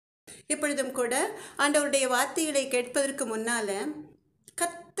இப்பொழுதும் கூட ஆண்டவருடைய வார்த்தைகளை கேட்பதற்கு முன்னால்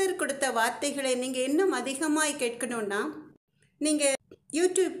கர்த்தர் கொடுத்த வார்த்தைகளை நீங்கள் இன்னும் அதிகமாக கேட்கணுன்னா நீங்கள்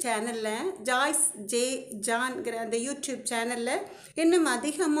யூடியூப் சேனலில் ஜாய்ஸ் ஜே ஜான்கிற அந்த யூடியூப் சேனலில் இன்னும்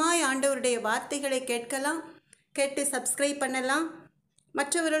அதிகமாக ஆண்டவருடைய வார்த்தைகளை கேட்டு சப்ஸ்கிரைப் பண்ணலாம்,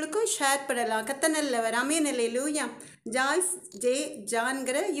 மற்றவர்களுக்கும் ஷேர் பண்ணலாம். கர்த்தர் நல்லவர். ஆமென். அல்லேலூயா. Joyce J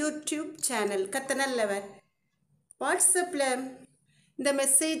ஜான்கிற YouTube channel. கர்த்தர் நல்லவர். வாட்ஸ்அப்பில் இந்த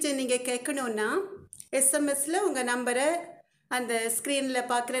மெசேஜை நீங்கள் கேட்கணுன்னா எஸ்எம்எஸில் உங்கள் நம்பரை அந்த ஸ்க்ரீனில்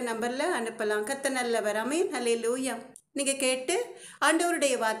பார்க்குற நம்பரில் அனுப்பலாம். கர்த்தர் நல்லவர். ஆமென். அல்லேலூயா. நீங்கள் கேட்டு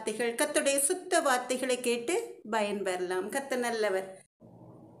ஆண்டவருடைய வார்த்தைகள், கர்த்தருடைய சுத்த வார்த்தைகளை கேட்டு பயன்பெறலாம். கர்த்தர் நல்லவர்.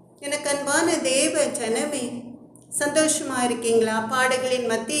 எனக்கு அன்பான தேவ ஜனமே, சந்தோஷமாக இருக்கீங்களா? பாடுகளின்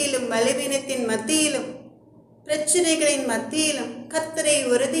மத்தியிலும், பலவீனத்தின் மத்தியிலும், பிரச்சனைகளின் மத்தியிலும் கர்த்தரை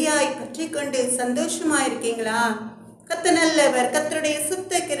உறுதியாய் பற்றி கொண்டு சந்தோஷமாக இருக்கீங்களா? கர்த்தர் நல்லவர். கர்த்தருடைய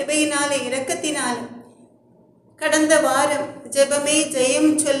சுத்த கிருபையினாலே, இரக்கத்தினாலே கடந்த வாரம் ஜெபமே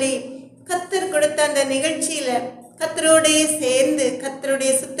ஜெயம் சொல்லி கர்த்தர் கொடுத்த அந்த நிகழ்ச்சியில் கர்த்தரோடையே சேர்ந்து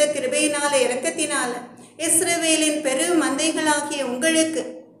கர்த்தருடைய சுத்த கிருபையினாலே, இரக்கத்தினால இஸ்ரவேலின் பெரு மந்தைகளாகிய உங்களுக்கு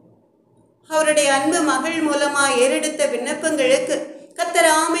அவருடைய அன்பு மகள் மூலமாக ஏறெடுத்த விண்ணப்பங்களுக்கு கர்த்தர்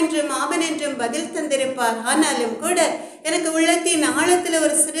ஆம் என்றும் ஆமன் என்றும் பதில் தந்திருப்பார். ஆனாலும் கூட எனக்கு உள்ளத்தின் ஆழத்தில்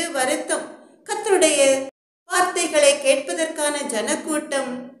ஒரு சிறு வருத்தம், கர்த்தருடைய வார்த்தைகளை கேட்பதற்கான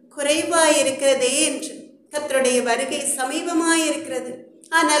ஜனக்கூட்டம் குறைவாயிருக்கிறதே என்று. கர்த்தருடைய வருகை சமீபமாயிருக்கிறது.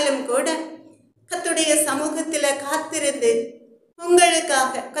 ஆனாலும் கூட கர்த்தருடைய சமூகத்தில் காத்திருந்து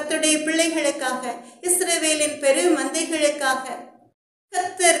உங்களுக்காக, கர்த்தருடைய பிள்ளைகளுக்காக, இஸ்ரவேலின் பெரு மந்தைகளுக்காக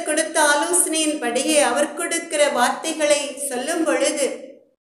கர்த்தர் கொடுத்த ஆலோசனையின்படியே அவர் கொடுக்கிற வார்த்தைகளை சொல்லும் பொழுது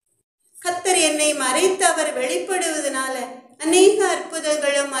கர்த்தர் என்னை மறைத்து அவர் வெளிப்படுவதனால அநேக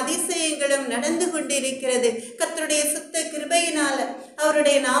அற்புதங்களும் அதிசயங்களும் நடந்து கொண்டிருக்கிறது. கர்த்தருடைய சுத்த கிருபையினால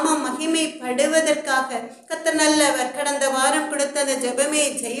அவருடைய நாமம் மகிமைப்படுவதற்காக கர்த்தர் நல்லவர். கடந்த வாரம் கொடுத்த அந்த ஜெபமே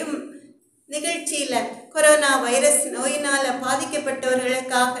ஜெயம் நிகழ்ச்சியில கொரோனா வைரஸ் நோயினால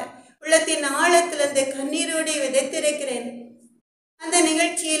பாதிக்கப்பட்டவர்களுக்காக உள்ளத்தின் ஆழத்திலிருந்து கண்ணீரோடு விதைத்திருக்கிறேன். அந்த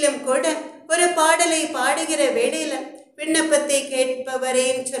நிகழ்ச்சியிலும் கூட ஒரு பாடலை பாடுகிற வேளையில, விண்ணப்பத்தை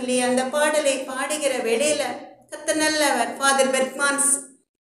கேட்பவரேன்னு சொல்லி அந்த பாடலை பாடுகிற வேளையில கர்த்தர் நல்லவர். ஃபாதர் பெர்க்மான்ஸ்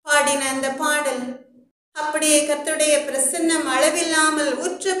பாடின அந்த பாடல் அப்படியே கர்த்தருடைய பிரசன்னம் அளவில்லாமல்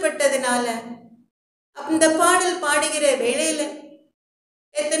ஊற்றப்பட்டதுனால அந்த பாடல் பாடுகிற வேளையில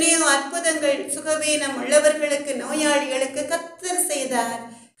எத்தனையோ அற்புதங்கள் சுகவீனம் உள்ளவர்களுக்கு, நோயாளிகளுக்கு கர்த்தர் செய்தார்.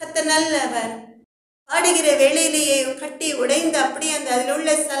 கர்த்தர் நல்லவர். பாடுகிற வேளையிலேயே கட்டி உடைந்து அப்படியே அந்த அதில்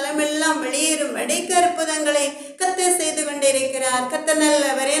உள்ள ஸ்தலமெல்லாம் வெளியேறும் அடைக்க அற்புதங்களை கர்த்தர் செய்து கொண்டிருக்கிறார். கர்த்தர்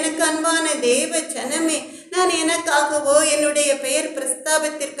நல்லவர். எனக்கு அன்பான தேவ ஜனமே, நான் எனக்காகவோ என்னுடைய பெயர்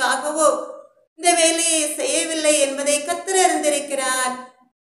பிரஸ்தாபத்திற்காகவோ இந்த வேலையை செய்யவில்லை என்பதை கர்த்தர் அறிந்திருக்கிறார்.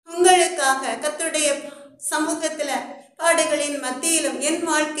 உங்களுக்காக கர்த்தருடைய சமூகத்துல பாடுகளின் மத்தியிலும், என்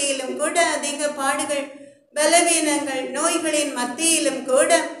வாழ்க்கையிலும் கூட அதிக பாடுகள், பலவீனங்கள், நோய்களின் மத்தியிலும் கூட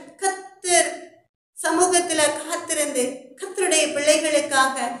கர்த்தர் சமூகத்துல காத்திருந்து கர்த்தருடைய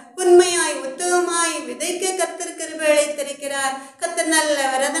பிள்ளைகளுக்காக உண்மையாய் உத்தமமாய் விதைக்க கர்த்தர் கிருபை அளித்திருக்கிறார். கர்த்தர்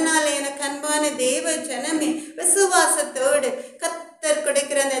நல்லவர். அதனால எனக்கு அன்பான தேவ ஜனமே, விசுவாசத்தோடு கர்த்தர்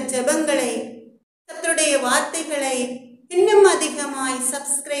கொடுக்கிற அந்த ஜெபங்களை, கர்த்தருடைய வார்த்தைகளை இன்னும் அதிகமாய்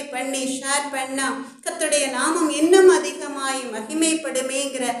சப்ஸ்கிரைப் பண்ணி ஷேர் பண்ணா கர்த்தருடைய நாமம் இன்னும் அதிகமாய்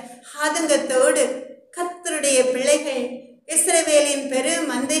மகிமைப்படுமேங்கிற ஆதங்கத்தோடு கர்த்தருடைய பிள்ளைகள், இஸ்ரவேலின் பெரு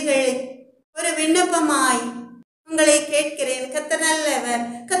மந்தைகளை ஒரு விண்ணப்பமாய் உங்களை கேட்கிறேன். கர்த்தர் நல்லவர்.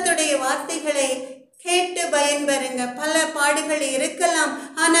 கர்த்தருடைய வார்த்தைகளை கேட்டு பயன்பெறுங்க. பல பாடுகள் இருக்கலாம்,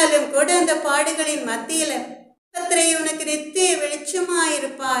 ஆனாலும் கூட அந்த பாடுகளின் மத்தியில கர்த்தரை உனக்கு நித்திய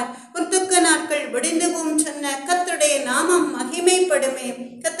வெளிச்சமாயிருப்பார், உன் துக்க நாட்கள் முடிந்துவும் சொன்ன கர்த்தருடைய நாமம் மகிமைப்படுமே.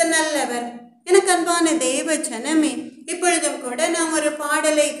 கர்த்தர் நல்லவர். எனக்கு அன்பான தேவ ஜனமே, இப்பொழுதும் கூட நாம் ஒரு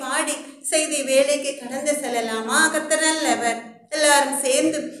பாடலை பாடி செய்தி வேலைக்கு கடந்து செல்லலாமா? கர்த்தர் நல்லவர். எல்லாரும்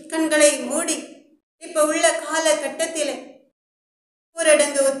சேர்ந்து கண்களை மூடி இப்ப உள்ள காலகட்டத்திலே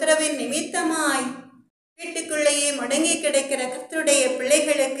ஊரடங்கு உத்தரவின் நிமித்தமாய் வீட்டுக்குள்ளேயே முடங்கி கிடைக்கிற கர்த்தருடைய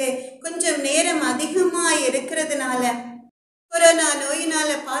பிள்ளைகளுக்கு கொஞ்சம் நேரம் அதிகமாய் இருக்கிறதுனால, கொரோனா நோயினால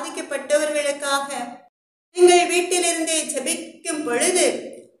பாதிக்கப்பட்டவர்களுக்காக நீங்கள் வீட்டிலிருந்தே ஜெபிக்கும் பொழுது,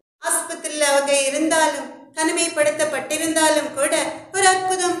 ஆஸ்பத்திரியில் அவங்க இருந்தாலும் தனிமைப்படுத்தப்பட்டிருந்தாலும் கூட ஒரு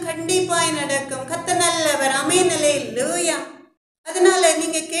அற்புதம் கண்டிப்பாய் நடக்கும். கர்த்தர் நல்லவர். ஆமென். அல்லேலூயா. அதனால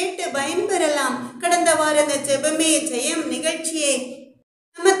நீங்க கேட்டு பயன்பெறலாம். கடந்த வாரம் இந்த ஜெபமே ஜெயம் நிகழ்ச்சியை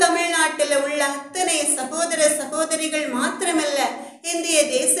நம்ம தமிழ்நாட்டில் உள்ள அத்தனை சகோதர சகோதரிகள் மாத்திரமல்ல, இந்திய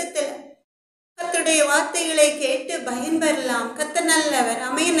தேசத்தில் கர்த்தருடைய வார்த்தைகளை கேட்டு பயன்பெறலாம். கர்த்தர் நல்லவர்.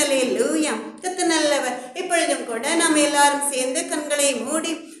 ஆமென். அல்லேலூயா. கர்த்தர் நல்லவர். இப்பொழுதும் கூட நாம் எல்லாரும் சேர்ந்து கண்களை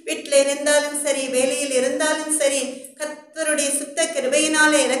மூடி வீட்டில் இருந்தாலும் சரி, வேலையில் இருந்தாலும் சரி, கர்த்தருடைய சுத்த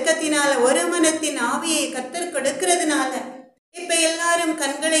கிருபையினால, இரக்கத்தினால, ஒரு மனத்தின் ஆவியை கர்த்தர் கொடுக்கிறதுனால இப்ப எல்லாரும்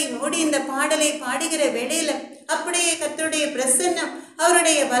கண்களை மூடி இந்த பாடலை பாடுகிற வேளையில அப்படியே கர்த்தருடைய பிரசன்னம்,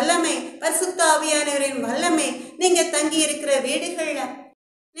 அவருடைய வல்லமை, பரிசுத்த ஆவியானவரின் வல்லமை நீங்க தங்கி இருக்கிற வீடுகள்ல,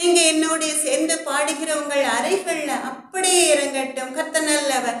 நீங்க என்னோட சேர்ந்து பாடுகிற உங்கள் அறைகள்ல அப்படியே இறங்கட்டும். கர்த்தர்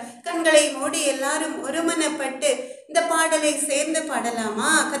நல்லவர். கண்களை மூடி எல்லாரும் ஒருமனப்பட்டு இந்த பாடலை சேர்ந்து பாடலாமா?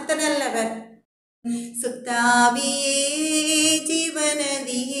 கர்த்தர் நல்லவர். சுத்தாவியே,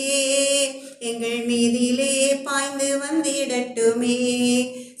 ஜீவநதியே, எங்கள் மீதிலே பாய்ந்து வந்திடட்டுமே.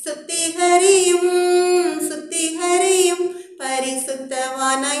 சுத்திகரியும் சுத்திகரியும்,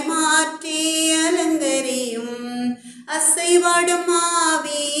 பரிசுத்தவானாய் மாற்றி அலங்கரியும். அசைவாடும்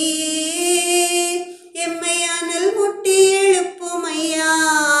ஆவியே, எம்மை அனல் முட்டி எழுப்பும் ஐயா.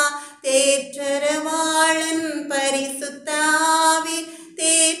 தேற்றரவாளன் பரிசுத்த ஆவி,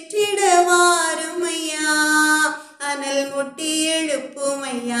 தேற்றிட வாரும் ஐயா. அனல் முட்டி எழுப்பும்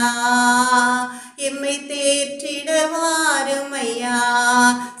ஐயா, எம்மை தேற்றிட வாரும் ஐயா.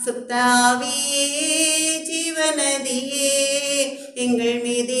 சுத்தாவியே, ஜீவநதியே, எங்கள்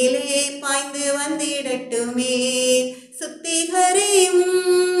மீதிலே பாய்ந்து வந்திடட்டுமே. சுத்திகரியும்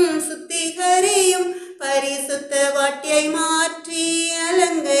சுத்திகரியும், பரிசுத்த வாட்டியை மாற்றி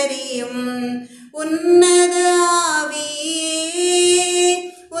அலங்கரியும். உன்னத ஆவியே,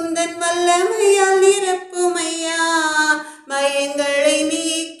 உந்தன் வல்லமையால் நிரப்பும் ஐயா. பயங்களை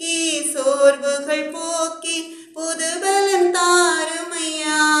நீக்கி சோர்வுகள் போக்கி புது பலன் தாரும்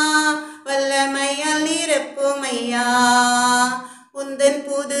ஐயா. வல்லமையால் நிரப்பும் ஐயா, உந்தன்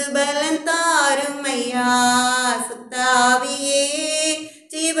புது பலன் தாரும் ஐயா. சுத்தாவியே,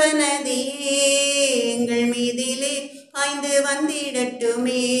 ஜீவநதியே, எங்கள் மீதிலே பாய்ந்து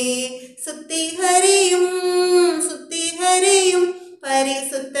வந்திடட்டுமே. சுத்திகரியும் சுத்திகரியும்,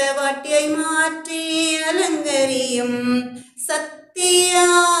 பரிசுத்த வாட்டியை மாற்றி அலங்கரியும்.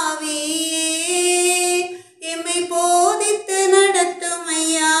 சத்தியாவியே, எம்மை போதித்து நடத்தும்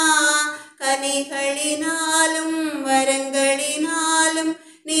ஐயா. கனிகளினாலும் வரங்களினாலும்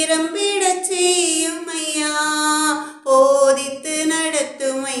நிரம்பிடச் செய்யும் ஐயா. போதித்து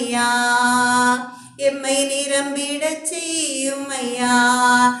நடத்தும் ஐயா, எம்மை நிரம்பிடச் செய்யும் ஐயா.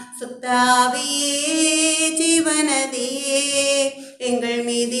 சுத்தாவியே, ஜீவநதியே, எங்கள்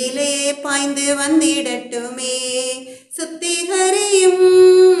மீதிலே பாய்ந்து வந்திடட்டுமே. சுத்திகரியும்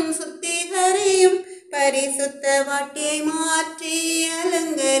சுத்திகரியும், பரிசுத்த வாட்டியை மாற்றி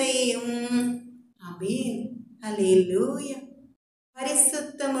அலங்கரியும். ஆமென். அல்லேலூயா.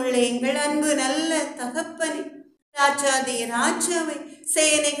 பரிசுத்தமுள்ள எங்கள் அன்பு நல்ல தகப்பனே, ராஜாதி ராஜாவை,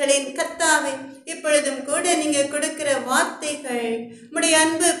 சேனைகளின் கர்த்தாவே, இப்பொழுதும் கூட நீங்க கொடுக்கிற வார்த்தைகள் உம்முடைய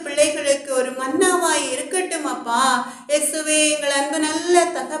அன்பு பிள்ளைகளுக்கு ஒரு மன்னாவாய் இருக்கட்டும் அப்பா. இயேசுவே, எங்கள் அன்பு நல்ல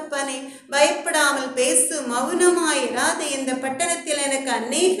தகப்பனே, பயப்படாமல் பேசு, மௌனமாயிராது. இந்த பட்டணத்தில் எனக்கு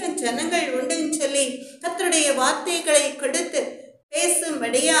அநேக ஜனங்கள் உண்டுன்னு சொல்லி கர்த்தருடைய வார்த்தைகளை கொடுத்து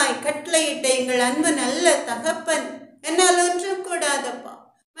பேசும்படியாய் கட்டளையிட்ட எங்கள் அன்பு நல்ல தகப்பன், என்னால் ஒன்றும் கூடாதப்பா.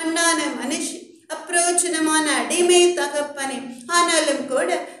 மண்ணான மனுஷன், அப்பிரோஜனமான அடிமை தகப்பனே, ஆனாலும் கூட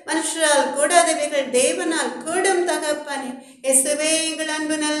மனுஷரால் கூடாதவைகள் தேவனால் கூடும் தகப்பனே. இயேசுவே, எங்கள்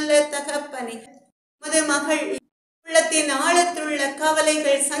அன்பு நல்ல தகப்பனே, மகள் உள்ளத்தின் ஆழத்துள்ள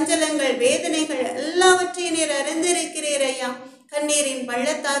கவலைகள், சஞ்சலங்கள், வேதனைகள் எல்லாவற்றையும் நீர் அறிந்திருக்கிறீர் ஐயா. கண்ணீரின்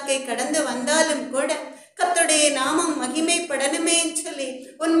பள்ளத்தாக்கை கடந்து வந்தாலும் கூட கர்த்தருடைய நாமம் மகிமைப்படணுமே சொல்லி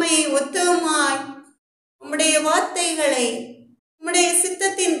உண்மையை ஒத்துமாய் உம்முடைய வார்த்தைகளை உம்முடைய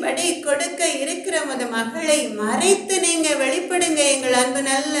சித்தத்தின்படி கொடுக்க இருக்கிற மகளை மறைத்து நீங்க வெளிப்படுங்க எங்கள் அன்பு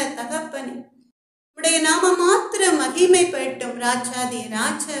நல்ல தகப்பனே. உம்முடைய நாமம் மாத்திரம் மகிமைப்பட்டும் ராஜாதி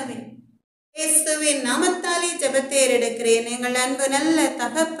ராஜாவே. இயேசுவின் நாமத்தாலே ஜெபத்தேர் எடுக்கிறேன் எங்கள் அன்பு நல்ல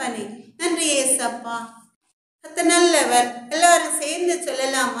தகப்பனே. நன்றி ஏசப்பா. கர்த்தர் நல்லவர். எல்லாரும் சேர்ந்து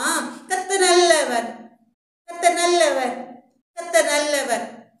சொல்லலாமா? கர்த்தர் நல்லவர், கர்த்தர் நல்லவர், கர்த்தர் நல்லவர்.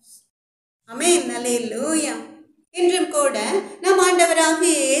 ஆமென். அல்லேலூயா. இன்றும் கூட நம்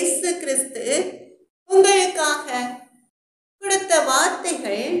ஆண்டவராகிய இயேசு கிறிஸ்து உங்களுக்காக கொடுத்த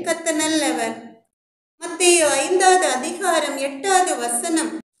வார்த்தைகள் கர்த்தர் நல்லவர். மத்தேயு 5வது அதிகாரம் 8வது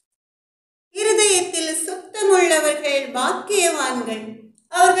வசனம், இருதயத்தில் சுத்தமுள்ளவர்கள் பாக்கியவான்கள்,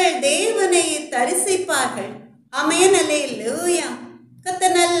 அவர்கள் தேவனை தரிசிப்பார்கள். ஆமென். அல்லேலூயா.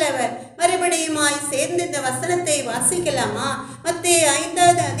 கர்த்தர் நல்லவர். மறுபடியுமாய் சேர்ந்து இந்த வசனத்தை வாசிக்கலாமா? மத்தேயு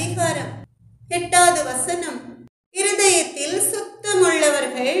 5வது அதிகாரம் 8வது வசனம், இருதயத்தில்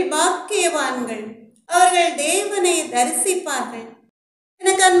சுத்தமுள்ளவர்கள் பாக்கியவான்கள், அவர்கள் தேவனை தரிசிப்பார்கள்.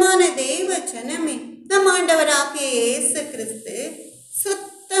 எனக்கு அன்பான தேவ ஜனமே, நம் ஆண்டவராகிய இயேசு கிறிஸ்து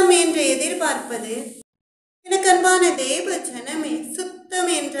சுத்தம் என்று எதிர்பார்ப்பது. எனக்கு அன்பான தேவ ஜனமே, சுத்த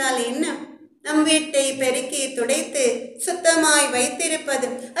சுத்தம் என்றால் என்ன? நம் வீட்டை பெருக்கி துடைத்து சுத்தமாய் வைத்திருப்பது,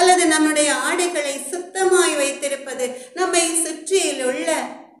 அல்லது நம்முடைய ஆடைகளை சுத்தமாய் வைத்திருப்பது, நம்மை சுற்றியில் உள்ள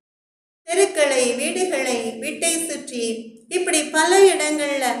தெருக்களை, வீடுகளை, வீட்டை சுற்றி இப்படி பல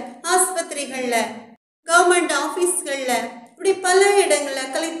இடங்கள்ல, ஆஸ்பத்திரிகள்ல, கவர்மெண்ட் ஆபீஸ்கள்ல, இப்படி பல இடங்கள்ல,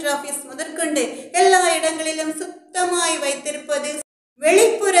 கலெக்டர் ஆபீஸ் முதற்கொண்டு எல்லா இடங்களிலும் சுத்தமாய் வைத்திருப்பது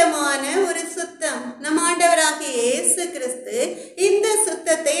வெளிப்புறமான ஒரு சுத்தம். நம் ஆண்டவராகிய இயேசு கிறிஸ்து இந்த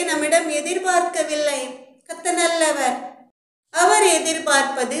சுத்தத்தை நம்மிடம் எதிர்பார்க்கவில்லை. கர்த்தர் நல்லவர். அவர்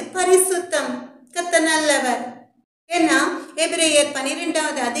எதிர்பார்ப்பது பரிசுத்தம். கர்த்தர் நல்லவர். ஏன்னா எபிரேயர்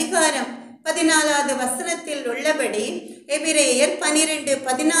 12வது அதிகாரம் 14வது வசனத்தில் உள்ளபடி, எபிரேயர்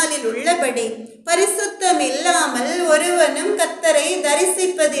 12:14 உள்ளபடி, பரிசுத்தம் இல்லாமல் ஒருவனும் கர்த்தரை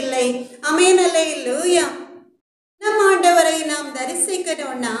தரிசிப்பதில்லை. ஆமென், அல்லேலூயா. நம் ஆண்டவரை நாம்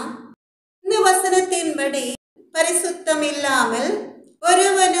தரிசிக்கணும்னா இந்த வசனத்தின்படி பரிசுத்தம் இல்லாமல்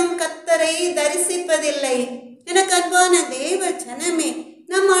ஒருவனும் கர்த்தரை தரிசிப்பதில்லை. எனக்கு அன்பான தேவ ஜனமே,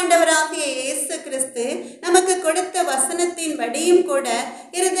 நம் ஆண்டவராகிய இயேசு கிறிஸ்து நமக்கு கொடுத்த வசனத்தின்படியும் கூட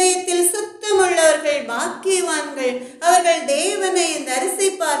இருதயத்தில் சுத்தமுள்ளவர்கள் பாக்கியவான்கள், அவர்கள் தேவனை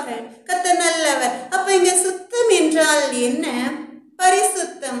தரிசிப்பார்கள். கர்த்தர் நல்லவர். அப்ப இங்க சுத்தம் என்றால் என்ன?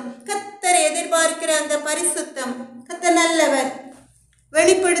 பரிசுத்தம். கர்த்தர் எதிர்பார்க்கிற அந்த பரிசுத்தம். கர்த்தர் நல்லவர்.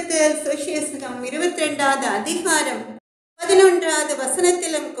 வெளிப்படுத்துதல் சுவிசேஷம் 22வது அதிகாரம் 11வது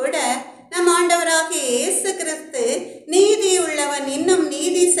வசனத்திலும் கூட நம் ஆண்டவராகிய இயேசு கிறிஸ்து நீதி உள்ளவன் இன்னும்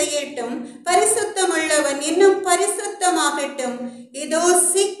நீதி செய்யட்டும், பரிசுத்தம் உள்ளவன் இன்னும் பரிசுத்தமாகட்டும், இதோ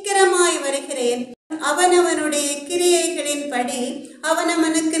சீக்கிரமாய் வருகிறேன், அவனவனுடைய கிரியைகளின் படி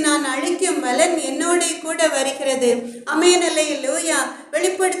அவனவனுக்கு நான் அளிக்கும் பலன் என்னோட கூட வருகிறது. ஆமென், அல்லேலூயா.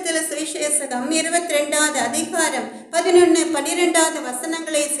 வெளிப்படுத்தல் சுவிசேஷம் 22வது அதிகாரம் 11, 12வது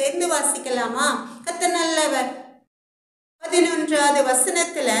வசனங்களை சேர்ந்து வாசிக்கலாமா? கர்த்தர் நல்லவர். 11வது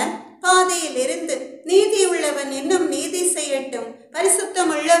வசனத்துல, பாதையில் இருந்து நீதி உள்ளவன் இன்னும் நீதி செய்யட்டும்,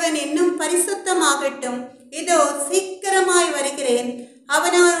 பரிசுத்தம் உள்ளவன் இன்னும் பரிசுத்தமாகட்டும், இதோ சீக்கிரமாய் வருகிறேன்,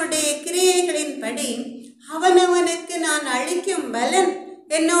 அவனவனுடைய கிரியைகளின் படி அவனவனுக்கு நான் அளிக்கும் பலன்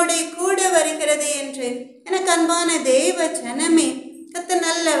என்னோட கூட வருகிறது என்று. எனக்கு அன்பான தேவ ஜனமே, கர்த்தர்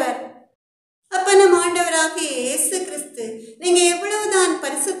நல்லவர். அப்ப நம் ஆண்டவராகிய இயேசு கிறிஸ்து நீங்க எவ்வளவுதான்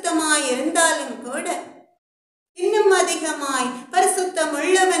பரிசுத்தமாய் இருந்தாலும் கூட இன்னும் அதிகமாய் பரிசுத்தம்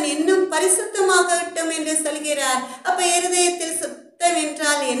உள்ளவன் இன்னும் பரிசுத்தமாகட்டும் என்று சொல்கிறார். அப்ப இருதயத்தில் சுத்தம்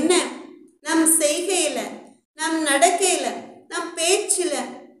என்றால் என்ன? நம் செய்கையில, நம் நடக்கையில, நம் பேச்சில,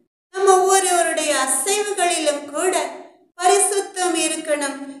 நம் ஒவ்வொருவருடைய அசைவுகளிலும் கூட பரிசுத்தம்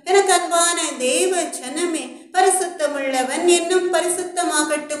இருக்கணும். எனக்கு அன்பான தேவ ஜனமே, பரிசுத்தம் உள்ளவன் இன்னும்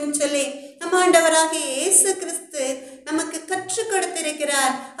பரிசுத்தமாகட்டும் சொல்லி நம் ஆண்டவராகிய இயேசு கிறிஸ்து நமக்கு கற்றுக்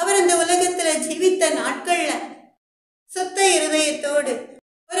கொடுத்திருக்கிறார். அவர் இந்த உலகத்துல ஜீவித்த நாட்கள்ல சுத்த இருதயத்தோடு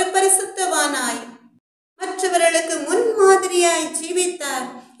ஒரு பரிசுத்தவானாய் மற்றவர்களுக்கு முன்மாதிரியாய் ஜீவித்தார்.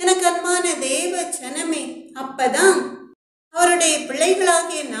 எனக்கு அன்பான தேவ ஜனமே, அப்பதான் அவருடைய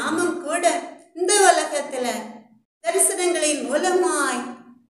பிள்ளைகளாகிய நாமும் கூட இந்த உலகத்துல தரிசனங்களின் மூலமாய்,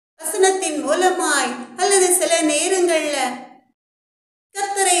 வசனத்தின் மூலமாய், அல்லது சில நேரங்கள்ல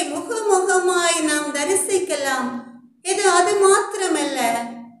கர்த்தரை முகமுகமாய் நாம் தரிசிக்கலாம். இது அது மாத்திரமல்ல,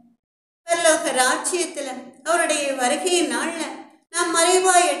 பரலோக ராஜ்யத்துல அவருடைய வருகையின் நாள்ல நாம்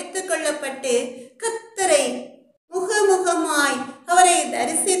மறைவாய் எடுத்துக்கொள்ளப்பட்டு கர்த்தரை முகமுகமாய் அவரை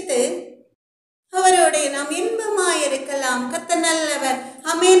தரிசித்து அவரோடைய நாம் இன்பமாய் இருக்கலாம். கர்த்தர் நல்லவர்.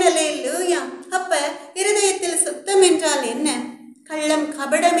 ஆமென், அல்லேலூயா. அப்ப இருதயத்தில் சுத்தம் என்றால் என்ன? கள்ளம்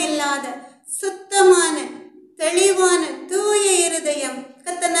கபடம் இல்லாத சுத்தமான தெளிவான தூய இருதயம்.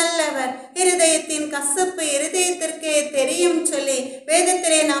 கர்த்தர் நல்லவர். இருதயத்தின் கசப்பு இருதயத்திற்கே தெரியும் சொல்லி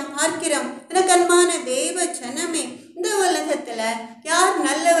வேதத்திலே நாம் பார்க்கிறோம். எனக்கு அன்பான தேவ ஜனமே, இந்த உலகத்துல யார்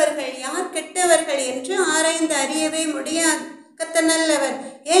நல்லவர்கள் யார் கெட்டவர்கள் என்று ஆராய்ந்து அறியவே முடியாது. கர்த்தர் நல்லவர்.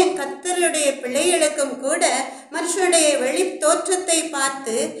 ஏன் கர்த்தருடைய பிள்ளைகளுக்கும் கூட மனுஷனுடைய வெளி தோற்றத்தை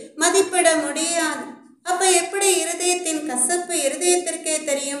பார்த்து மதிப்பிட முடியாது. அப்ப எப்படி இருதயத்தின் கசப்பு இருதயத்திற்கே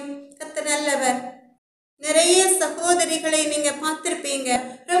தெரியும்? கர்த்தர் நல்லவர். நிறைய சகோதரிகளை நீங்க பார்த்திருப்பீங்க,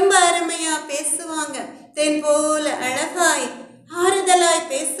 ரொம்ப அருமையா பேசுவாங்க, தேன் போல அழகாய் ஆறுதலாய்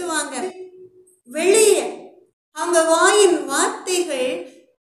பேசுவாங்க. வெளியே அவங்க வாயின் வார்த்தைகள்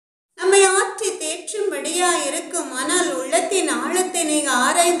நம்மை ஆற்றி தேற்றும்படியா இருக்கும். ஆனால் உள்ளத்தின் ஆழத்தை நீங்க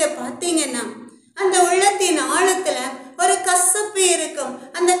ஆராய்ந்து பார்த்தீங்கன்னா அந்த உள்ளத்தின் ஆழத்துல ஒரு கசப்பு இருக்கும்.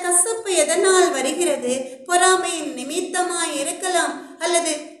 அந்த கசப்பு எதனால் வருகிறது? பொறாமையின் நிமித்தமாய் இருக்கலாம்,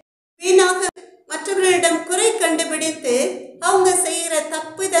 அல்லது வீணாக மற்றவர்களிடம் குறை கண்டுபிடித்து அவங்க செய்கிற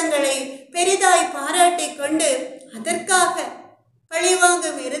தப்பிதங்களை பெரிதாய் பாராட்டி கொண்டு அதற்காக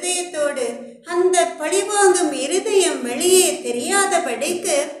பழிவாங்கும் இருதயத்தோடு அந்த பழிவாங்கும் இருதயம் வெளியே தெரியாதபடி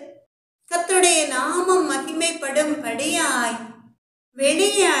கர்த்தருடைய நாமம் மகிமைப்படும் படியாய்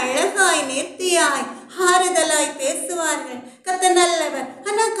வெளியே அழகாய் நேர்த்தியாய் ஆறுதலாய் பேசுவார்கள். கர்த்தர் நல்லவர்.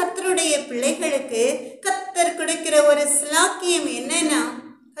 ஆனா கர்த்தருடைய பிள்ளைகளுக்கு கர்த்தர் கொடுக்கிற ஒரு சிலாக்கியம் என்னன்னா,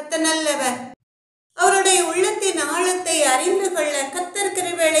 கர்த்தர் நல்லவர். அவருடைய உள்ளத்தின் ஆழத்தை அறிந்து கொள்ள கர்த்தர்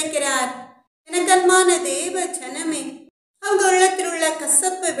கிருபை அளிக்கிறார். எனக்கு அன்பான தேவ ஜனமே, அவங்க உள்ளத்தில் உள்ள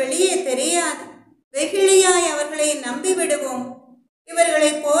கசப்பு வெளியே தெரியாது. வெகுளியாய் அவர்களை நம்பி விடுவோம்.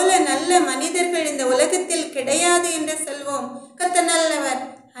 இவர்களைப் போல நல்ல மனிதர்கள் இந்த உலகத்தில் கிடையாது என்று சொல்வோம். கர்த்தர் நல்லவர்.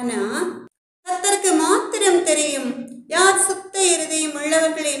 ஆனா கர்த்தருக்கு மாத்திரம் தெரியும் யார் சுத்த இருதயம்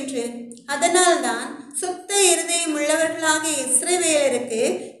உள்ளவர்கள் என்று. அதனால்தான் சுத்த இருதயம் உள்ளவர்களாகிய இஸ்ரவேலருக்கு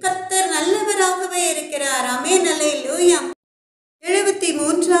கர்த்தர் நல்லவராகவே இருக்கிறார். ஆமென், அல்லேலூயா.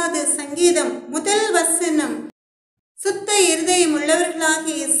 73வது சங்கீதம் 1 வசனம். சுத்த இருதயம்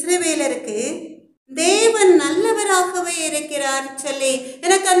உள்ளவர்களாகிய இஸ்ரவேலருக்கு தேவன் நல்லவராகவே இருக்கிறார் சொல்லி,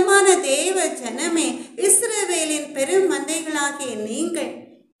 எனக்கு அன்பான தேவ ஜனமே, இஸ்ரவேலின் பெரும் மந்தைகளாகிய நீங்கள்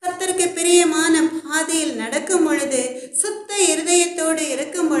கர்த்தருக்கு பிரியமான பாதையில் நடக்கும் பொழுது, சுத்த இருதயத்தோடு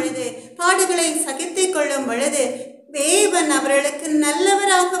இருக்கும் பொழுது, பாடுகளை சகித்துக் கொள்ளும் பொழுது தேவன் அவர்களுக்கு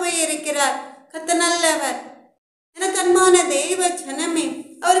நல்லவராகவே இருக்கிறார். கர்த்தர் நல்லவர். எனக்கு அன்பான தேவ ஜனமே,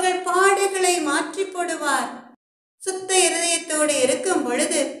 அவர்கள் பாடுகளை மாற்றி போடுவார். சுத்த இருதயத்தோடு இருக்கும்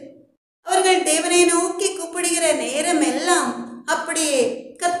பொழுது அவர்கள் தேவனை நோக்கி கூப்பிடுகிற நேரம் எல்லாம் அப்படியே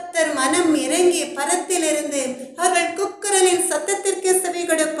கர்த்தர் மனம் இறங்கி பரத்திலிருந்து அவர்கள் கூக்குரலின் சத்தத்திற்கு செவி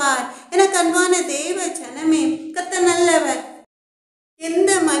கொடுப்பார். எனக்கு அன்பான தேவ ஜனமே, கர்த்தர் நல்லவர்.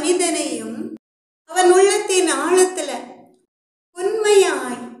 எந்த மனிதனையும் அவன் உள்ளத்தின் ஆழத்துல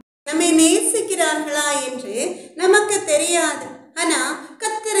உண்மையாய் நம்மை நேசிக்கிறார்களா என்று நமக்கு தெரியாது. ஆனா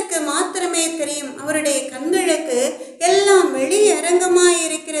கர்த்தருக்கு மாத்திரமே தெரியும். அவருடைய கண்களுக்கு எல்லாம் வெளியரங்கமாய்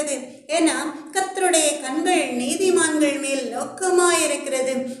இருக்கிறது. ஏன்னா கர்த்தருடைய கண்கள் நீதிமான்கள் மேல் நோக்கமாய்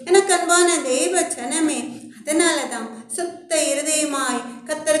இருக்கிறது. எனக்கு அன்பான தேவ ஜனமே, அதனாலதான் சுத்த இருதயமாய்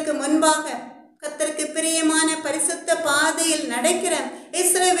கர்த்தருக்கு முன்பாக கர்த்தருக்கு பிரியமான பரிசுத்த பாதையில் நடக்கிற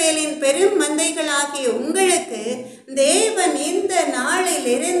இஸ்ரவேலின் பெரும் மந்தைகளாகிய உங்களுக்கு தேவன் இந்த நாளில்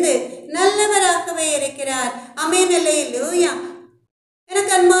இருந்து நல்லவராகவே இருக்கிறார். ஆமென், அல்லேலூயா.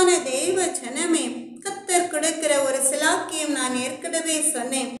 எனக்கு அன்பான தேவ ஜனமே, கர்த்தர் கொடுக்கிற ஒரு சிலாக்கியம் நான் ஏற்கனவே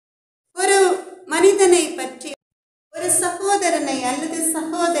சொன்னேன். ஒரு மனிதனை பற்றி, ஒரு சகோதரனை அல்லது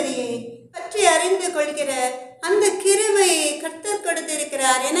சகோதரியை பற்றி அறிந்து கொள்கிற அந்த கிருபையை கர்த்தர்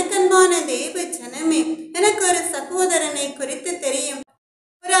கொடுத்திருக்கிறார். எனக்கு அன்பான தேவ ஜனமே, எனக்கு ஒரு சகோதரனை குறித்து தெரியும்.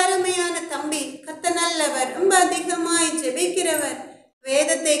 ஒரு அருமையான தம்பி. கர்த்தர் நல்லவர். ரொம்ப அதிகமாய் ஜெபிக்கிறவர்,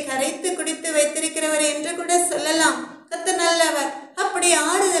 வேதத்தை கரைத்து குடித்து வைத்திருக்கிறவர் என்று கூட சொல்லலாம். கர்த்தர் நல்லவர். அப்படி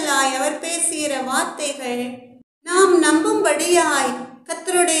ஆறுதலாய் அவர் பேசுகிற வார்த்தைகள் நாம் நம்பும்படியாய்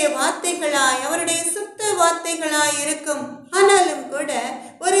கர்த்தருடைய வார்த்தைகளாய், அவருடைய சுத்த வார்த்தைகளாய் இருக்கும். ஆனாலும் கூட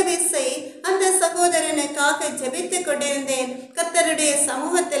ஒரு விசை அந்த சகோதரனுக்காக ஜெபித்து கொண்டிருந்தேன். கர்த்தருடைய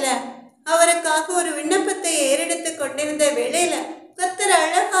சமூகத்துல அவருக்காக ஒரு விண்ணப்பத்தை ஏறெடுத்து கொண்டிருந்த வேளையில கர்த்தர்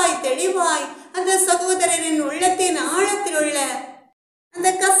அழகாய் தெளிவாய் அந்த சகோதரரின் உள்ளத்தின் ஆழத்தில் உள்ள அந்த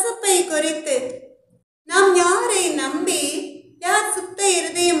கசப்பை குறித்து, நாம் யாரை நம்பி, யார் சுத்த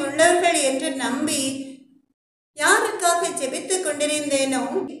இருதயம் உள்ளவர்கள் என்று நம்பி யாருக்காக ஜெபித்து கொண்டிருந்தேனோ,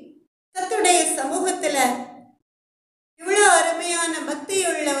 கர்த்தருடைய சமூகத்துல இவ்வளவு அருமையான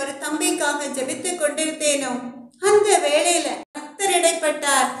பக்தியுள்ள ஒரு தம்பிக்காக ஜெபித்து கொண்டிருந்தேனோ, அந்த வேளையில கர்த்தர்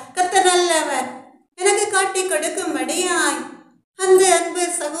இடைப்பட்டார். கர்த்தர் நல்லவர். எனக்கு காட்டி கொடுக்கும்படியாய் அந்த அன்பு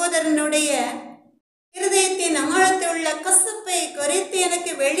சகோதரனுடைய இருதயத்தின் ஆழத்தில் உள்ள கசப்பை குறித்து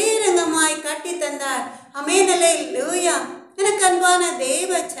எனக்கு வெளியரங்கமாய் காட்டி தந்தார். ஆமென், அல்லேலூயா. எனக்கு அன்பான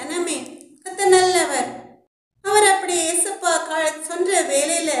தேவ ஜனமே, கர்த்தர் நல்லவர். அவர் அப்படி ஏசப்பா சொன்ற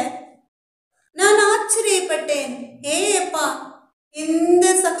வேளையில நான் ஆச்சரியப்பட்டேன். ஏப்பா, இந்த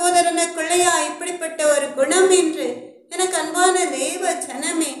சகோதரனுக்குள்ளையா இப்படிப்பட்ட ஒரு குணம் என்று. எனக்கு அன்பான தேவ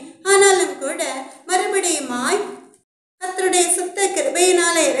ஜனமே, ஆனாலும் கூட மறுபடியுமாய் கர்த்தருடைய சுத்த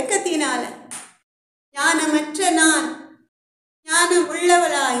கிருபையினால இரக்கத்தினால ஞானமற்ற நான் ஞானம்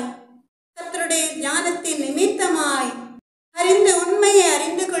உள்ளவளாய் கர்த்தருடைய ஞானத்தின் நிமித்தமாய் அறிந்து உண்மையை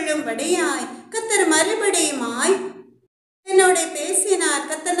அறிந்து கொள்ளும்படியாய் கர்த்தர் மறுபடியுமாய் என்னோட பேசினார்.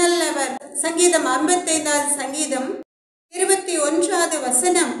 கர்த்தர் நல்லவர். சங்கீதம் 55வது சங்கீதம் 21வது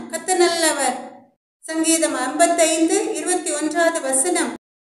வசனம். கர்த்தர் நல்லவர். சங்கீதம் 55 21வது வசனம்.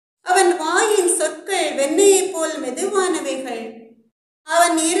 அவன் வாயின் சொற்கள் வெண்ணெயை போல் மெதுவானவைகள்,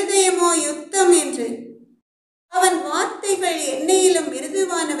 அவன் இருதயமோ யுத்தம் என்று. அவன் வார்த்தைகள் எண்ணெயிலும்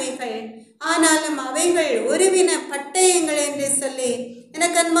மிருதுவானவைகள், ஆனாலும் அவைகள் உருவின பட்டயங்கள் என்று சொல்லி,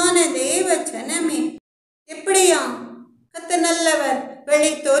 எனக்கு அன்பான தேவ ஜனமே, எப்படியா கர்த்தர் நல்லவர்.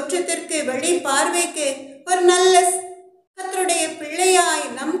 வெளி தோற்றத்திற்கு, வெளி பார்வைக்கு ஒரு நல்ல கர்த்தருடைய பிள்ளையாய்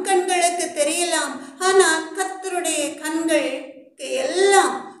நம் கண்களுக்கு தெரியும்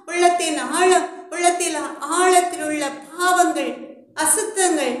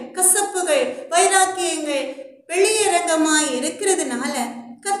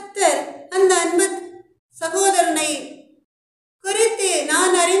இருந்ததினால கர்த்தர் அந்த அன்பு சகோதரனை குறித்து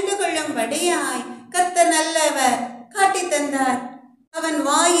நான் அறிந்து கொள்ளும்படியாய் கர்த்தர் நல்லவர் காட்டி தந்தார். அவன்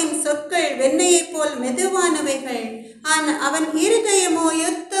வாயின் சொற்கள் வெண்ணெயை போல் மெதுவானவைகள், அவன் இருதயமோ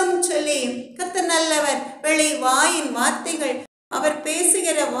யுத்தம் சொல்லி. கர்த்தர் நல்லவர். வெளி வாயின் வார்த்தைகள், அவர்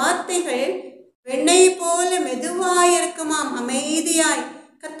பேசுகிற வார்த்தைகள் வெண்ணெய் போல மெதுவாயிருக்குமாம், அமைதியாய்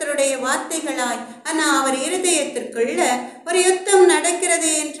கர்த்தருடைய வார்த்தைகளாய். ஆனா அவர் இருதயத்திற்குள்ள ஒரு யுத்தம் நடக்கிறது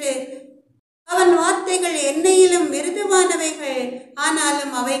என்று. அவன் வார்த்தைகள் எண்ணெயிலும் மிருதுவானவைகள்,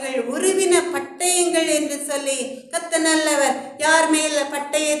 ஆனாலும் அவைகள் உருவின பட்டயங்கள் என்று சொல்லி. கர்த்தர் நல்லவர். யார் மேல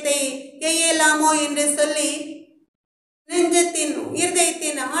பட்டயத்தை எய்யலாமோ என்று சொல்லி நெஞ்சத்தின்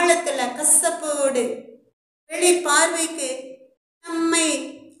இருதயத்தின் ஆழத்துல கசப்போடு வெளி பார்வைக்கு நம்மை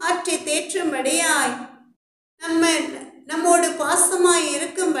ஆற்றி தேற்றும்படியாய், நம்மோடு பாசமாய்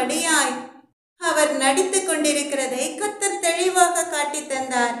இருக்கும்படியாய் அவர் நடித்து கொண்டிருக்கிறதை கர்த்தர் தெளிவாக காட்டி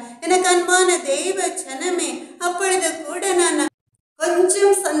தந்தார். எனக்கு அன்பான தெய்வ ஜனமே, அப்பொழுது கூட நான்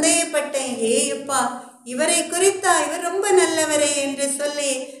கொஞ்சம் சந்தேகப்பட்டேன். ஏப்பா, இவரை குறித்தா இவர் ரொம்ப நல்லவரே என்று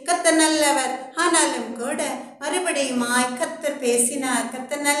சொல்லி. கர்த்தர் நல்லவர். ஆனாலும் கூட மறுபடியுமாய் கர்த்தர் பேசினார்.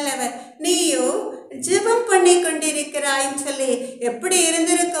 கர்த்தர் நல்லவர். நீயோ ஜெபம் பண்ணி கொண்டிருக்கிறாய்ன்னு சொல்லி. எப்படி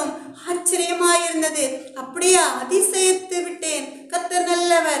இருந்திருக்கும்? ஆச்சரியமாயிருந்தது. அப்படியே அதிசயித்து விட்டேன். கர்த்தர்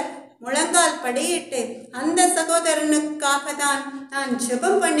நல்லவர். முழங்கால் படியிட்டு அந்த சகோதரனுக்காக தான் நான்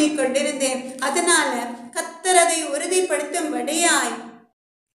ஜெபம் பண்ணி கொண்டிருந்தேன். அதனால கர்த்தர் அதை உறுதிப்படுத்தும்படியாய்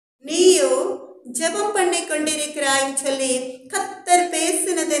நீயோ ஜெபம் பண்ணி கொண்டிருக்கிறாய்ன்னு சொல்லி கர்த்தர்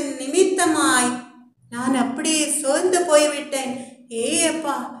பேசினதன் நிமித்தமாய் நான் அப்படியே சோர்ந்து போய்விட்டேன்.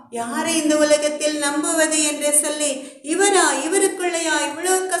 ஏப்பா, யாரை இந்த உலகத்தில் நம்புவது என்று சொல்லி, இவருக்குள்ளையா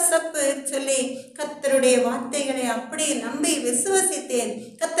இவ்வளோ கசப்பு சொல்லி கர்த்தருடைய வார்த்தைகளை அப்படியே நம்பி விசுவசித்தேன்.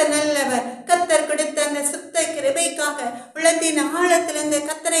 கர்த்தர் நல்லவர். கர்த்தர் கொடுத்த அந்த சுத்த கிருபைக்காக உள்ளத்தின் ஆழத்திலிருந்து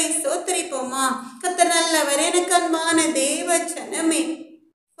கர்த்தரை ஸ்தோத்திரிப்போமா? கர்த்தர் நல்லவர். எனக்கு அன்பான தேவ ஜனமே,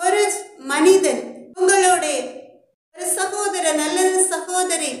 ஒரு மனிதன் உங்களோட ஒரு சகோதரன் அல்லது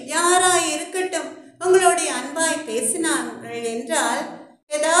சகோதரி யாராய் இருக்கட்டும் உங்களுடைய அன்பாய் பேசினார்கள் என்றால்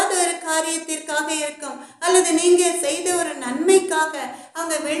ஏதாவது ஒரு காரியத்திற்காக இருக்கும், அல்லது நீங்க செய்த ஒரு நன்மைக்காக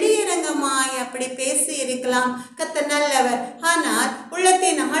அவங்க வெளியரங்கமாய் அப்படி பேசி இருக்கலாம். கர்த்தர் நல்லவர். ஆனால்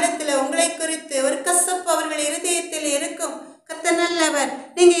உள்ளத்தின் ஆழத்துல உங்களை குறித்து ஒரு கசப்பு அவர்கள் இருதயத்தில் இருக்கும். கர்த்தர் நல்லவர்.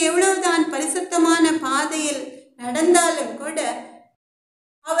 நீங்க எவ்வளவுதான் பரிசுத்தமான பாதையில் நடந்தாலும் கூட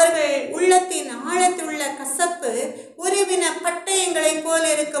அவர்கள் உள்ளத்தின் ஆழத்துள்ள கசப்பு உருவின பட்டயங்களை போல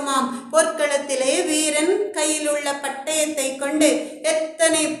இருக்குமாம். போர்க்களத்திலே வீரன் கையில் உள்ள பட்டயத்தை கொண்டு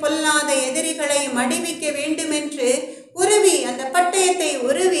எத்தனை பொல்லாத எதிரிகளை மடிவிக்க வேண்டும் என்று உருவி, அந்த பட்டயத்தை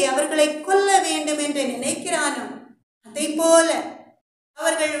உருவி அவர்களை கொல்ல வேண்டும் என்று நினைக்கிறானோ, அதை போல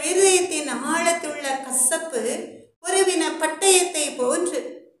அவர்கள் இருதயத்தின் ஆழத்துள்ள கசப்பு உருவின பட்டயத்தை போன்று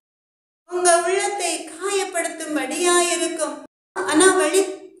உங்க உள்ளத்தை காயப்படுத்தும்படியாயிருக்கும். ஆனா வெளி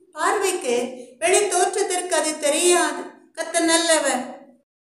பார்வைக்கு, வெளி தோற்றத்திற்கு அது தெரியாது. கர்த்தர் நல்லவர்.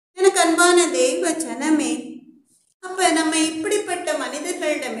 எனக்கு அன்பான தெய்வ ஜனமே, அப்ப நம்ம இப்படிப்பட்ட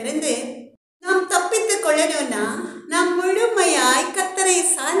மனிதர்களிடமிருந்து நாம் தப்பித்துக் கொள்ளணும்னா நாம் முழுமையாய் கர்த்தரை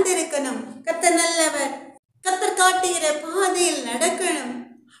சார்ந்திருக்கணும். கர்த்தர் நல்லவர். கர்த்தர் காட்டுகிற பாதையில் நடக்கணும்.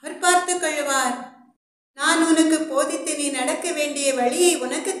 அவர் பார்த்து கொள்வார். நான் உனக்கு போதித்து நீ நடக்க வேண்டிய வழியை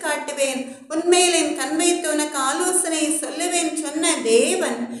உனக்கு காட்டுவேன், உண்மையில் என் கண் வைத்து உனக்கு ஆலோசனை சொல்லுவேன் சொன்ன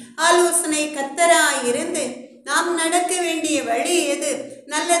தேவன் ஆலோசனை கர்த்தராயிருந்து நாம் நடக்க வேண்டிய வழி எது,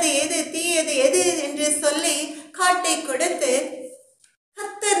 நல்லது எது, தீயது எது என்று சொல்லி காட்டை கொடுத்து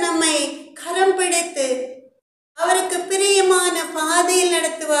கர்த்தர் நம்மை கரம் பிடித்து அவருக்கு பிரியமான பாதையில்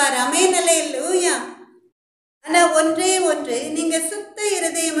நடத்துவார். ஆமென், அல்லேலூயா. ஆனா ஒன்றே ஒன்று, நீங்க சுத்த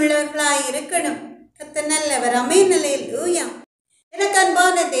இருதயம் உள்ளவர்களாய் இருக்கணும். கர்த்தர் நல்லவர். ஆமென், அல்லேலூயா. எனக்கு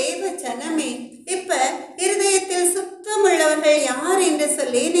அன்பான தேவ ஜனமே, இப்ப இருதயத்தில் சுத்தம் உள்ளவர்கள் யார் என்று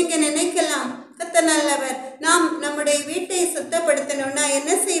சொல்லி நீங்க நினைக்கலாம். கர்த்தர் நல்லவர். நாம் நம்முடைய வீட்டை சுத்தப்படுத்தணும்னா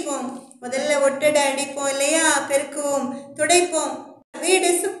என்ன செய்வோம்? முதல்ல ஒட்டடை அடிப்போம் இல்லையா, பெருக்குவோம், துடைப்போம், வீடு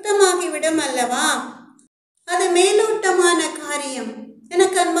சுத்தமாகி விடும் அல்லவா? அது மேலோட்டமான காரியம்.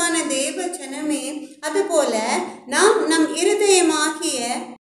 எனக்கு அன்பான தேவ ஜனமே, அதுபோல நாம் நம் இருதயமாகிய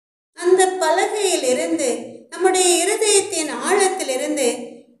அந்த பலகையிலிருந்து, நம்முடைய இருதயத்தின் ஆழத்திலிருந்து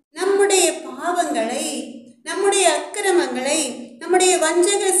நம்முடைய பாவங்களை, நம்முடைய அக்கிரமங்களை, நம்முடைய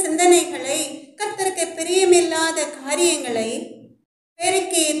வஞ்சக சிந்தனைகளை, கர்த்தருக்கு பிரியமில்லாத காரியங்களை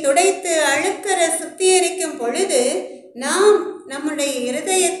பெருக்கி துடைத்து அழுக்கற சுத்திகரிக்கும் பொழுது நாம் நம்முடைய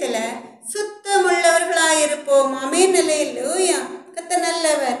இருதயத்துல சுத்தமுள்ளவர்களாயிருப்போம். ஆமென், அல்லேலூயா. கர்த்தர்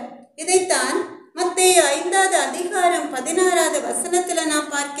நல்லவர். இதைத்தான் மத்தேயு 5வது அதிகாரம் 16வது வசனத்துல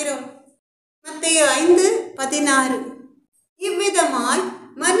நாம் பார்க்கிறோம். மத்தேயு 5:16. இவ்விதமாய் இவ்விதமாய்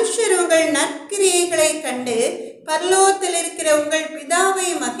மனுஷர் உங்கள் நற்கிரியைகளை கண்டு பரலோகத்தில் இருக்கிற உங்கள் பிதாவை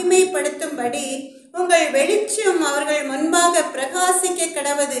மகிமைப்படுத்தும்படி உங்கள் வெளிச்சம் அவர்கள் முன்பாக பிரகாசிக்க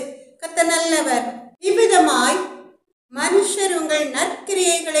கடவது. கர்த்தர் நல்லவர். இவ்விதமாய் மனுஷர் உங்கள்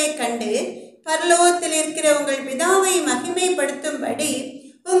நற்கிரியைகளை கண்டு பரலோகத்தில் இருக்கிற உங்கள் பிதாவை மகிமைப்படுத்தும்படி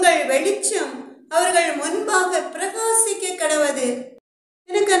உங்கள் வெளிச்சம் அவர்கள் முன்பாக பிரகாசிக்க கடவது.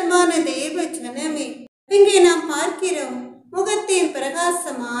 எனக்கு அன்பான தேவ ஜனமே, இங்கே நாம் பார்க்கிறோம் முகத்தின்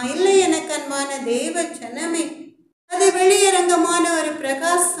பிரகாசமா? இல்லை எனக்கு அன்பான தேவ ஜனமே, அது வெளியரங்கமான ஒரு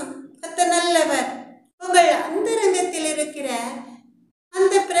பிரகாசம். கர்த்தர் நல்லவர். உங்கள் அந்தரங்கத்தில் இருக்கிற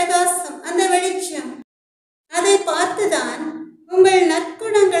அந்த பிரகாசம், அந்த வெளிச்சம், அதை பார்த்துதான், உங்கள்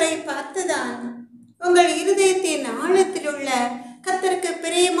நற்குணங்களை பார்த்துதான், உங்கள் இருதயத்தின் ஆழத்தில் உள்ள கர்த்தருக்கு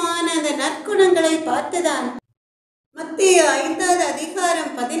பிரியமான அந்த நற்குணங்களை பார்த்துதான் மத்தேயு 5வது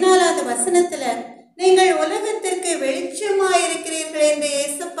அதிகாரம் 14வது வசனத்துல நீங்கள் உலகத்திற்கு வெளிச்சமாயிருக்கிறீர்கள் என்று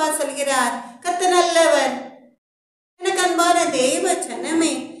இயேசுப்பா சொல்கிறார். கர்த்தர் நல்லவர். எனக்கு அன்பான தேவ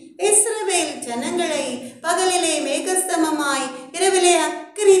ஜனமே, இஸ்ரவேல் ஜனங்களை பகலிலே மேகஸ்தமமாய் இரவிலே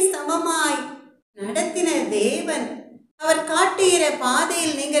அக்கினி சமமாய் நடத்தின தேவன், அவர் காட்டுகிற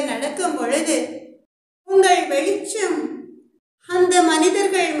பாதையில் நீங்கள் நடக்கும் பொழுது உங்கள் வெளிச்சம் அந்த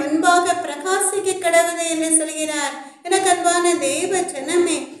மனிதர்கள் முன்பாக பிரகாசிக்க கடவுது என்று சொல்கிறார். எனக்கு அன்பான தேவ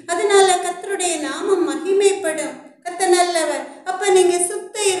ஜனமே, அதனால கர்த்தருடைய நாமம் மகிமைப்படும். கர்த்தர் நல்லவர். அப்ப நீங்க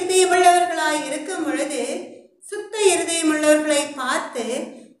சுத்த இருதயம் உள்ளவர்களாய் இருக்கும் பொழுது, சுத்த இருதயம் உள்ளவர்களை பார்த்து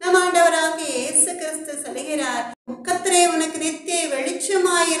நம் ஆண்டவராகிய இயேசு கிறிஸ்து சொல்கிறார், கர்த்தரே உனக்கு நித்திய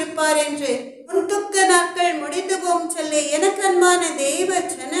வெளிச்சமாயிருப்பார் என்று. உன் துக்க நாட்கள் முடிந்து போகும் சொல்லி. எனக்கு அன்பான தேவ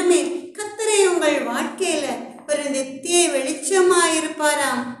ஜனமே, கர்த்தரே உங்கள் வாழ்க்கையில ஒரு நித்திய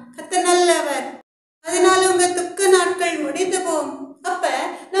வெளிச்சமாயிருப்பாராம். கர்த்தர் நல்லவர். அதனால உங்க துக்க நாட்கள் முடிந்து போகும். அப்ப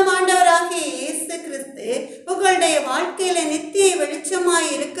நம் ஆண்டவராகிய இயேசு கிறிஸ்து உங்களுடைய வாழ்க்கையில நித்திய வெளிச்சமாய்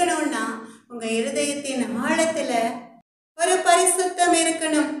இருக்கணும்னா உங்க இருதயத்தின் ஆழத்துல ஒரு பரிசுத்தம்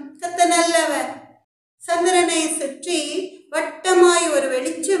இருக்கணும். கர்த்தர் நல்லவர். சந்திரனை சுற்றி வட்டமாய் ஒரு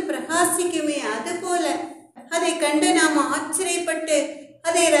வெளிச்சம் பிரகாசிக்குமே, அது போல அதை கண்டு நாம் ஆச்சரியப்பட்டு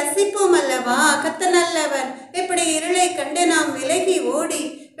அதை ரசிப்போம் அல்லவா? கர்த்தர் நல்லவர். இப்படி இருளை கண்டு நாம் விலகி ஓடி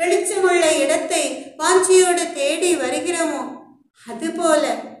வெளிச்சமுள்ள இடத்தை வாஞ்சியோடு தேடி வருகிறோமோ, அதுபோல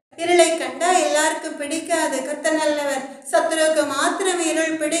இருளை கண்டா எல்லாருக்கும் பிடிக்காது. கர்த்தர் நல்லவர். சத்துருவுக்கு மாத்திரம்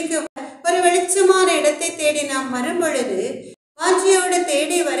இருள் பிடிக்கும். ஒரு வெளிச்சமான இடத்தை தேடி நாம் வரும் பொழுது, வாஞ்சியோடு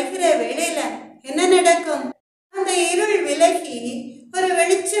தேடி வருகிற வேளையில என்ன நடக்கும்? அந்த இருள் விலகி ஒரு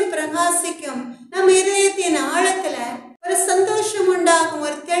வெளிச்சம் பிரகாசிக்கும். நம் இதயத்தின் ஆழத்துல ஒரு சந்தோஷம் உண்டாகும்,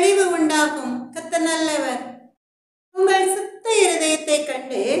 ஒரு தெளிவு உண்டாகும். கர்த்தர் நல்லவர். உங்கள் சுத்த இருதயத்தை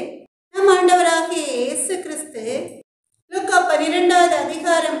கண்டு நம் ஆண்டவராகிய இயேசு கிறிஸ்து லூக்கா 12வது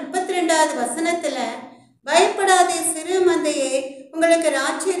அதிகாரம் 32வது வசனத்துல, பயப்படாதே சிறு மந்தையே, உங்களுக்கு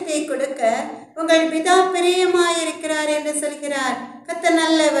ராஜ்யத்தை கொடுக்க உங்கள் பிதா பிரியமாயிருக்கிறார் என்று சொல்கிறார். கர்த்தர்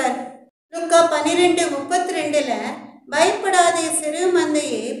நல்லவர். லூக்கா 12:32ல, பயப்படாதே சிறு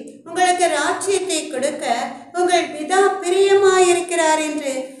மந்தையே, உங்களுக்கு ராஜ்யத்தை கொடுக்க உங்கள் பிதா பிரியமாயிருக்கிறார்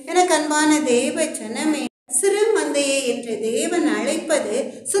என்று. எனக்கு அன்பான தேவ ஜனமே, சிறு மந்தையே என்று தேவன் அழைப்பது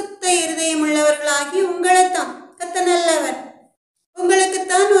சுத்த இருதயம் உள்ளவர்களாகி உங்களைத்தான். கர்த்தர் நல்லவர்.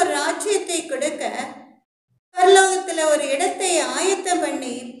 உங்களுக்குத்தான் ஒரு ராஜ்யத்தை கொடுக்க, பரலோகத்துல ஒரு இடத்தை ஆயத்தம்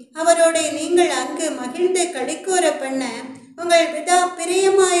பண்ணி அவரோட நீங்கள் அங்கு மகிழ்ந்து களிக்கூற பண்ண உங்கள் பிதா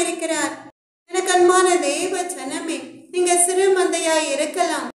பிரியமாயிருக்கிறார். எனக்கு அன்பான தேவ ஜனமே, நீங்க சிறு மந்தையாய்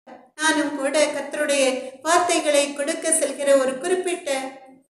இருக்கலாம். நானும் கூட கர்த்தருடைய வார்த்தைகளை கொடுக்க செல்கிற ஒரு குறிப்பிட்ட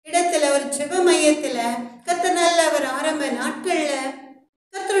இடத்துல, ஒரு ஜெப மையத்துல கர்த்தர் நல்லவர். ஆரம்ப நாட்கள்ல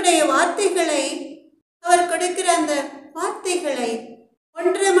கர்த்தருடைய வார்த்தைகளை, அவர் கொடுக்கிற அந்த வார்த்தைகளை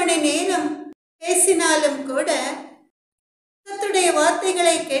 1.5 மணி நேரம் பேசினாலும் கூட கர்த்தருடைய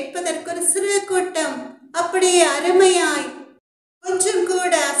வார்த்தைகளை கேட்பதற்கு ஒரு சிறு கூட்டம் அப்படியே அருமையாய் கொஞ்சம்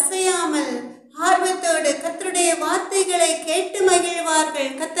கூட அசையாமல் ஆர்வத்தோடு கர்த்தருடைய வார்த்தைகளை கேட்டு மகிழ்வார்கள்.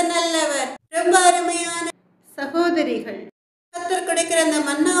 கர்த்தர் நல்லவர். ரொம்ப அருமையான சகோதரிகள் கர்த்தர் கொடுக்கிற அந்த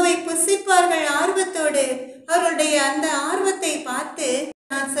மன்னாவை புசிப்பார்கள் ஆர்வத்தோடு. அவர்களுடைய அந்த ஆர்வத்தை பார்த்து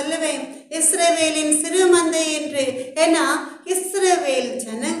நான் சொல்லுவேன், இஸ்ரவேலின் சிறு மந்தை என்று. ஏன்னா இஸ்ரவேல்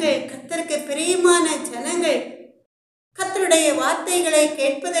ஜனங்கள் கர்த்தருக்கு பிரியமான ஜனங்கள். கர்த்தருடைய வார்த்தைகளை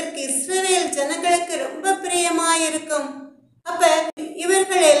கேட்பதற்கு இஸ்ரவேல் ஜனங்களுக்கு ரொம்ப பிரியமாயிருக்கும். அப்ப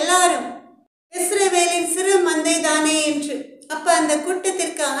இவர்கள் எல்லாரும் இஸ்ரவேலின் சிறு மந்தை தானே என்று. அப்ப அந்த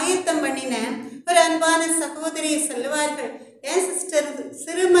கூட்டத்திற்கு ஆயத்தம் பண்ணின ஒரு அன்பான சகோதரி சொல்லுவார்கள், ஏன் சிஸ்டர்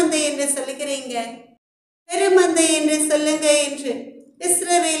சிறு மந்தை என்று சொல்லுகிறீங்க, பெருமந்தை என்று சொல்லுங்க என்று,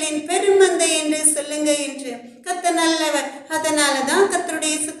 இஸ்ரவேலின் பெருமந்தை என்று சொல்லுங்க என்று. கர்த்தர் நல்லவர். அதனாலதான்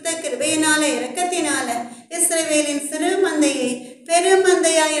கர்த்தருடைய சுத்த கிருபையினால இரக்கத்தினால இஸ்ரவேலின் சிறு மந்தையை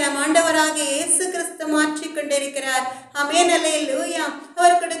பெருமந்தையாய் நம் ஆண்டவராகிய இயேசு கிறிஸ்து மாற்றிக் கொண்டிருக்கிறார். ஆமென், அல்லேலூயா.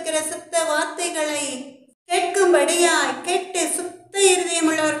 அவர் கொடுக்கிற சுத்த வார்த்தைகளை கேட்கும்படியாய், கேட்டு சுத்த இருதயம்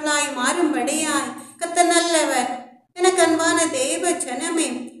உள்ளவர்களாய் மாறும்படியாய் கர்த்தர் நல்லவர். எனக்கு அன்பான தேவ ஜனமே,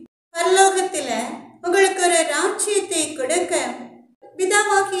 பரலோகத்தில உங்களுக்கு ஒரு ராஜ்யத்தை கொடுக்க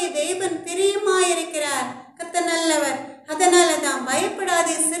பிதாவாகிய தேவன் பிரியமாயிருக்கிறார். கர்த்தர் நல்லவர். அதனாலதான்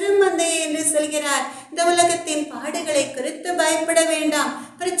பயப்படாதே சிறுமந்தையே என்று சொல்கிறார். இந்த உலகத்தின் பாடுகளை குறித்து பயப்பட வேண்டாம்,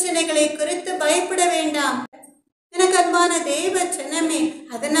 பிரச்சனைகளை குறித்து பயப்பட வேண்டாம். எனக்கு அன்பான தேவ ஜனமே,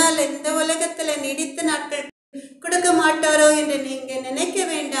 அதனால இந்த உலகத்துல நீடித்த நாட்கள் கொடுக்க மாட்டாரோ என்று நீங்க நினைக்க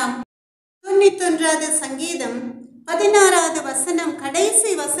வேண்டாம். 91வது சங்கீதம் 16வது வசனம் கடைசி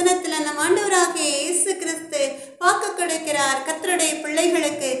வசனத்துல நம் ஆண்டவராகிய இயேசு கிறிஸ்து வாக்கு கொடுக்கிறார். கர்த்தருடைய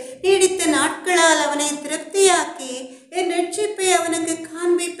பிள்ளைகளுக்கு நீடித்த நாட்களால் அவனை திருப்தியாக்கி என் ரட்சிப்பை அவனுக்கு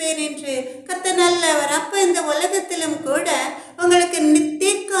காண்பிப்பேன் என்று. கர்த்தர் நல்லவர். அப்ப இந்த உலகத்திலும் கூட உங்களுக்கு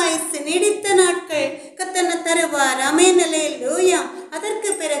தீர்க்காயுசு, நீடித்த நாட்கள் கர்த்தர் தருவார். ஆமென், அல்லேலூயா.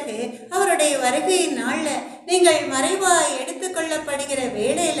 அதற்கு பிறகு அவருடைய வருகையின் நாள்ல நீங்கள் மறைவாய் எடுத்துக்கொள்ளப்படுகிற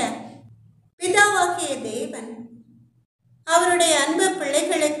வேளையில பிதாவாகிய தேவன் அவருடைய அன்பு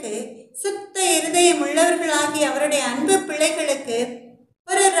பிள்ளைகளுக்கு, சுத்த இருதயம் உள்ளவர்களாகிய அவருடைய அன்பு பிள்ளைகளுக்கு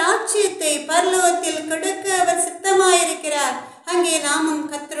ஒரு ராஜ்யத்தை பரலோகத்தில் கொடுக்க அவர் சித்தமாயிருக்கிறார். அங்கே நாமும்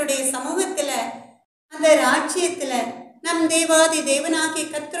கர்த்தருடைய சமூகத்துல, அந்த ராஜ்யத்துல நம் தேவாதி தேவனாகிய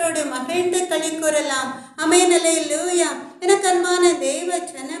கர்த்தரோடு மகிழ்ந்து களி கூறலாம். ஆமென், அல்லேலூயா. எனக்கு அன்பான தேவ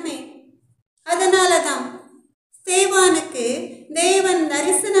ஜனமே, அதனாலதான் ஸ்தேவானுக்கு தேவன்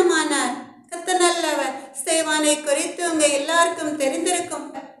தரிசனமானார். கர்த்தர் நல்லவர். ஸ்தேவானை குறித்து உங்க எல்லாருக்கும் தெரிந்திருக்கும்.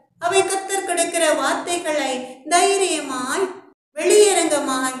 அவை கர்த்தர் கொடுக்கிற வார்த்தைகளை தைரியமாய்,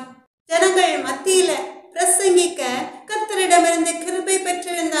 வெளியரங்கமாய் ஜனங்கள் மத்தியில பிரசங்கிக்க கர்த்தரிடமிருந்து கிருபை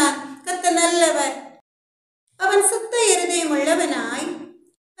பெற்றிருந்தான். கர்த்தர் நல்லவர். அவன் சுத்த இருதயம் உள்ளவனாய்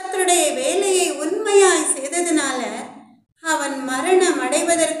கர்த்தருடைய வேலையை உண்மையாய் செய்ததினால அவன் மரணம்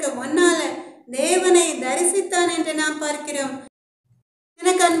அடைவதற்கு முன்னால தேவனை தரிசித்தான் என்று நாம் பார்க்கிறோம்.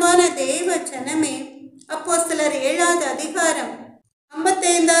 எனக்கு அன்பான தேவ ஜனமே, அப்போஸ்தலர் 7வது அதிகாரம்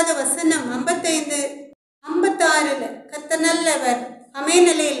 55வது வசனம் 55, 56 கர்த்தர் நல்லவர். ஆமென்,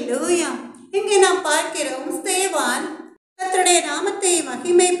 அல்லேலூயா. இங்கே நாம் பார்க்கிறோம், ஸ்தேவான் கர்த்தருடைய நாமத்தை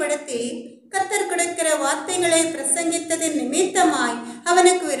மகிமைப்படுத்தி கர்த்தர் கொடுக்கிற வார்த்தைகளை பிரசங்கித்ததின் நிமித்தமாய்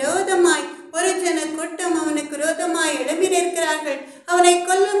அவனுக்கு விரோதமாய் ஒரு ஜன கூட்டம் அவனுக்கு விரோதமாய் எழும்பி நிற்கிறார்கள். அவனை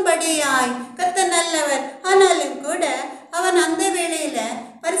கொல்லும்படியாய். கர்த்தர் நல்லவர். ஆனாலும் கூட அவன் அந்த வேளையில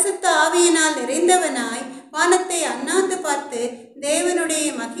பரிசுத்த ஆவியினால் நிறைந்தவனாய் வானத்தை அண்ணாந்து பார்த்து தேவனுடைய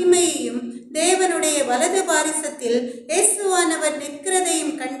மகிமையையும் தேவனுடைய வலது பாரிசத்தில் இயேசுவானவர்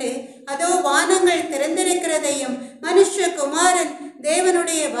நிற்கிறதையும் கண்டு, அதோ வானங்கள் திறந்திருக்கிறதையும் மனுஷகுமாரன்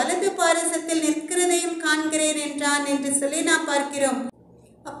தேவனுடைய வலது பாரிசத்தில் நிற்கிறதையும் காண்கிறேன் என்றான் என்று சொல்லி நாம் பார்க்கிறோம்.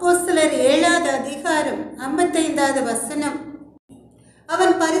 அப்போஸ்தலர் 7வது அதிகாரம் 55வது வசனம்.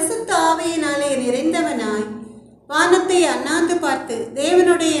 அவன் பரிசுத்த ஆவியினாலே நிறைந்தவனாய் வானத்தை அண்ணாந்து பார்த்து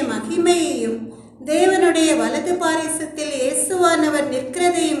தேவனுடைய மகிமையையும் தேவனுடைய வலது பாரிசத்தில் இயேசுவானவர்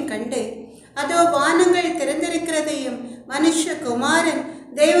நிற்கிறதையும் கண்டு, அதோ வானங்கள் திறந்திருக்கிறதையும் மனுஷகுமாரன்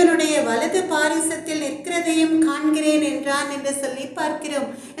தேவனுடைய வலது பாரிசத்தில் நிற்கிறதையும் காண்கிறேன் என்றான் என்று சொல்லி பார்க்கிறோம்.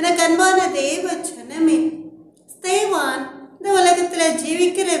 எனக்கு அன்பான தேவ ஜனமே, ஸ்தேவான் இந்த உலகத்துல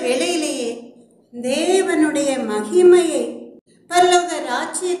ஜீவிக்கிற வேளையிலேயே தேவனுடைய மகிமையை பரலோக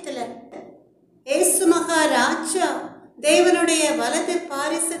ராஜ்யத்துல இயேசு மகாராஜா தேவனுடைய வலது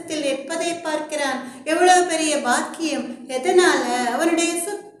பாரிசத்தில் நிற்பதை பார்க்கிறான். எவ்வளவு பெரிய பாக்கியம்! எதனால? அவனுடைய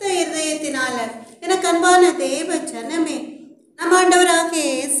சுத்த இருதயத்தினால. எனக்கு அன்பான தேவ ஜனமே, நம் ஆண்டவராகிய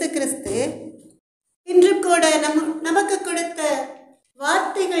இயேசு கிறிஸ்து இன்று கூட நமக்கு கொடுத்த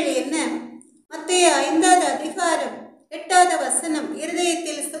வார்த்தைகள் என்ன? மத்தேயு 5வது அதிகாரம் 8வது வசனம்,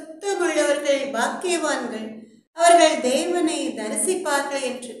 இருதயத்தில் சுத்தமுள்ளவர்கள் பாக்கியவான்கள், அவர்கள் தேவனை தரிசிப்பார்கள்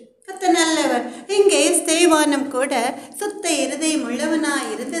என்று. கர்த்தர் நல்லவர். இங்கே ஸ்தேவானும் கூட சுத்த இருதயம் உள்ளவனாய்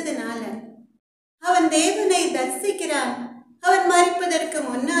இருந்ததினால அவன் தேவனை தரிசிக்கிறான். அவன் மரிப்பதற்கு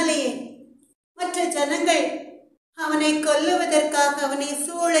முன்னாலேயே மற்ற ஜனங்கள் அவனை கொல்லுவதற்காக அவனை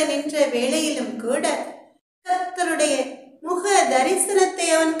சூழ நின்ற வேளையிலும் கூட கர்த்தருடைய முக தரிசனத்தை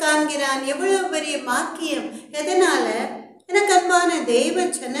அவன் காண்கிறான். எவ்வளவு பெரிய பாக்கியம்! எதனால? எனக்கு அன்பான தேவ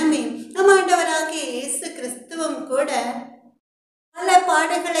ஜனமே, நம் ஆண்டவராகிய இயேசு கிறிஸ்துவும் கூட பல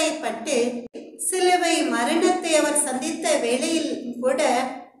பாடுகளை பட்டு சிலுவை மரணத்தை அவர் சந்தித்த வேளையில் கூட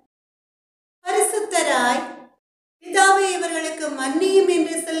பரிசுத்தராய் பிதாவை இவர்களுக்கு மன்னியும்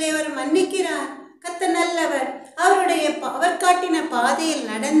என்று சொல்லி அவர் மன்னிக்கிறார். கர்த்தர் நல்லவர். அவர் காட்டின பாதையில்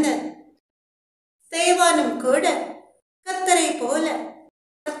நடந்த ஸ்தேவானும் கூட கர்த்தரை போல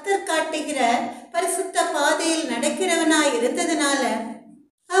கர்த்தர் காட்டுகிற பரிசுத்த பாதையில் நடக்கிறவனாய் இருந்ததுனால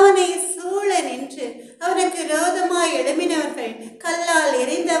அவனை சூழ நின்று அவனுக்கு விரோதமாய் எழும்பினவர்கள் கல்லால்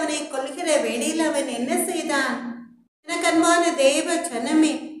எறிந்து அவனை கொல்கிற வேளையில் அவன் என்ன செய்தான்? எனக்கு அன்பான தேவ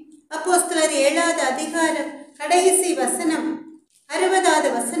ஜனமே, அப்போஸ்தலர் 7வது அதிகாரம் கடைசி வசனம்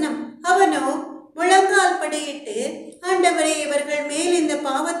 60வது வசனம், அவனோ முழங்கால் படியிட்டு, ஆண்டவரே, இவர்கள் மேல் இந்த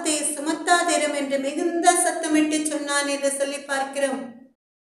பாவத்தை சுமத்தாதிரும் என்று மிகுந்த சத்தமிட்டு சொன்னான் என்று சொல்லி பார்க்கிறோம்.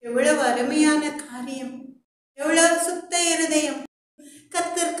 எவ்வளவு அருமையான காரியம், எவ்வளவு சுத்த இருதயம்!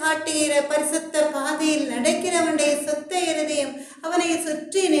 கர்த்தர் காட்டுகிற பரிசுத்த பாதையில் நடக்கிறவனுடைய சுத்த இருதயம் அவனை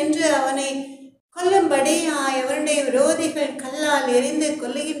சுற்றி நின்று அவனை கொல்லும்படியாய் அவருடைய விரோதிகள் கல்லால் எறிந்து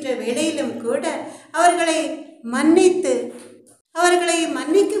கொல்லுகின்ற வேளையிலும் கூட அவர்களை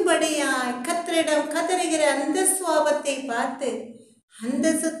மன்னிக்கும்படியாய் கர்த்தரிடம் கதறுகிற அந்த சுவாபத்தை பார்த்து, அந்த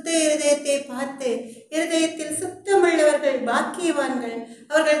சுத்த இருதயத்தை பார்த்து, இருதயத்தில் சுத்தமுள்ளவர்கள் பாக்கியவான்கள்,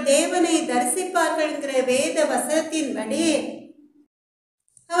 அவர்கள் தேவனை தரிசிப்பார்கள் என்கிற வேத வசனத்தின்படியே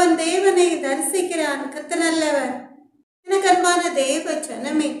அவன் தேவனை தரிசிக்கிறான். கர்த்தர் நல்லவர். எனக்கு அன்பான தேவ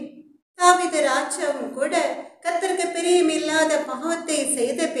ஜனமே, தாவீது ராஜாவும் கூட கர்த்தருக்கு பிரியமில்லாத பாவத்தை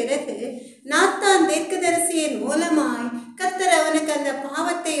செய்த பிறகு நாத்தான் தீர்க்கதரிசியின் மூலமாய் கர்த்தர் அவனுக்கு அந்த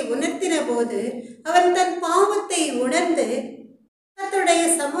பாவத்தை உணர்த்தின போது அவன் தன் பாவத்தை உணர்ந்து கர்த்தருடைய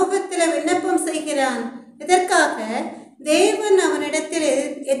சமூகத்தில் விண்ணப்பம் செய்கிறான். இதற்காக தேவன் அவனிடத்தில்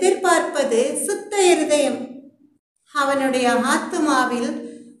எதிர்பார்ப்பது சுத்த இருதயம். அவனுடைய ஆத்துமாவில்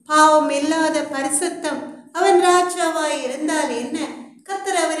பாவம் இல்லாத பரிசுத்தம். அவன் ராஜாவாய் இருந்தால் என்ன?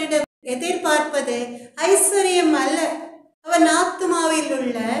 கர்த்தர் அவனிடம் எதிர்பார்ப்பது ஐஸ்வர்யம் அல்ல, அவன் ஆத்துமாவில்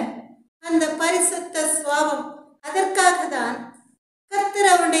உள்ள அந்த பரிசுத்த சுவாபம். அதற்காக தான் கர்த்தர்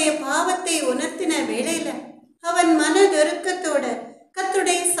அவனுடைய பாவத்தை உணர்த்தின வேளையில அவன் மனதொருக்கத்தோட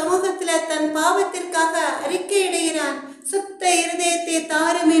கர்த்தருடைய சமூகத்துல தன் பாவத்திற்காக அறிக்கையிடுகிறான். சுத்த இருதயத்தை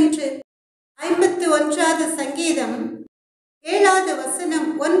தாரும் என்று 51வது சங்கீதம் 7வது வசனம்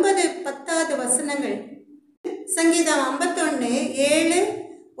 9, 10வது வசனங்கள். சங்கீதம் 51, 7,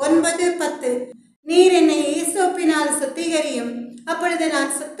 9, 10. நீர் என்னை ஈசோப்பினால் சுத்திகரியும், அப்பொழுது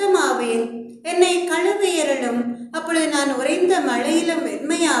நான் சுத்தமாவேன். என்னை கழுவியருளும், அப்பொழுது நான் உறைந்த மழையிலும்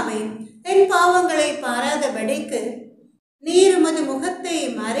வெண்மையாவேன். என் பாவங்களை பாராதபடிக்கு நீர் உமது முகத்தை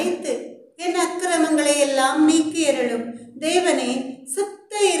மறைத்து என் அக்கிரமங்களை எல்லாம் நீக்கியருளும். தேவனே,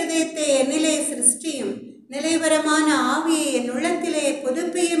 சுத்த இருதயத்தை என்னிலே சிருஷ்டியும், நிலைவரமான ஆவியை என் உள்ளத்திலே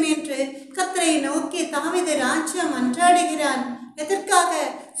புதுப்பியும் என்று கர்த்தரை நோக்கி தாவீது ராஜா மன்றாடுகிறான். எதற்காக?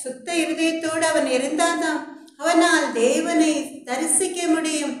 சுத்த இருதயத்தோடு அவன் இருந்தால்தான் அவனால் தேவனை தரிசிக்க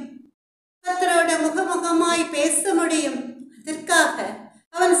முடியும், கர்த்தரோட முகமுகமாய் பேச முடியும். அதற்காக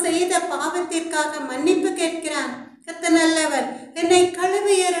அவன் செய்த பாவத்திற்காக மன்னிப்பு கேட்கிறான். கர்த்தர் நல்லவர். என்னை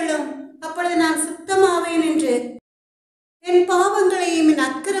கழுவியருளும், அப்பொழுது நான் சுத்தமாவேன் என்று, என் பாவங்களையும் என்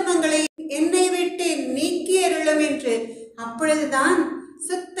அக்கிரமங்களையும் என்னை விட்டு நீக்கியருளும் என்று, அப்பொழுதுதான்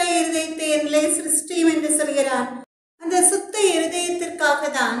சுத்த இருதயத்தை என்னிலே சிருஷ்டியும் என்று சொல்கிறான். அந்த சுத்த இருதயத்திற்காக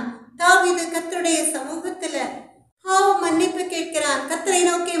தான் தாவீது கர்த்தருடைய சமூகத்துல பாவ மன்னிப்பு கேட்கிறான், கர்த்தரை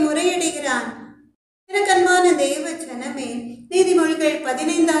நோக்கி முறையிடுகிறான். எனக்கு அன்பான தெய்வ ஜனமே, நீதிமொழிகள்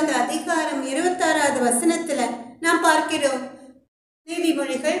 15வது அதிகாரம் 26வது வசனத்துல நாம் பார்க்கிறோம்.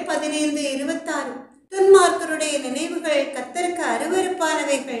 நீதிமொழிகள் 15:26. துன்மார்க்கருடைய நினைவுகள் கர்த்தருக்கு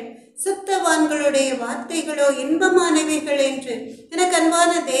அருவருப்பானவைகள், சுத்தவான்களுடைய வார்த்தைகளோ இன்பமானவைகள் என்று. எனக்கு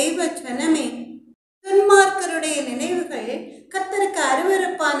அன்பான தெய்வ ஜனமே, துன்மார்க்கருடைய நினைவுகள் கர்த்தருக்கு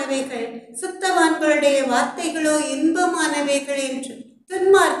அருவருப்பானவைகள், சுத்தவான்களுடைய வார்த்தைகளோ இன்பமானவைகள் என்று.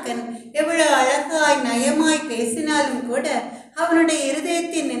 துன்மார்க்கன் எவ்வளவு அழகாய் நயமாய் பேசினாலும் கூட அவனுடைய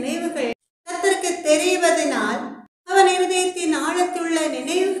இருதயத்தின் நினைவுகள் கர்த்தருக்கு தெரிவதனால் அவன் இருதயத்தின் ஆழத்துள்ள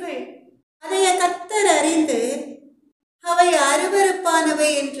நினைவுகள் அதை கர்த்தர் அறிந்து அவை அருவருப்பானவை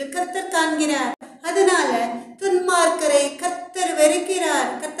என்று கர்த்தர் காண்கிறார். அதனால துன்மார்க்கரை கர்த்தர் வெறுக்கிறார்.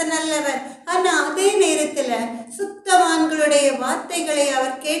 கர்த்தர் நல்லவர். ஆனா அதே நேரத்துல சுத்தவான்களுடைய வார்த்தைகளை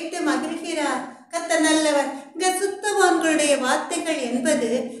அவர் கேட்டு மகிழ்கிறார். கர்த்தர் நல்லவர். இந்த சுத்தவான்களுடைய வார்த்தைகள் என்பது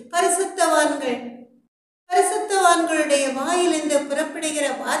பரிசுத்தவான்களுடைய வாயிலிருந்து புறப்படுகிற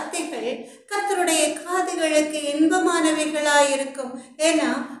வார்த்தைகள் கர்த்தருடைய காதுகளுக்கு இன்பமானவைகளாயிருக்கும். ஏன்னா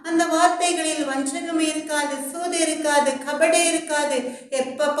அந்த வார்த்தைகளில் வஞ்சகம் இருக்காது, சூது இருக்காது, கபடே இருக்காது.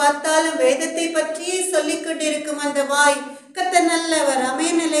 எப்ப பார்த்தாலும் வேதத்தை பற்றியே சொல்லிக் கொண்டிருக்கும் அந்த வாய். கர்த்தர் நல்லவர்.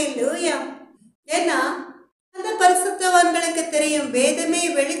 ஆமென், அல்லேலூயா. ஏன்னா அந்த பரிசுத்தவான்களுக்கு தெரியும் வேதமே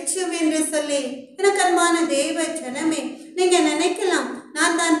வெளிச்சம் என்று சொல்லி. எனக்கு அன்பான தேவ ஜனமே, நீங்க நினைக்கலாம்,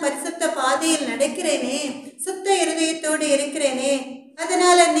 நான் தான் பரிசுத்த பாதையில் நடக்கிறேனே, சுத்த இருதயத்தோடு இருக்கிறேனே,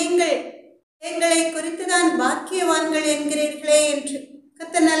 அதனால நீங்கள் எங்களை குறித்துதான் பாக்கியவான்கள் என்கிறீர்களே என்று.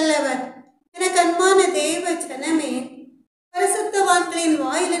 கர்த்தர் நல்லவர். எனக்கு அன்பான தேவ ஜனமே, பரிசுத்தவான்களின்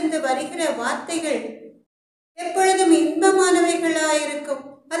வாயிலிருந்து வருகிற வார்த்தைகள் எப்பொழுதும் இன்பமானவைகளாயிருக்கும்.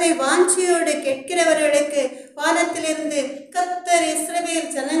 அதை வாஞ்சியோடு கேட்கிறவர்களுக்கு வானத்திலிருந்து கர்த்தர்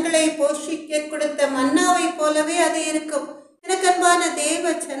இஸ்ரவேல் ஜனங்களை போஷிக்க கொடுத்த மன்னாவை போலவே அது இருக்கும். எனக்கு அன்பான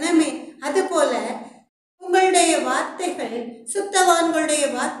தேவ ஜனமே, அதுபோல உங்களுடைய வார்த்தைகள், சுத்தவான்களுடைய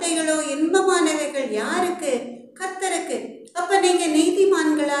வார்த்தைகளோ இன்பமானவைகள் யாருக்கு? கர்த்தருக்கு. அப்ப நீங்க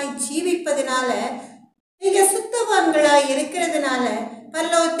நீதிமான்களாய் ஜீவிப்பதனால, நீங்க சுத்தவான்களாய் இருக்கிறதுனால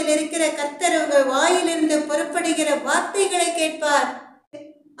பரலோகத்தில் இருக்கிற கர்த்தர் உங்கள் வாயிலிருந்து புறப்படுகிற வார்த்தைகளை கேட்பார்.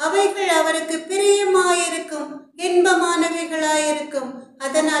 அவைகள் அவருக்கு பிரியமாயிருக்கும், இன்பமானவைகளாயிருக்கும்.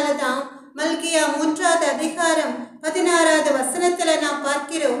 அதனாலதான் மல்கியா 3வது அதிகாரம் 16வது வசனத்துல நாம்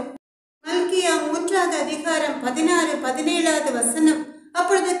பார்க்கிறோம். மல்கியா 3வது அதிகாரம் 16, 17வது வசனம்.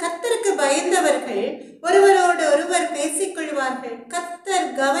 அப்பொழுது கர்த்தருக்கு பயந்தவர்கள் ஒருவரோடு ஒருவர் பேசிக்கொள்வார்கள். கர்த்தர்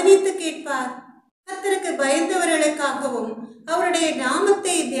கவனித்து கேட்பார். கர்த்தருக்கு பயந்தவர்களுக்காகவும் அவருடைய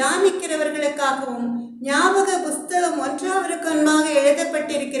நாமத்தை தியானிக்கிறவர்களுக்காகவும் ஞாபக புஸ்தகம் 1 முன்பாக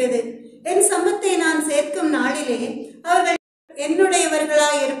எழுதப்பட்டிருக்கிறது. என் சம்பத்தை நான் சேர்க்கும் நாளிலே அவர்கள்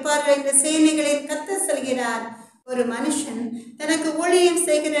என்னுடையவர்களாய் இருப்பார்கள் என்று சேனைகளின் கர்த்தர் சொல்கிறார். ஒரு மனுஷன் தனக்கு ஊழியம்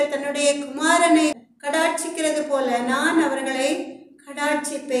செய்கிற தன்னுடைய குமாரனை கடாட்சிக்கிறது போல நான் அவர்களை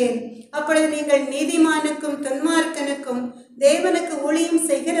கடாட்சிப்பேன். அப்பொழுது நீங்கள் நீதிமானுக்கும் துன்மார்க்கனுக்கும், தேவனுக்கு ஊழியம்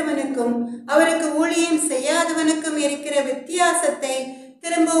செய்கிறவனுக்கும் அவருக்கு ஊழியம் செய்யாதவனுக்கும் இருக்கிற வித்தியாசத்தை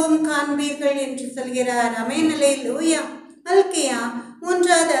திரும்பவும் காண்பீர்கள் என்று சொல்கிறார். ஆமென், அல்லேலூயா. மல்கியா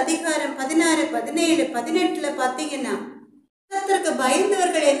 3வது அதிகாரம் 16, 17, 18 பார்த்தீங்கன்னா கர்த்தருக்கு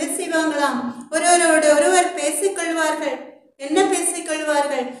பயந்தவர்கள் என்ன செய்வாங்களாம்? ஒருவரோடு ஒருவர் பேசிக்கொள்வார்கள். என்ன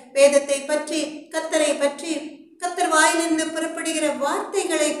பேசிக்கொள்வார்கள்? வேதத்தை பற்றி, கர்த்தரை பற்றி, கர்த்தர் வாயிலிருந்து புறப்படுகிற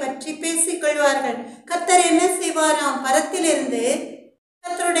வார்த்தைகளை பற்றி பேசிக்கொள்வார்கள். கர்த்தர் என்ன செய்வாராம்? பரத்திலிருந்து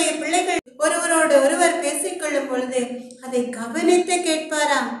கர்த்தருடைய பிள்ளைகள் ஒருவரோடு ஒருவர் பேசிக்கொள்ளும் பொழுது அதை கவனித்து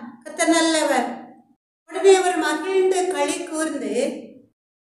கேட்பாராம். கர்த்தர் நல்லவர். உடனே அவர் மகிழ்ந்து களி கூர்ந்து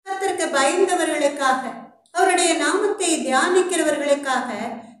கர்த்தருக்கு பயந்தவர்களுக்காக, அவருடைய நாமத்தை தியானிக்கிறவர்களுக்காக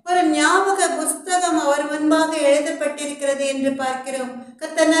ஒரு ஞாபக புஸ்தகம் அவர் முன்பாக எழுதப்பட்டிருக்கிறது என்று பார்க்கிறோம்.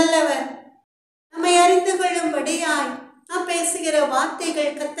 கர்த்தர் நல்லவர். நம்மை அறிந்து கொள்ளும்படியாய் நாம் பேசுகிற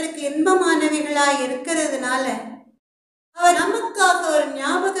வார்த்தைகள் கர்த்தருக்கு இன்பமானவைகளாய் இருக்கிறதுனால அவர் நமக்காக ஒரு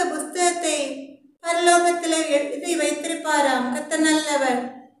ஞாபக புஸ்தகத்தை பரலோகத்தில் எழுதி வைத்திருப்பாராம். கர்த்தர் நல்லவர்.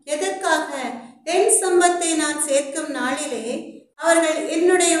 எதற்காக? என் சம்பத்தை நான் சேர்க்கும் நாளிலே அவர்கள்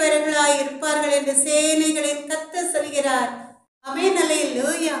என்னுடையவர்களாய் இருப்பார்கள் என்று சேனைகளின் கர்த்தர் சொல்கிறார். ஆமென்,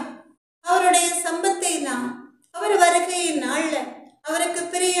 அல்லேலூயா. அவருடைய சம்பத்தை நாம் அவர் வருகையின் நாள்ல அவருக்கு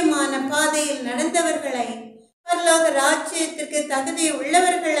பிரியமான பாதையில் நடந்தவர்களை, பரலோக ராஜ்யத்திற்கு தகுதி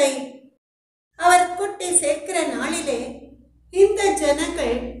உள்ளவர்களை அவர் கூட்டி சேர்க்கிற நாளிலே இந்த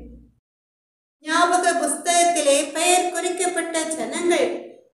ஜனங்கள், ஞாபக புஸ்தகத்திலே பெயர் குறிக்கப்பட்ட ஜனங்கள்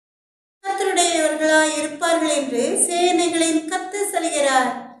கர்த்தருடையவர்களாய் இருப்பார்கள் என்று சேனைகளின் கர்த்தர்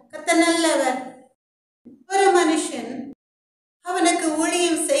சொல்கிறார். கர்த்தர் நல்லவர். ஒரு மனுஷன் அவனுக்கு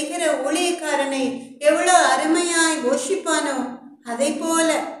ஊழியம் செய்கிற ஊழியக்காரனை எவ்வளவு அருமையாய் போஷிப்பானோ அதை போல,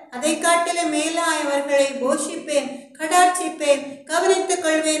 அதை காட்டிலும் மேலாய் அவர்களை போஷிப்பேன், கடாட்சிப்பேன், கவனித்துக்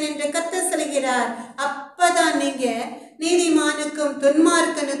கொள்வேன் என்று கர்த்தர் சொல்கிறார். அப்பதான் நீங்க நீதிமானுக்கும்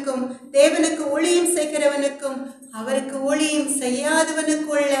துன்மார்க்கனுக்கும், தேவனுக்கு ஊழியம் செய்கிறவனுக்கும் அவருக்கு ஊழியம்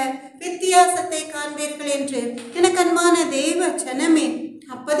செய்யாதவனுக்கு உள்ள வித்தியாசத்தை காண்பீர்கள் என்று எனக்கு அன்பான தேவ ஜனமே,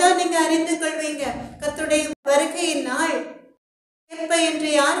 அப்பதான் நீங்க அறிந்து கொள்வீங்க. கர்த்தருடைய வருகையின் நாள் எப்ப என்று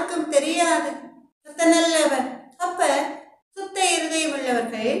யாருக்கும் தெரியாது. கர்த்தர் நல்லவர். அப்ப சுத்த இருதயம்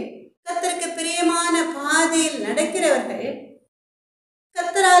உள்ளவர்கள், கர்த்தருக்கு பிரியமான பாதையில் நடக்கிறவர்கள்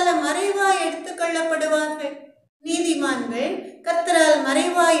கர்த்தரால் மறைவாய் எடுத்துக்கொள்ளப்படுவார்கள். நீதிமான்கள் கர்த்தரால்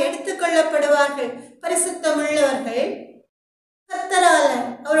மறைவாய் எடுத்துக்கொள்ளப்படுவார்கள். பரிசுத்தம் உள்ளவர்கள் கர்த்தரால்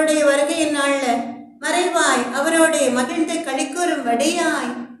அவருடைய வருகையின் நாள்ல மறைவாய் அவரோடைய மகிழ்ந்து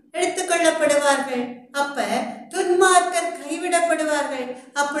களிக்கூறும்படியாய் எடுத்துக்கொள்ளப்படுவார்கள். அப்ப துன்மார்க்கர் கைவிடப்படுவார்கள்.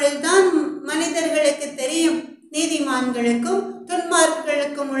 அப்பொழுதுதான் மனிதர்களுக்கு தெரியும் நீதிமான்களுக்கும்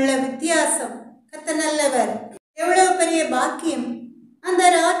துன்மார்க்கர்களுக்கும் உள்ள வித்தியாசம். கர்த்தர் நல்லவர். எவ்வளவு பெரிய பாக்கியம்! அந்த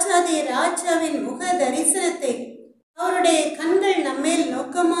ராஜாதி ராஜாவின் முக தரிசனத்தை, அவருடைய கண்கள் நம்மேல்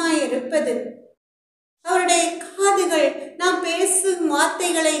நோக்கமாயிருப்பது, அவருடைய காதுகள் நாம் பேசும்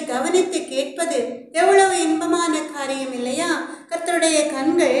வார்த்தைகளை கவனித்து கேட்பது எவ்வளவு இன்பமான காரியம் இல்லையா? கர்த்தருடைய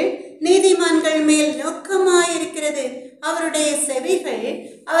கண்கள் நீதிமான்கள் மேல் நோக்கமாயிருக்கிறது. அவருடைய செவிகள்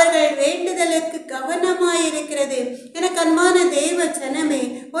அவர்கள் வேண்டுதலுக்கு கவனமாயிருக்கிறது. எனக்கு அன்பான தேவ ஜனமே,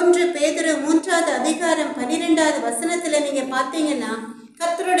 1 பேதுரு 3வது அதிகாரம் 12வது வசனத்துல நீங்க பார்த்தீங்கன்னா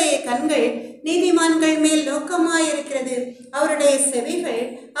கர்த்தருடைய கண்கள் நீதிமான்கள் மேல் நோக்கமாயிருக்கிறது, அவருடைய செவிகள்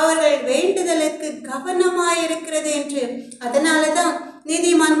அவர்கள் வேண்டுதலுக்கு கவனமாயிருக்கிறது என்று. அதனாலதான்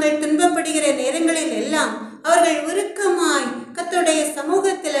நீதிமான்கள் துன்பப்படுகிற நேரங்களில் எல்லாம் அவர்கள் உருக்கமாய் கர்த்தருடைய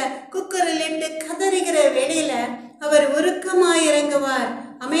சமூகத்துல கேட்டு கதறுகிற வேளையில அவர் உருக்கமாய் இறங்குவார்.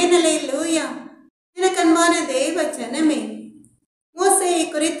 ஆமென், அல்லேலூயா. எனக்கு அன்பான தேவ ஜனமே, மோசேயை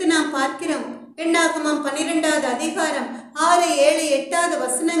குறித்து நாம் பார்க்கிறோம். என்னாகமம் 12வது அதிகாரம் 6, 7, 8வது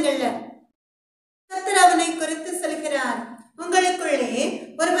வசனங்கள்ல கர்த்தர் அவனை குறித்து சொல்கிறார். உங்களுக்குள்ளே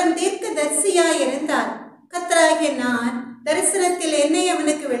ஒருவன் தீர்க்க தரிசியாய் இருந்தார். கர்த்தராகிய நான் தரிசனத்தில் என்னை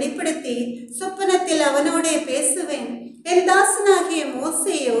அவனுக்கு வெளிப்படுத்தி சொப்பனத்தில் அவனோடே பேசுவேன். என் தாசனாகிய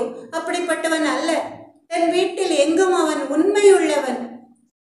மோசேயோ அப்படிப்பட்டவன் அல்ல. என் வீட்டில் எங்கும் அவன் உண்மையுள்ளவன்.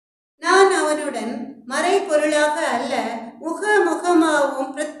 நான் அவனுடன் மறைபொருளாக அல்ல,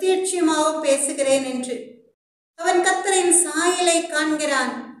 முகமுகமாகவும் பிரத்யட்சமாகவும் பேசுகிறேன் என்று. அவன் கர்த்தரின் சாயலை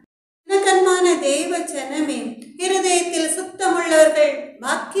காண்கிறான். கண்மான தேவ ஜனமே, இருதயத்தில் சுத்தமுள்ளவர்கள்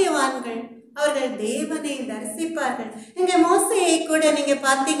பாக்கியவான்கள், அவர்கள் தேவனை தரிசிப்பார்கள். இங்க மோசேயை கூட நீங்க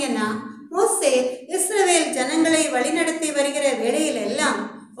பார்த்தீங்கன்னா, மோசே இஸ்ரவேல் ஜனங்களை வழிநடத்தி வருகிற வேளையில எல்லாம்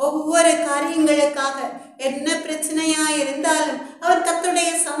ஒவ்வொரு காரியங்களுக்காக என்ன பிரச்சனையா இருந்தாலும் அவர் கர்த்தருடைய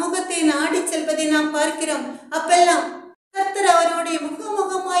சமூகத்தை நாடி செல்வதை நாம் பார்க்கிறோம். அப்பெல்லாம் கர்த்தர் அவருடைய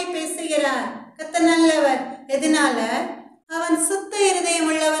முகமுகமாய் பேசுகிறார். கர்த்தர் நல்லவர். எதனால? அவன் சுத்த இருதயம்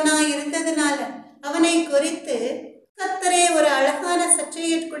உள்ளவனாய் இருந்ததுனால. அவனை குறித்து கர்த்தரே ஒரு அழகான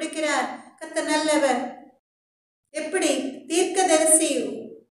சர்ச்சையை கொடுக்கிறார். கர்த்தர் நல்லவர். எப்படி தீர்க்கதரிசி,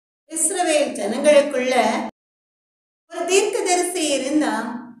 இஸ்ரவேல் ஜனங்களுக்குள்ள ஒரு தீர்க்கதரிசி இருந்தா,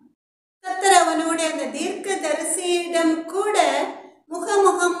 கர்த்தர் அவனோட அந்த தீர்க்கதரிசியிடம் கூட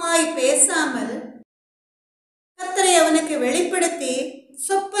முகமுகமாய் பேசாமல் கர்த்தரை அவனுக்கு வெளிப்படுத்தி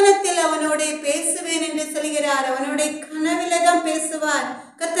சொப்பனத்தில் அவனோட பேசுவேன் என்று சொல்கிறார். அவனுடைய கனவில தான் பேசுவார்.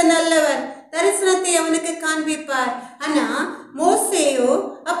 கர்த்தர் நல்லவர். தரிசனத்தை அவனுக்கு காண்பிப்பார். ஆனா மோசேயோ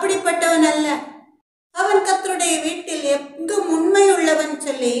அப்படிப்பட்டவன் அல்ல. அவன் கர்த்தருடைய வீட்டில் எங்கும் உண்மை உள்ளவன்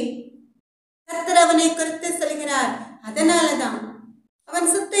சொல்லி கர்த்தர் அவனை குறித்து சொல்கிறார். அதனாலதான் அவன்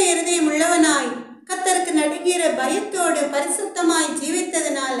சுத்த இருதயம் உள்ளவனாய் கர்த்தருக்கு நடுங்கிற பயத்தோடு பரிசுத்தமாய்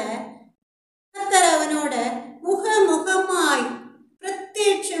ஜீவித்ததுனால கர்த்தர் அவனோட முகமுகமாய்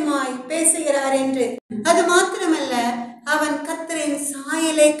பிரத்யட்சமாய் பேசுகிறார் என்று. அது மாத்திரமல்ல, அவன் கர்த்தரின்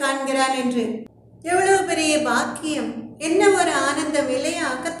சாயலை காண்கிறான் என்று. எவ்வளவு பெரிய பாக்கியம், என்ன ஒரு ஆனந்தம் இல்லையா?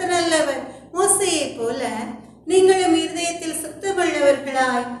 கர்த்தர் நல்லவர். மோசேயை போல நீங்களும் இருதயத்தில்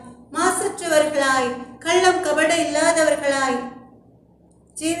சுத்தமுள்ளவர்களாய், மாசற்றவர்களாய், கள்ளம் கபட இல்லாதவர்களாய்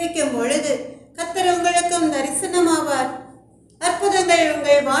ஜீவிக்கும் பொழுது கர்த்தர் உங்களுக்கும் தரிசனமாவார். அற்புதங்கள்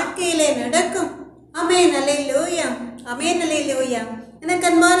உங்கள் வாழ்க்கையிலே நடக்கும். ஆமென், அல்லேலூயா. ஆமென், அல்லேலூயா. எனக்கு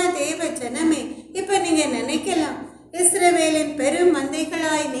அன்பான தேவ ஜனமே, இப்ப நீங்க நினைக்கலாம், இஸ்ரவேலின் பெரும்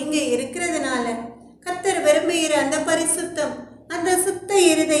மந்தைகளாய் நீங்க இருக்கிறதுனால கர்த்தர் விரும்புகிற அந்த பரிசுத்தம், அந்த சுத்த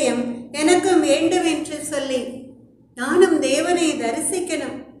இருதயம் எனக்கும் வேண்டும் என்று சொல்லி நானும் தேவனை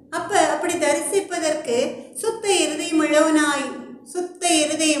தரிசிக்கணும். அப்படி தரிசிப்பதற்கு சுத்த இருதயம் உள்ளவனாய், சுத்த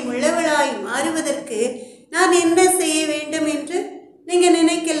இருதயம் உள்ளவளாய் மாறுவதற்கு நான் என்ன செய்ய வேண்டும் என்று நீங்க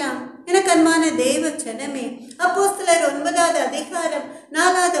நினைக்கலாம். எனக்கு அன்பான தேவ ஜனமே, அப்போஸ்தலர் 9வது அதிகாரம்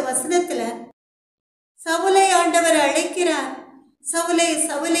 4வது வசனத்துல சவுலை ஆண்டவர் அழைக்கிறார். சவுலே,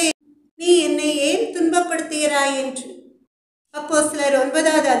 சவுலே, நீ என்னை ஏன் துன்பப்படுத்துகிறாய் என்று. அப்போஸ்தலர்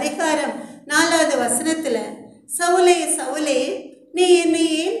 9வது அதிகாரம் 4வது வசனத்துல சவுலே, சவுலே, நீ என்னை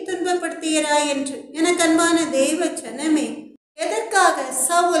ஏன் துன்பப்படுத்துகிறாய் என்று. எனக்கு அன்பான தேவ ஜனமே, எதற்காக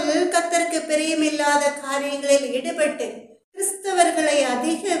சவுல் கர்த்தருக்கு பிரியமில்லாத காரியங்களில் ஈடுபட்டு கிறிஸ்தவர்களை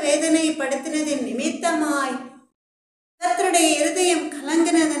அதிக வேதனைப்படுத்தினதின் நிமித்தமாய் கர்த்தருடைய இருதயம்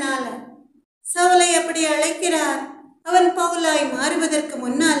கலங்கினதுனால சவுலை அப்படி அழைக்கிறார். அவன் பவுலாய் மாறுவதற்கு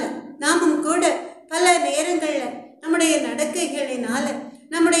முன்னால நாமும் கூட பல நேரங்கள்ல நம்முடைய நடக்கைகளினால,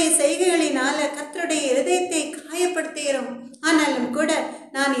 நம்முடைய செய்கைகளினால கர்த்தருடைய இருதயத்தை காயப்படுத்துகிறோம். ஆனாலும் கூட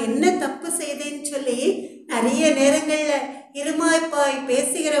நான் என்ன தப்பு செய்தேன்னு சொல்லி நிறைய நேரங்கள்ல இருமாய்ப்பாய்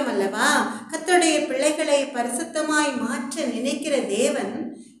பேசுகிறோம் அல்லவா? கர்த்தருடைய பிள்ளைகளை பரிசுத்தமாய் மாற்ற நினைக்கிற தேவன்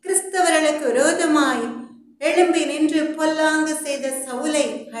கிறிஸ்தவர்களுக்கு விரோதமாய் எழும்பி நின்று பொல்லாங்கு செய்த சவுலை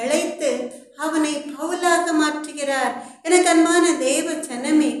அழைத்து அவனை பவுலாக மாற்றுகிறார். எனக்கு அன்பான தேவ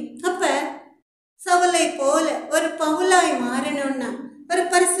ஜனமே, அப்ப சவுலை போல ஒரு பவுலாய் மாறணும்னா, ஒரு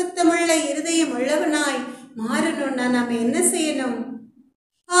பரிசுத்தமுள்ள இருதயம் உள்ளவனாய் மாறணும்னா நாம என்ன செய்யணும்?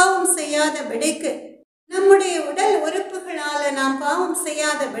 பாவம் செய்யாத விடைக்கு, நம்முடைய உடல் உறுப்புகளால நாம் பாவம்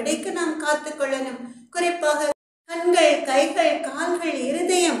செய்யாத விடைக்கு நாம் காத்துக்கொள்ளணும். குறிப்பாக கண்கள், கைகள், கால்கள்,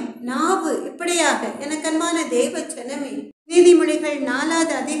 இருதயம், நாவு, இப்படியாக. எனக்கு அன்பான தேவ ஜனமே, நீதிமொழிகள்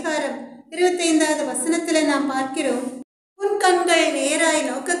 4வது அதிகாரம் 25வது வசனத்துல நாம் பார்க்கிறோம், உன் கண்கள் நேராய்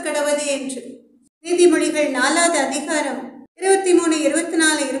நோக்க கடவது என்று. நீதிமொழிகள் 4வது அதிகாரம் 23,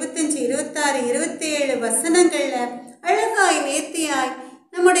 24, 25, 26, 27 வசனங்கள்ல அழகாய் நேர்த்தியாய்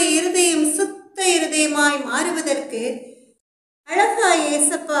நம்முடைய இருதயம் சுத்த இருதயமாய் மாறுவதற்கு அழகாய்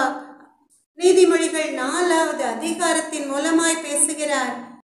ஏசப்பா நீதிமொழிகள் 4வது அதிகாரத்தின் மூலமாய் பேசுகிறார்.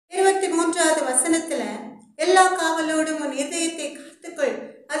 23வது வசனத்துல, எல்லா காவலோடும் உன் இதயத்தை காத்துக்கொள்,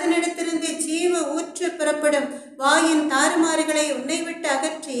 அதனிடத்திலிருந்து ஜீவ ஊற்று புறப்படும். வாயின் தாறுமாறுகளை உன்னை விட்டு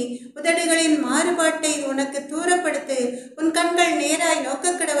அகற்றி உதடுகளின் மாறுபாட்டை உனக்கு தூரப்படுத்து. உன் கண்கள் நேராய்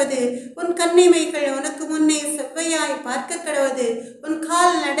நோக்க கடவது, உன் கண்ணிமைகள் உனக்கு முன்னே செவ்வையாய் பார்க்க கடவது. உன்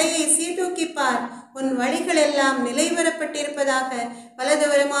கால் நடையை சீர்தூக்கிப்பார், உன் வழிகள் எல்லாம் நிலைவரப்பட்டிருப்பதாக.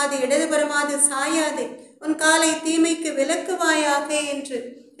 வலதுபுறமாது இடதுபுறமாது சாயாது, உன் காலை தீமைக்கு விலக்குவாயாக என்று.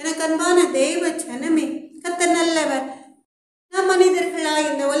 எனக்கு அன்பான தெய்வ ஜனமே, கர்த்தர் நல்லவர். நம் மனிதர்களாய்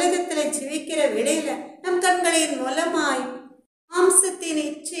இந்த உலகத்துல ஜீவிக்கிற வேளையில நம் கண்களின் மூலமாய் மாம்சத்தின்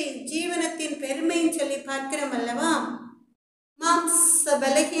இச்சை, ஜீவனத்தின் பெருமைன்னு சொல்லி பார்க்கிறோம் அல்லவா? மாம்ச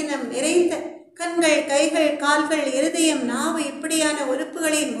பலகீனம் நிறைந்த கண்கள், கைகள், கால்கள், இருதயம், நாவு இப்படியான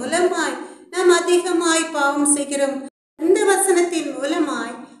உறுப்புகளின் மூலமாய் நாம் அதிகமாய் பாவம் செய்கிறோம். இந்த வசனத்தின்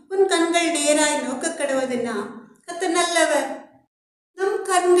மூலமாய் உன் கண்கள் நேராய் நோக்க கடவுதுன்னா கர்த்தர் நல்லவர். நம்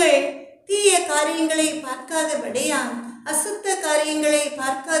கண்கள் தீய காரியங்களை பார்க்காதபடியாய், அசுத்த காரியங்களை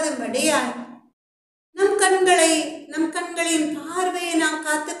பார்க்காதபடியாய் நம் கண்களின் பார்வையை நாம்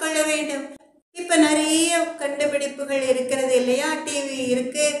காத்துக்கொள்ள வேண்டும். இப்ப நிறைய கண்டுபிடிப்புகள் இருக்கிறது இல்லையா? டிவி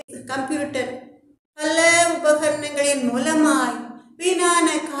இருக்கு, கம்ப்யூட்டர், பல உபகரணங்களின் மூலமாய் வீணான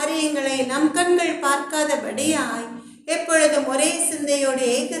காரியங்களை நம் கண்கள் பார்க்காதபடியாய் எப்பொழுதும் ஒரே சிந்தையோடு,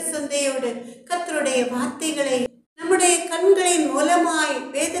 ஏக சிந்தையோடு கர்த்தருடைய வார்த்தைகளை நம்முடைய கண்களின் மூலமாய்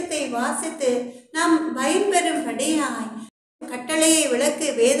வேதத்தை வாசித்து நாம் பயன்பெறும்படியாய், கட்டளையை விளக்கு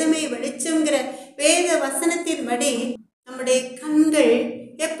வேதமே வெளிச்சம்ங்கிற வேத வசனத்தின்படி நம்முடைய கண்கள்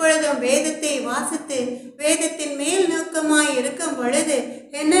எப்பொழுதும் வேதத்தை வாசித்து வேதத்தின் மேல் நோக்கமாய் இருக்கும் பொழுது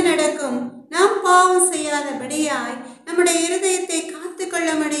என்ன நடக்கும்? நாம் பாவம் செய்யாதபடியாய் நம்முடைய இருதயத்தை காத்து கொள்ள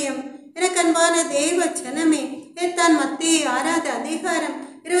முடியும். எனக்கு அன்பான தேவ ஜனமே, தான் மத்தேயு 6வது அதிகாரம்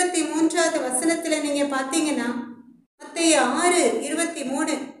 23வது வசனத்துல நீங்க பாத்தீங்கன்னா, மத்தேயு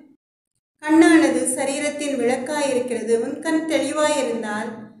 6:23, கண்ணானது சரீரத்தின் விளக்காய் இருக்கிறது. உன் கண் தெளிவாயிருந்தால்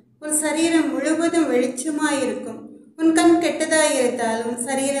உன் சரீரம் முழுவதும் வெளிச்சமாயிருக்கும். உன் கண் கெட்டதாயிருந்தால் உன்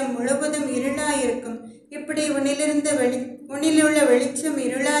சரீரம் முழுவதும் இருளாயிருக்கும். இப்படி உன்னிலுள்ள வெளிச்சம்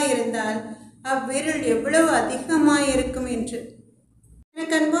இருளாயிருந்தால் அவ்விருள் எவ்வளவு அதிகமாயிருக்கும் என்று.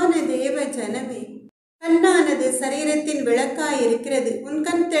 எனக்கு அன்பான தேவ ஜனமே, கண்ணானது சரீரத்தின் விளக்காய் இருக்கிறது. உன்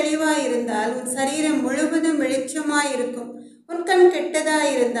கண் தெளிவாயிருந்தால் உன் சரீரம் முழுவதும் வெளிச்சமாயிருக்கும். உன் கண்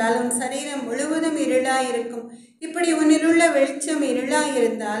கெட்டதாயிருந்தால் உன் சரீரம் முழுவதும் இருளாயிருக்கும். இப்படி உன்னிலுள்ள வெளிச்சம்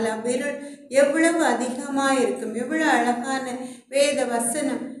இருளாயிருந்தால் அவ்விருள் எவ்வளவு அதிகமாயிருக்கும். எவ்வளவு அழகான வேத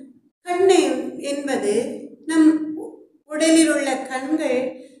வசனம். கண்ணு என்பது நம் உடலில் உள்ள கண்கள்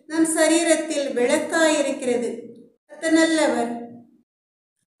நம் சரீரத்தில் விளக்காயிருக்கிறது. அது நல்லவர்.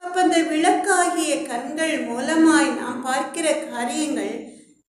 அப்ப அந்த விளக்காகிய கண்கள் மூலமாய் நாம் பார்க்கிற காரியங்கள்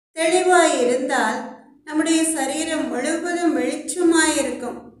தெளிவாயிருந்தால் நம்முடைய சரீரம் முழுவதும்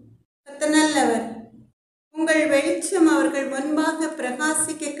வெளிச்சமாயிருக்கும். அது நல்லவர். உங்கள் வெளிச்சம் அவர்கள் முன்பாக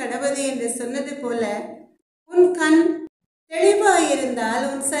பிரகாசிக்க கடவுது என்று சொன்னது போல, உன் கண் தெளிவாயிருந்தால்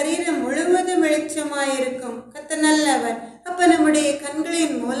உன் சரீரம் முழுவதும் வெளிச்சமாயிருக்கும். கர்த்தர் நல்லவர். அப்ப நம்முடைய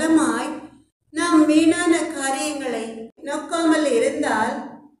கண்களின் மூலமாய் நாம் வீணான காரியங்களை நோக்காமல் இருந்தால்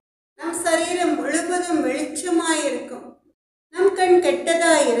நம் சரீரம் முழுவதும் வெளிச்சமாயிருக்கும். நம் கண்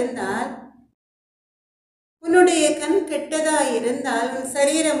கெட்டதாயிருந்தால், உன்னுடைய கண் கெட்டதாயிருந்தால் உன்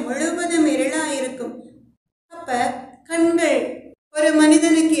சரீரம் முழுவதும் இருளாயிருக்கும். அப்ப கண்கள் ஒரு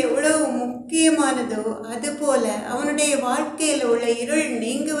மனிதனுக்கு எவ்வளவு முக்கியமானதோ அதுபோல அவனுடைய வாழ்க்கையில் உள்ள இருள்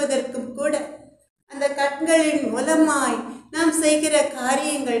நீங்குவதற்கும் கூட அந்த கண்களின் மூலமாய் நாம் செய்கிற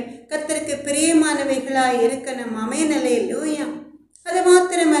காரியங்கள் கர்த்தருக்கு பிரியமானவைகளாய் இருக்கணும். அமையநிலையிலூயா. அது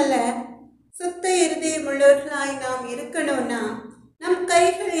மாத்திரமல்ல, சுத்த இருதயம் உள்ளவர்களாய் நாம் இருக்கணும்னா நம்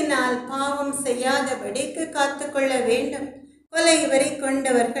கைகளினால் பாவம் செய்யாதபடிக்கு காத்துக்கொள்ள வேண்டும். கொலை வரி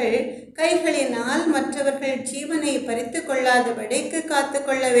கொண்டவர்கள் கைகளினால் மற்றவர்கள் ஜீவனை பறித்து கொள்ளாதபடிக்கு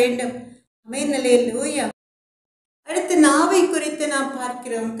காத்துக்கொள்ள வேண்டும். அமைநிலையிலூயா. அடுத்து நாவை குறித்து நாம்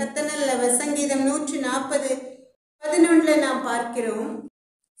பார்க்கிறோம். கர்த்தர் நல்லவர். சங்கீதம் 140:11 நாம் பார்க்கிறோம்.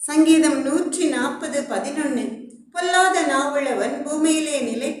 சங்கீதம் 140:11, பொல்லாத நாவுள்ளவன் பூமியிலே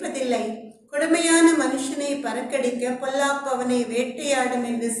நிலைப்பதில்லை, கொடுமையான மனுஷனை பறக்கடிக்க பொல்லாப்பவனை வேட்டையாடும்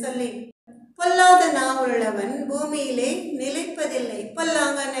என்று சொல்லி, பொல்லாத நாவுள்ளவன் பூமியிலே நிலைப்பதில்லை.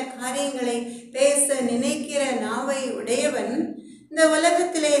 பொல்லாங்கான காரியங்களை பேச நினைக்கிற நாவை உடையவன் இந்த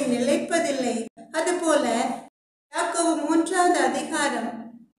உலகத்திலே நிலைப்பதில்லை. அதுபோல யாக்கோபு 3வது அதிகாரம்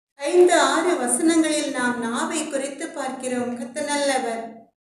 5-6 வசனங்களில் நாம் நாவை குறித்து பார்க்கிறோம். கர்த்தர் நல்லவர்.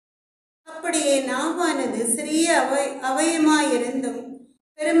 அப்படியே நாவானது சிறிய அவயமாயிருந்தும்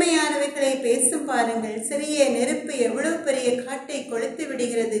பெருமையானவைகளை பேசும் பாருங்கள். சிறிய நெருப்பு எவ்வளவு பெரிய காட்டை கொளுத்து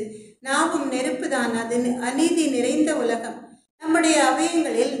விடுகிறது. நாவும் நெருப்புதான், அது அநீதி நிறைந்த உலகம். நம்முடைய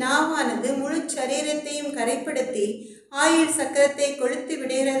அவயங்களில் நாவானது முழு சரீரத்தையும் கரைப்படுத்தி ஆயுள் சக்கரத்தை கொளுத்து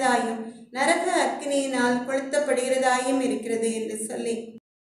விடுகிறதாயும் நரக அக்னியினால் கொளுத்தப்படுகிறதாயும் இருக்கிறது என்று சொல்லி,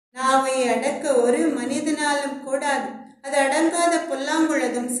 நாவை அடக்க ஒரு மனிதனாலும் கூடாது, அது அடங்காத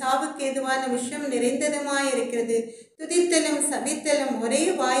பொல்லாங்குள்ளதும் சாவுக்கு ஏதுவான விஷம் நிறைந்ததுமாயிருக்கிறது, துதித்தலும் சபித்தலும் ஒரே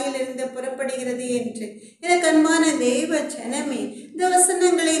வாயிலிருந்து புறப்படுகிறது என்று. எனக்கு அன்பான தெய்வ ஜனமே, இந்த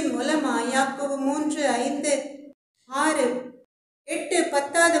வசனங்களின் மூலமா யாக்கோபு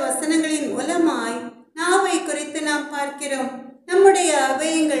 3:5-6-8-10 வசனங்களின் மூலமாய் நாவை குறித்து நாம் பார்க்கிறோம். நம்முடைய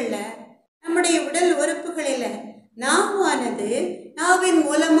அவயங்கள்ல, நம்முடைய உடல் உறுப்புகளில நாவானது, நாவின்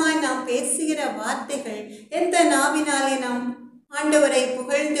மூலமாய் நாம் பேசுகிற வார்த்தைகள், எந்த நாவினாலே நாம் ஆண்டவரை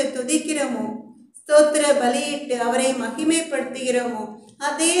புகழ்ந்து துதிக்கிறோமோ, ஸ்தோத்திர பலியிட்டு அவரை மகிமைப்படுத்துகிறோமோ,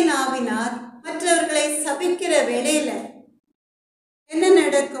 அதே நாவினார் மற்றவர்களை சபிக்கிற வேளையில என்ன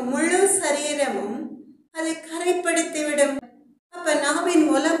நடக்கும்? முழு சரீரமும் அதை கரைப்படுத்திவிடும். அப்ப நாவின்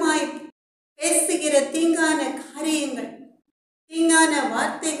மூலமாய் பேசுகிற தீங்கான காரியங்கள், தீங்கான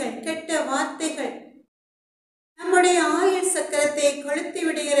வார்த்தைகள், கெட்ட வார்த்தைகள் நம்முடைய ஆயுள் சக்கரத்தை கொளுத்தி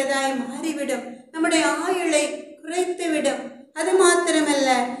விடுகிறதாய் மாறிவிடும். நம்முடைய ஆயுளை குறைத்துவிடும். அது மாத்திரமல்ல,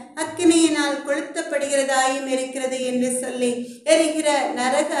 அக்கினியினால் கொளுத்தப்படுகிறதாயும் இருக்கிறது என்று சொல்லி, எரிகிற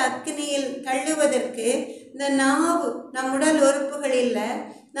நரக அக்கினியில் தள்ளுவதற்கு இந்த நாவு, நம் உடல் உறுப்புகளில்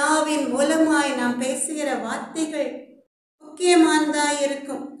நாவின் மூலமாய் நாம் பேசுகிற வார்த்தைகள் முக்கியமானதாய்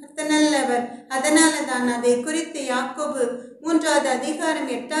இருக்கும். நல்லவர். அதனால தான் அதை குறித்து யாக்கோபு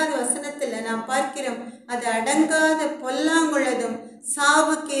 3:8 நாம் பார்க்கிறோம், அது அடங்காத பொல்லாங்குள்ளதும்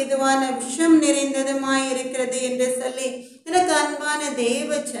சாவுக்கு ஏதுவான விஷம் நிறைந்ததுமாயிருக்கிறது என்று சொல்லி. எனக்கு அன்பான தேவ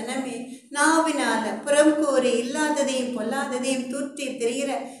ஜனமே, நாவினால புறம் கூறி இல்லாததையும் பொல்லாததையும் தூற்றி திரிகிற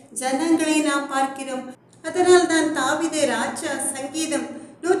ஜனங்களை நாம் பார்க்கிறோம். அதனால் தான் தாவீது ராஜா சங்கீதம்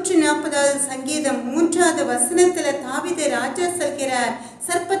 140 சங்கீதம் 3 தாவீது ராஜா சொல்கிறார்,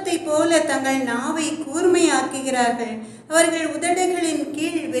 சர்ப்பத்தை போல தங்கள் நாவை கூர்மையாக்குகிறார்கள், அவர்கள் உதடுகளின்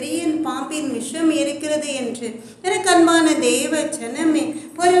கீழ் விரியன் பாம்பின் விஷம் இருக்கிறது என்று. எனக்கு அன்பான தேவ ஜனமே,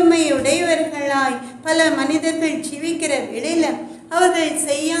 பொறுமையுடையவர்களாய் பல மனிதர்கள் ஜீவிக்கிற வேளையில அவர்கள்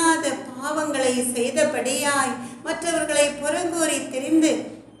செய்யாத பாவங்களை செய்தபடியாய் மற்றவர்களை புறங்கூறி திரிந்து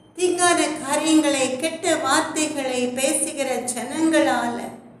தீங்கான காரியங்களை, கெட்ட வார்த்தைகளை பேசுகிற ஜனங்களால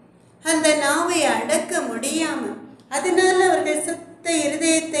அந்த நாவை அடக்க முடியாம, அதனால அவர்கள் சுத்த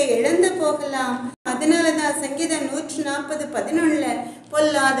இருதயத்தை இழந்து போகலாம். அதனாலதான் சங்கீதம் 140:11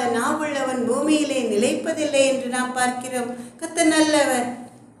 பொல்லாத நாவுள்ளவன் பூமியிலே நிலைப்பதில்லை என்று நாம் பார்க்கிறோம். கர்த்தர் நல்லவர்.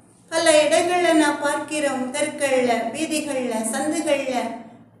 பல இடங்கள்ல நாம் பார்க்கிறோம், தெருக்கள்ல, வீதிகள்ல, சந்துகள்ல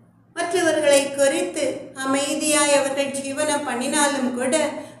மற்றவர்களை குறித்து அமைதியாய் அவர்கள் ஜீவனம் பண்ணினாலும் கூட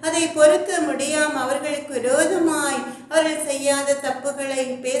அதை பொறுக்க முடியாம அவர்களுக்கு விரோதமாய் அவர்கள் செய்யாத தப்புகளை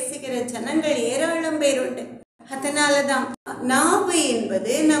பேசுகிற ஜனங்கள் ஏராளம் பேர் உண்டு. அதனாலதான் நாவு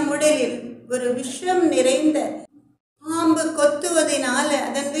என்பது நம் உடலில் ஒரு விஷம் நிறைந்த பாம்பு கொத்துவதனால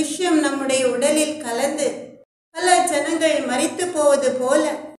அதன் விஷம் நம்முடைய உடலில் கலந்து பல ஜனங்கள் மரித்து போவது போல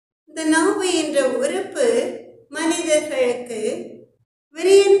இந்த நாவு என்ற உறுப்பு மனிதர்களுக்கு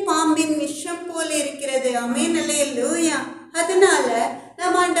விரியன் பாம்பின் விஷம் போல இருக்கிறது. ஆமென், அல்லேலூயா. அதனால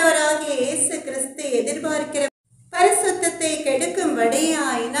நம் ஆண்டவராகிய இயேசு கிறிஸ்து எதிர்பார்க்கிற பரிசுத்தத்தை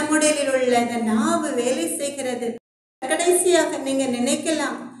கெடுக்கும்படியாய் நம்முடலில் உள்ள இந்த நாவு வேலை செய்கிறது. கடைசியாக நீங்க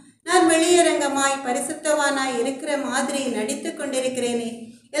நினைக்கலாம், நான் வெளியரங்கமாய் பரிசுத்தவானாய் இருக்கிற மாதிரி நடித்து கொண்டிருக்கிறேனே,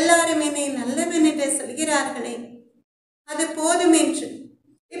 எல்லாரும் என்னை நல்லவன் என்று சொல்கிறார்களே, அது போதும் என்று.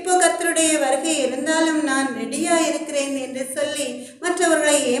 இப்போ கர்த்தருடைய வருகை இருந்தாலும் நான் ரெடியா இருக்கிறேன் என்று சொல்லி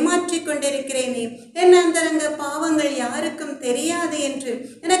மற்றவர்களை ஏமாற்றி கொண்டிருக்கிறேனே, என் அந்தரங்க பாவங்கள் யாருக்கும் தெரியாது என்று.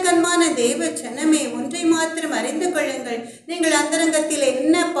 எனக்கு அன்பான தேவ ஜனமே, ஒன்றை மாத்திரம் அறிந்து கொள்ளுங்கள், நீங்கள் அந்தரங்கத்தில்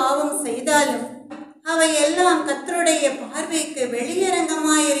என்ன பாவம் செய்தாலும் அவை எல்லாம் கர்த்தருடைய பார்வைக்கு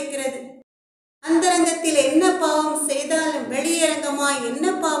வெளியரங்கமாயிருக்கிறது. அந்தரங்கத்தில் என்ன பாவம் செய்தாலும், வெளியரங்கமாய் என்ன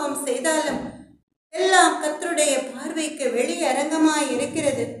பாவம் செய்தாலும் எல்லாம் கர்த்தருடைய பார்வைக்கு வெளியரங்கமாய்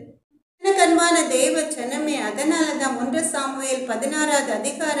இருக்கிறது. எனக்கு அன்பான தேவ ஜனமே, அதனாலதான் 1 சாமுவேல்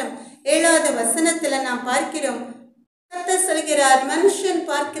 16:7 நாம் பார்க்கிறோம், கர்த்தர் சொல்கிறார், மனுஷன்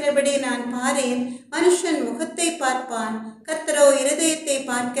பார்க்கிறபடி நான் பாரேன், மனுஷன் முகத்தை பார்ப்பான், கர்த்தரோ இருதயத்தை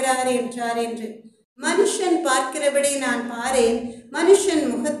பார்க்கிறார் என்றார் என்று. மனுஷன் பார்க்கிறபடி நான் பாரேன், மனுஷன்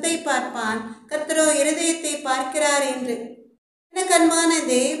முகத்தை பார்ப்பான், கர்த்தரோ இருதயத்தை பார்க்கிறார் என்று. எனக்கு அன்பான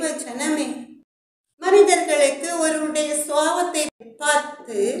தேவ ஜனமே, மனிதர்களுக்கு ஒருவருடைய சுபாவத்தை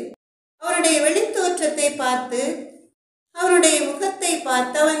பார்த்து, அவருடைய வெளித்தோற்றத்தை பார்த்து, அவருடைய முகத்தை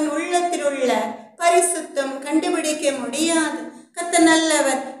பார்த்து அவன் உள்ளத்தில் உள்ள பரிசுத்தம் கண்டுபிடிக்க முடியாது. கர்த்தர்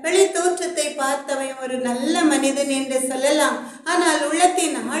நல்லவர். வெளி தோற்றத்தை பார்த்தவன் ஒரு நல்ல மனிதன் என்று சொல்லலாம். ஆனால்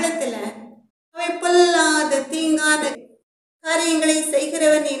உள்ளத்தின் ஆழத்துல அவன் பொல்லாத தீங்கான காரியங்களை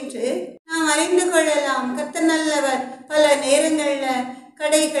செய்கிறவன் என்று நாம் அறிந்து கொள்ளலாம். கர்த்தர் நல்லவர். பல நேரங்கள்ல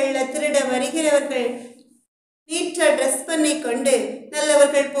கடைகள்ல திருட வருகிறவர்கள் நீட்டா ட்ரெஸ் பண்ணி கொண்டு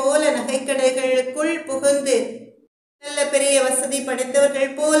நல்லவர்கள் போல நகைக்கடைகளுக்குள் புகுந்து நல்ல பெரிய வசதி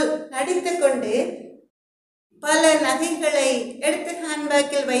படைத்தவர்கள் போல் நடித்து கொண்டு பல நகைகளை எடுத்து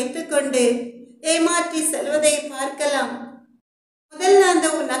ஹேண்ட்பேக்கில் வைத்து கொண்டு ஏமாற்றி செல்வதை பார்க்கலாம். முதல்ல அந்த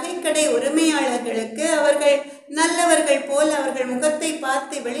நகைக்கடை உரிமையாளர்களுக்கு அவர்கள் நல்லவர்கள் போல் அவர்கள் முகத்தை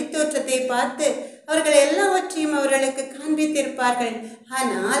பார்த்து வெளித்தோற்றத்தை பார்த்து அவர்கள் எல்லாவற்றையும் அவர்களுக்கு காண்பித்திருப்பார்கள்.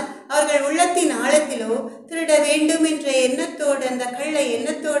 ஆனால் அவர்கள் உள்ளத்தின் ஆழத்திலோ திருட வேண்டும் என்ற எண்ணத்தோடு அந்த கள்ள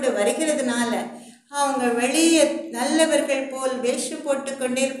எண்ணத்தோடு வருகிறதுனால அவங்க வெளியே நல்லவர்கள் போல் வேஷு போட்டு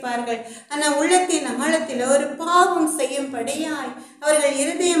கொண்டிருப்பார்கள். ஆனால் உள்ளத்தின் ஆழத்தில் ஒரு பாவம் செய்யும்படியாய் அவர்கள்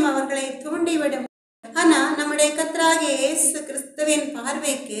இருதயம் அவர்களை தூண்டிவிடும். ஆனா நம்முடைய கர்த்தராகிய இயேசு கிறிஸ்துவின்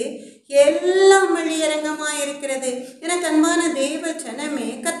பார்வைக்கு எல்லாம் வெளியரங்கமாய் இருக்கிறது. எனக்கு அன்பான தெய்வ ஜனமே,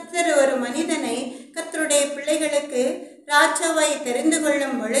 கர்த்தர் ஒரு மனிதனை கர்த்தருடைய பிள்ளைகளுக்கு ராஜாவாய் தெரிந்து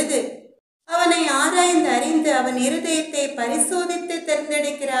கொள்ளும் பொழுது அவனை ஆராய்ந்து அறிந்து அவன் இருதயத்தை பரிசோதித்து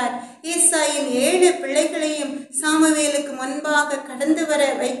தேர்ந்தெடுக்கிறார். ஈசாயின் 7 பிள்ளைகளையும் சாமுவேலுக்கு முன்பாக கடந்து வர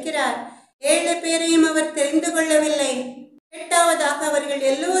வைக்கிறார். 7 பேரையும் அவர் தெரிந்து கொள்ளவில்லை. 8ஆவதாக அவர்கள்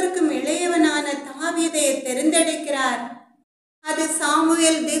எல்லோருக்கும் இளையவனான தாவீதை தெரிந்தெடுக்கிறார். அது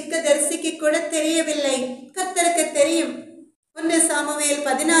சாமுவேல் தீர்க்கதரிசிக்கு கூட தெரியவில்லை, கர்த்தருக்கு தெரியும். 1 சாமுவேல்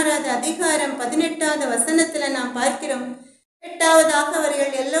 16வது அதிகாரம் 18வது வசனத்துல நாம் பார்க்கிறோம். 8ஆவதாக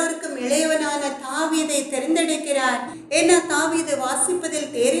அவர்கள் எல்லோருக்கும் இளையவனான தாவீதை தெரிந்தெடுக்கிறார். ஏன்னா தாவீது வாசிப்பதில்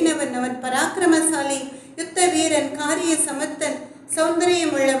தேறினவன், அவன் பராக்கிரமசாலி, யுத்த வீரன், காரிய சமர்த்தன்,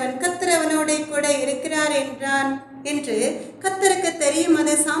 சௌந்தரியம் உள்ளவன், கர்த்தர் அவனோட கூட இருக்கிறார் என்றான் என்று கர்த்தருக்கு தெரியும்.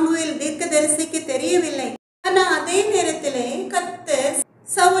 அது சாமுவேல் தீர்க்கதரிசிக்கு தெரியவில்லை. ஆனா அதே நேரத்திலே கர்த்தர்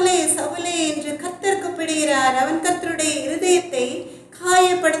சவுலே சவுலே என்று கர்த்தர் கூப்பிடுகிறார். அவன் கர்த்தருடைய இருதயத்தை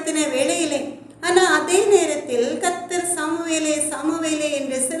காயப்படுத்தின வேளையிலே. ஆனா அதே நேரத்தில் கர்த்தர் சாமுவேலே சாமுவேலே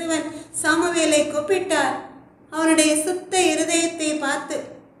என்று சிறுவன் சாமுவேலை கூப்பிட்டார். அவனுடைய சுத்த இருதயத்தை பார்த்து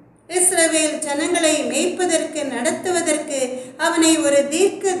இஸ்ரவேல் ஜனங்களை மேய்ப்பதற்கு நடத்துவதற்கு அவனை ஒரு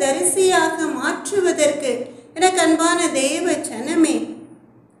தீர்க்க தரிசியாக மாற்றுவதற்கு. எனக்கு அன்பான தேவ ஜனமே,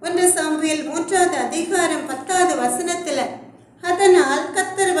 1 சாமுவேல் 3வது அதிகாரம் 10வது வசனத்துல அதனால்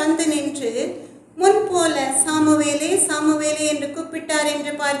கர்த்தர் வந்து நின்று முன்போல சாமுவேலே சாமுவேலே என்று கூப்பிட்டார்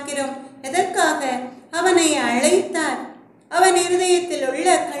என்று பார்க்கிறோம். எதற்காக? அவனை அழைத்தார். அவன் இருதயத்தில் உள்ள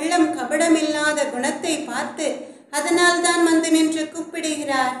கள்ளம் கபடமில்லாத குணத்தை பார்த்து அதனால் தான் வந்து நின்று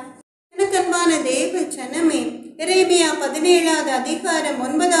கூப்பிடுகிறார். எனக்கு அன்பான தேவ ஜனமே, எரேமியா 17வது அதிகாரம்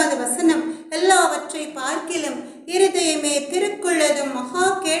 9வது வசனம் எல்லாவற்றை பார்க்கிலும் இருதயமே திருக்குள்ளதும் மகா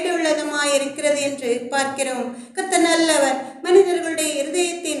கேடுள்ளதுமாயிருக்கிறது என்று பார்க்கிறோம். கர்த்தர் நல்லவர். மனிதர்களுடைய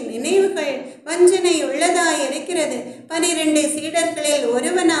இருதயத்தின் நினைவுகள் வஞ்சனை உள்ளதாய் இருக்கிறது. 12 சீடர்களில்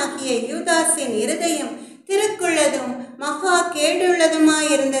ஒருவனாகிய யூதாசின் இருதயம் திருக்குள்ளதும் மகா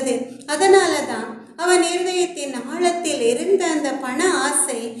கேடுள்ளதுமாயிருந்தது. அதனாலதான் அவன் இருதயத்தின் ஆழத்தில் இருந்த அந்த பண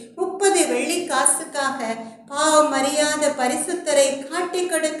ஆசை 30 வெள்ளி காசுக்காக பாவம் அறியாத பரிசுத்தரை காட்டி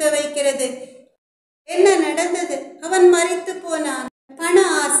கொடுக்க வைக்கிறது. என்ன நடந்தது? அவன் மரித்து போனான். பண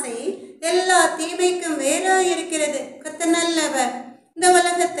ஆசை எல்லா தீமைக்கும் வேறாயிருக்கிறது. கர்த்தர் நல்லவர். இந்த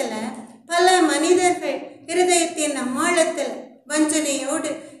உலகத்துல பல மனிதர்கள் இருதயத்தின் ஆழத்தில்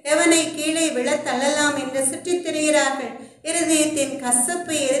வஞ்சனையோடு எவனை கீழே விழ தள்ளலாம் என்று சுற்றித் திரிகிறார்கள். இருதயத்தின்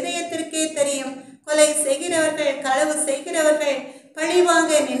கசப்பு இருதயத்திற்கே தெரியும். கொலை செய்கிறவர்கள், களவு செய்கிறவர்கள்,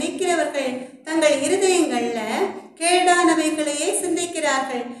 பழிவாங்க நினைக்கிறவர்கள் தங்கள் இருதயங்கள்ல கேடானவைகளையே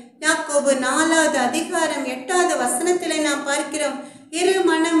சிந்திக்கிறார்கள். யாக்கோபு 4வது அதிகாரம் 8வது வசனத்திலே நாம் பார்க்கிறோம். இரு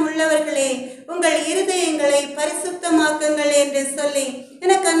மனம் உள்ளவர்களே, உங்கள் இருதயங்களை பரிசுத்தமாக்குங்கள் என்று சொல்லி.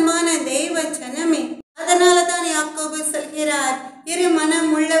 எனக்கு அன்பான தெய்வ ஜனமே, அதனாலதான் யாக்கோபு சொல்கிறார், இரு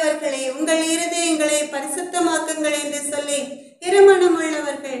மனம் உள்ளவர்களே உங்கள் இருதயங்களை பரிசுத்தமாக்குங்கள் என்று சொல்லி. இருமனம்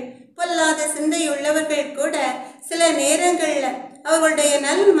உள்ளவர்கள், பொல்லாத சிந்தை உள்ளவர்கள் கூட சில நேரங்கள்ல அவர்களுடைய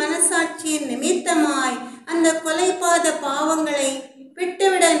நல் மனசாட்சியின் நிமித்தமாய் அந்த கொலைபாத பாவங்களை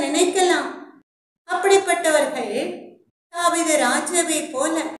விட்டுவிட நினைக்கலாம். அப்படிப்பட்டவர்கள் தாவீது ராஜாவை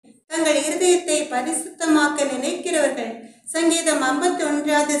போல தங்கள் இருதயத்தை பரிசுத்தமாக்க நினைக்கிறவர்கள். சங்கீதம்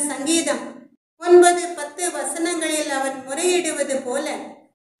 51வது சங்கீதம் 9-10 வசனங்களில் அவன் முறையிடுவது போல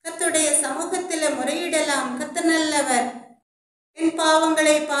கர்த்தருடைய சமூகத்தில் முறையிடலாம். கர்த்தர் நல்லவர். என்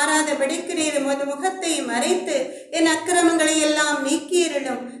பாவங்களை பாராதபடிக்கு நீர் உமது முகத்தை மறைத்து என் அக்கிரமங்களை எல்லாம்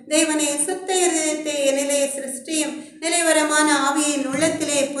நீக்கியிருளும். தேவனே, சுத்த இருதயத்தை என்னிலே சிருஷ்டியும், நிலைவரமான ஆவியின்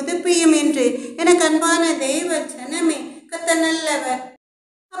உள்ளத்திலே புதுப்பியும் என்று. எனக்கு அன்பான தெய்வ ஜனமே, கர்த்தர் நல்லவர்.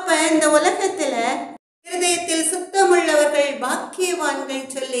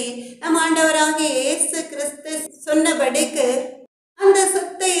 பாக்கியவான்கள் சொல்லி நம் ஆண்டவராகிய இயேசு கிறிஸ்து சொன்னபடிக்கு அந்த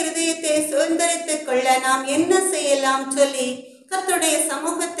சுத்த இருதயத்தை சுதந்திரித்துக் கொள்ள நாம் என்ன செய்யலாம் சொல்லி கர்த்தருடைய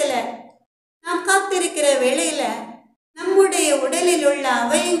சமூகத்துல நாம் காத்திருக்கிற வேளையில நம்முடைய உடலில் உள்ள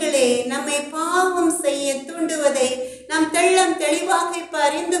அவயங்களே நம்மை பாவம் செய்ய தூண்டுவதை நாம் தெள்ளம் தெளிவாக இப்ப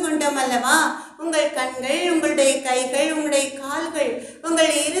அறிந்து கொண்டோம் அல்லவா? உங்கள் கண்கள், உங்களுடைய கைகள், உங்களுடைய கால்கள்,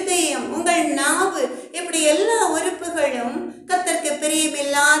 உங்கள் இருதயம், உங்கள் நாவு, இப்படி எல்லா உறுப்புகளும் கர்த்தருக்கு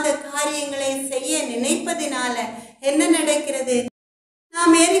பிரியமில்லாத காரியங்களை செய்ய நினைப்பதினால என்ன நடக்கிறது?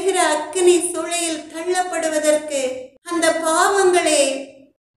 நாம் எரிகிற அக்கினி சூளையில் தள்ளப்படுவதற்கு அந்த பாவங்களே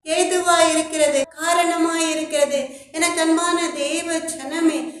ஏதுவாயிருக்கிறது, காரணமாயிருக்கிறது. எனக்கு அன்பான தேவ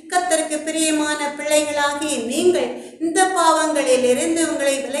ஜனமே, கர்த்தருக்கு பிரியமான பிள்ளைகளாகி நீங்கள் இந்த பாவங்களில் இருந்து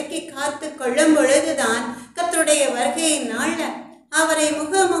உங்களை விலக்கி காத்து கொள்ளும் பொழுதுதான் கர்த்தருடைய வருகையின் நாள்ல அவரை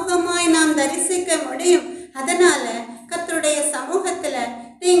முகமுகமாய் நாம் தரிசிக்க முடியும். அதனால கர்த்தருடைய சமூகத்துல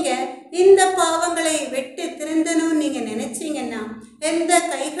நீங்க இந்த பாவங்களை விட்டு திருந்தணும் நீங்க நினைச்சீங்கன்னா, எந்த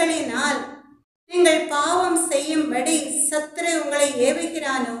கைகளினால் நீங்கள் பாவம் செய்யும்படி சத்துரு உங்களை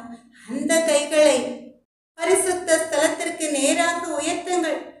ஏவுகிறானோ அந்த கைகளை பரிசுத்த ஸ்தலத்திற்கு நேராக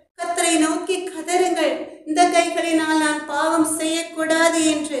உயர்த்துங்கள். கர்த்தரை நோக்கி கதறுங்கள். இந்த கைகளினால் நான் பாவம் செய்யக்கூடாது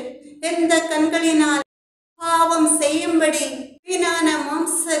என்று. எந்த கண்களினால் பாவம் செய்யும்படி வீணான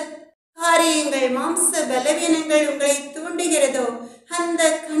மாம்ச காரியங்கள், மாம்ச பலவீனங்கள் உங்களை தூண்டுகிறதோ அந்த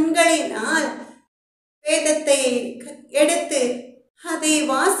கண்களினால் வேதத்தை எடுத்து அதை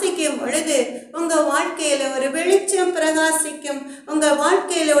வாசிக்கும் பொழுது உங்க வாழ்க்கையில ஒரு வெளிச்சம் பிரகாசிக்கும். உங்க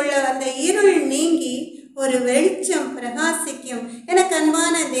வாழ்க்கையில உள்ள அந்த இருள் நீங்கி ஒரு வெளிச்சம் பிரகாசிக்கும். எனக்கு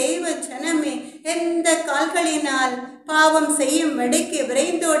அன்பான தேவ ஜனமே, எந்த கால்களினால் பாவம் செய்யும்படிக்கு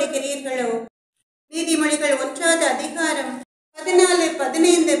விரைந்தோடுகிறீர்களோ, நீதிமொழிகள் 1வது அதிகாரம் 14,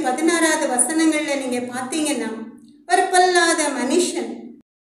 15, 16வது வசனங்கள்ல நீங்க பார்த்தீங்கன்னா, ஒரு பொல்லாத மனுஷன்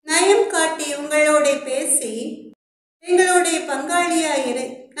நயம் காட்டி உங்களோட பேசி எங்களுடைய பங்காளியாயிரு,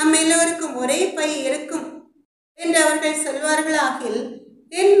 நம்ம எல்லோருக்கும் ஒரே பை இருக்கும் என்று அவர்கள் சொல்வார்களாகில்,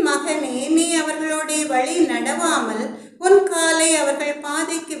 என் மகனே, நீ அவர்களுடைய வழி நடவாமல் உன் காலை அவர்கள்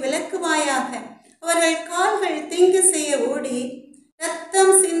பாதைக்கு விலக்குவாயாக. அவர்கள் கால்கள் தீங்கு செய்ய ஓடி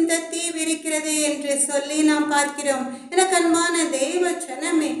ரத்தம் சிந்த தீ விரிக்கிறது என்று சொல்லி நாம் பார்க்கிறோம். எனக்கு அன்பான தேவ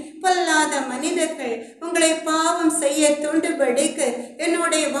ஜனமே, பொல்லாத மனிதர்கள் உங்களை பாவம் செய்ய தூண்டுபடிக்கு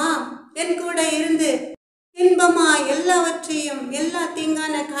என்னுடைய வா, என் கூட இருந்து இன்பமா எல்லாவற்றையும், எல்லா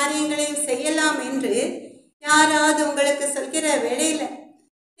தீங்கான காரியங்களையும் செய்யலாம் என்று யாராவது உங்களுக்கு சொல்கிற வேளையில,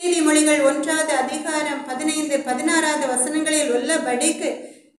 நீதிமொழிகள் 1வது அதிகாரம் 15, 16வது வசனங்களில் உள்ளபடிக்கு,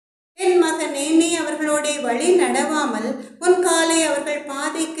 என் மகனே, நீ அவர்களுடைய வழி நடவாமல் உன் காலை அவர்கள்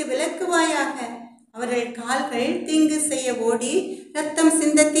பாதைக்கு விலக்குவாயாக. அவர்கள் கால்கள் தீங்கு செய்ய ஓடி ரத்தம்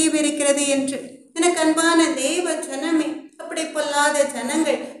சிந்த தீவிரிக்கிறது என்று. எனக்கு அன்பான தேவ ஜனமே, அப்படி பொல்லாத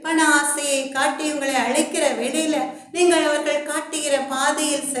ஜனங்கள் பண ஆசையை காட்டி உங்களை அழைக்கிற வேளையில நீங்கள் அவர்கள் காட்டுகிற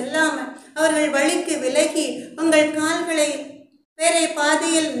பாதையில் செல்லாமல் அவர்கள் வழிக்கு விலகி உங்கள் கால்களை வேற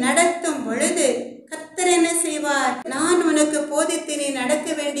பாதையில் நடத்தும் பொழுது கர்த்தர் என்ன செய்வார்? நான் உனக்கு போதித்து நீ நடக்க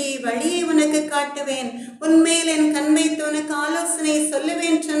வேண்டிய வழியை உனக்கு காட்டுவேன், உன்மேல் என் கண் வைத்து உனக்கு ஆலோசனை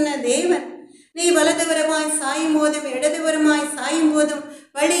சொல்லுவேன் சொன்ன தேவன். நீ வலதுபுறமாய் சாயும் போதும் இடதுபுறமாய் சாயும் போதும்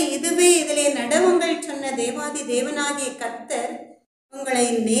வழி இதுவே, இதிலே நடவுங்கள் சொன்ன தேவாதி தேவனாகிய கர்த்தர் உங்களை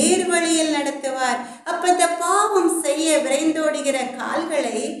நேர் வழியில் நடத்துவார். அப்ப இந்த பாவம் செய்ய விரைந்தோடுகிற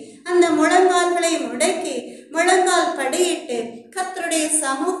கால்களை, அந்த முழங்கால்களை முடக்கி முழங்கால் படியிட்டு கர்த்தருடைய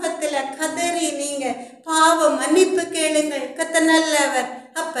சமூகத்துல கதறி நீங்க பாவ மன்னிப்பு கேளுங்கள். கர்த்தர் நல்லவர்.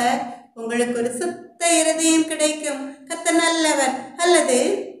 அப்ப உங்களுக்கு ஒரு சுத்த இருதயம் கிடைக்கும். கர்த்தர் நல்லவர். அல்லது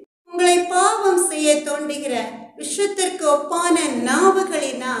உங்களை பாவம் செய்ய தோண்டுகிற விஷத்திற்கு ஒப்பான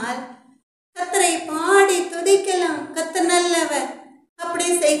நாவுகளினால் கர்த்தரை பாடி துதிக்கலாம். கர்த்தர் நல்லவர். அப்படி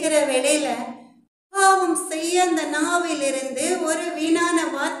செய்கிற வேளையில பாவம் செய்ய அந்த நாவிலிருந்து ஒரு வீணான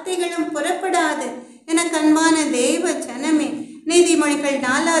வார்த்தைகளும் புறப்படாது. எனக்கு அன்பான தேவ ஜனமே, நீதிமொழிகள்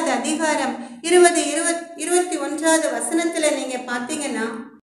 4வது அதிகாரம் 20, 21வது வசனத்துல நீங்க பார்த்தீங்கன்னா,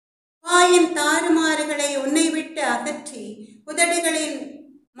 வாயின் தாறுமாறுகளை உன்னை விட்டு அகற்றி உதடுகளின்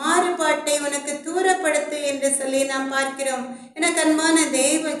மாறுபாட்டை உனக்கு தூரப்படுத்து என்று சொல்லி நாம் பார்க்கிறோம். எனக்கு அன்பான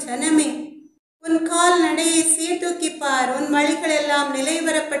தேவ ஜனமே, உன் கால் நடையை சீர்தூக்கிப்பார், உன் வழிகள் எல்லாம்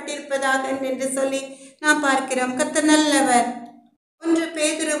நிலைவரப்பட்டிருப்பதாக என்று சொல்லி நாம் பார்க்கிறோம். கர்த்தர் நல்லவர். 1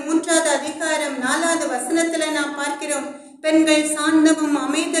 பேதுரு 3வது அதிகாரம் 4வது வசனத்துல நாம் பார்க்கிறோம், பெண்கள் சாந்தமும்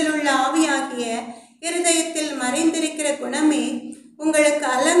அமைதலுள்ள ஆவியாகிய இருதயத்தில் மறைந்திருக்கிற குணமே உங்களுக்கு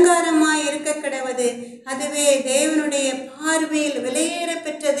அலங்காரமாய் இருக்க கிடவது, அதுவே தேவனுடைய பார்வையில் விலையேற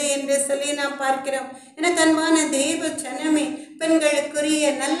பெற்றது என்று சொல்லி நாம் பார்க்கிறோம். எனக்கு அன்பான தேவ ஜனமே, பெண்களுக்குரிய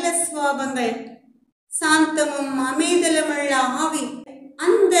நல்ல சுவாபங்கள், சாந்தமும் அமைதலுமுள்ள ஆவி,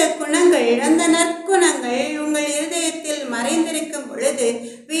 அந்த குணங்கள், அந்த நற்குணங்கள் உங்கள் இருதயத்தில் மறைந்திருக்கும் பொழுது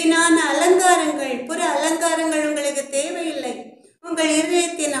வீணான அலங்காரங்கள், புற அலங்காரங்கள் உங்களுக்கு தேவையில்லை. உங்கள்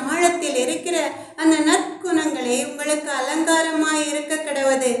இருதயத்தின் ஆழத்தில் இருக்கிற அந்த நற்குணங்களே உங்களுக்கு அலங்காரமாய் இருக்க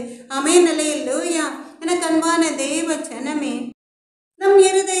கடவுது. ஆமென், அல்லேலூயா. எனக்கு அன்பான தேவ ஜனமே, நம்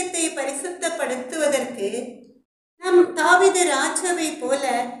இருதயத்தை பரிசுத்தப்படுத்துவதற்கு நம் தாவீது ராஜாவை போல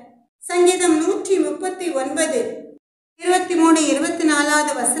சங்கீதம் 139 23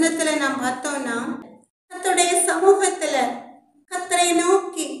 24 வசனத்துல நாம் பார்த்தோம்னா, கர்த்தருடைய சமூகத்துல கர்த்தரை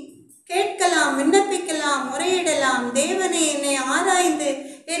நோக்கி கேட்கலாம், விண்ணப்பிக்கலாம், முறையிடலாம். தேவனே, என்னை ஆராய்ந்து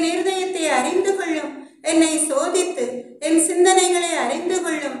என் இருதயத்தை அறிந்து கொள்ளும், என்னை சோதித்து என் சிந்தனைகளை அறிந்து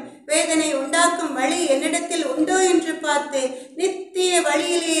கொள்ளும். வேதனை உண்டாக்கும் வழி என்னிடத்தில் உண்டோ என்று பார்த்து நித்திய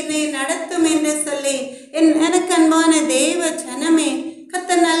வழியிலே என்னை நடத்தும் என்று சொல்லி எனக்கு அன்பான தேவ ஜனமே,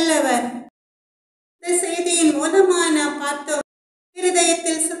 கர்த்தர் நல்லவர். இந்த செய்தியின் மூலமா நாம் பார்த்தோம்,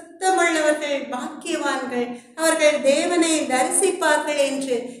 இருதயத்தில் சுத்தமுள்ளவர்கள் பாக்கியவான்கள், அவர்கள் தேவனை தரிசிப்பார்கள்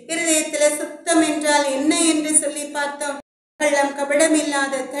என்று. இருதயத்தில் சுத்தம் என்றால் என்ன என்று சொல்லி பார்த்தோம். கள்ளம் கபடம்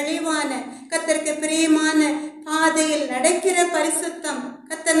இல்லாத தெளிவான கர்த்தருக்கு பிரியமான பாதையில் நடக்கிற பரிசுத்தம்.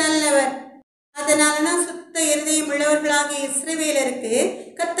 கர்த்தர் நல்லவர். அதனாலதான் சுத்த இருதயம் உள்ளவர்களாகிய இஸ்ரவேலருக்கு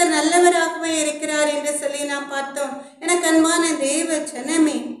கர்த்தர் நல்லவராகவே இருக்கிறார் என்று சொல்லி நாம் பார்த்தோம். எனக்கு அன்பான தேவ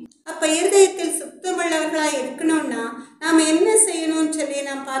ஜனமே, அப்ப இருதயத்தில் சுத்தமுள்ளவர்களாய் இருக்கணும்னா நாம் என்ன செய்யணும்னு சொல்லி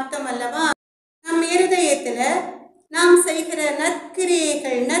நாம் பார்த்தோம் அல்லவா? நம் இருதயத்துல நாம் செய்கிற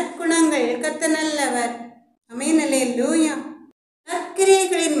நற்கிரியைகள், நற்குணங்கள், கர்த்தர் நல்லவர். ஆமென், அல்லேலூயா.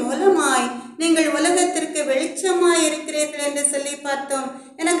 நற்கிரியைகளின் மூலமாய் நீங்கள் உலகத்திற்கு வெளிச்சமாய் இருக்கிறீர்கள் என்று சொல்லி பார்த்தோம்.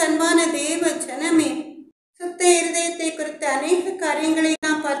 எனக்கு அன்பான தேவ ஜனமே, சுத்த இருதயத்தை குறித்த அநேக காரியங்களை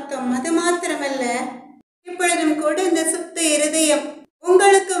நாம் பார்த்தோம். அது மாத்திரமல்ல, இப்பொழுதும் கூட இந்த சுத்த இருதயம்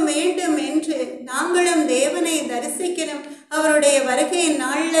உங்களுக்கு வேண்டும் என்று நாங்களும் தேவனை தரிசிக்கணும் அவருடைய வருகை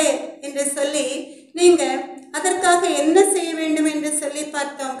நாள்ல என்று சொல்லி நீங்க அதற்காக என்ன செய்ய வேண்டும் என்று சொல்லி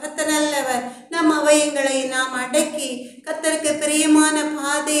பார்த்தோம். கர்த்தர் நல்லவர். நம் அவயங்களை நாம் அடக்கி கர்த்தருக்கு பிரியமான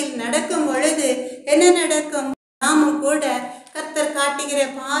பாதையில் நடக்கும் பொழுது என்ன நடக்கும்? நாமும் கூட கர்த்தர் காட்டுகிற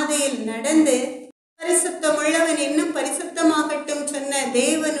பாதையில் நடந்து பரிசுத்தம் உள்ளவன் இன்னும் பரிசுத்தமாகட்டும் சொன்ன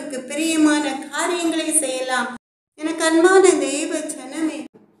தேவனுக்கு பிரியமான காரியங்களை செய்யலாம். எனக்கு அன்பான தேவ ஜனமே,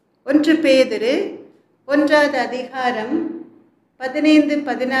 1 பேதுரு 1 அதிகாரம்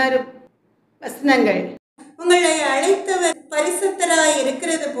 15-16 வசனங்கள். உங்களை அழைத்தவர் பரிசுத்தராய்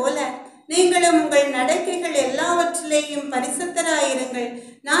இருக்கிறது போல நீங்களும் உங்கள் நடக்கைகள் எல்லாவற்றிலேயும் பரிசுத்தராயிருங்கள்.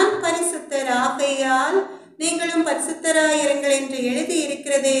 நான் பரிசுத்தர் ஆகையால் நீங்களும் பரிசுத்தராயிருங்கள் என்று எழுதி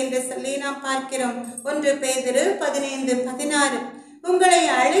இருக்கிறது என்று சொல்லி நாம் பார்க்கிறோம். 1 பேதுரு 15-16. உங்களை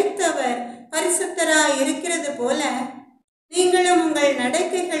அழைத்தவர் பரிசுத்தராய் இருக்கிறது போல நீங்களும் உங்கள்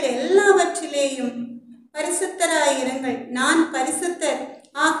நடக்கைகள் எல்லாவற்றிலேயும் பரிசுத்தராயிருங்கள். நான் பரிசுத்தர்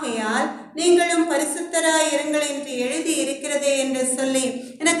ஆகையால் நீங்களும் பரிசுத்தராயிருங்கள் என்று எழுதி இருக்கிறதே என்று சொல்லி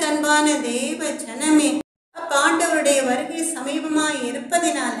எனக்கு அன்பான தேவ ஜனமே, அப்ப ஆண்டவருடைய வருகை சமீபமாய்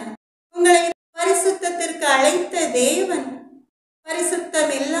இருப்பதினால உங்களை பரிசுத்தத்திற்கு அழைத்த தேவன்,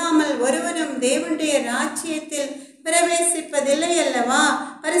 பரிசுத்தம் இல்லாமல் ஒருவரும் தேவனுடைய ராஜ்யத்தில் பிரவேசிப்பதில்லை அல்லவா?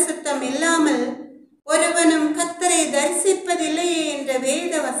 பரிசுத்தம் இல்லாமல் ஒருவனும் கர்த்தரை தரிசிப்பதில்லையே என்ற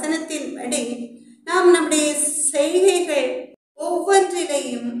வேத வசனத்தின்படி நாம் நம்முடைய செய்கைகள்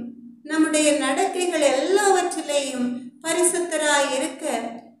ஒவ்வொன்றிலையும், நம்முடைய நடக்கைகள் எல்லாவற்றிலேயும் பரிசுத்தராய் இருக்க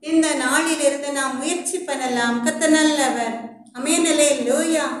இந்த நாளிலிருந்து நாம் முயற்சி பண்ணலாம். கர்த்தர் நல்லவர். ஆமென்,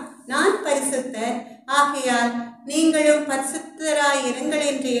 அல்லேலூயா. நான் பரிசுத்தர் ஆகையால் நீங்களும் பரிசுத்தராய் இருங்கள்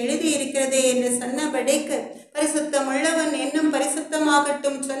என்று எழுதி இருக்கிறதே என்று சொன்னபடிக்கு பரிசுத்தம் உள்ளவன் இன்னும்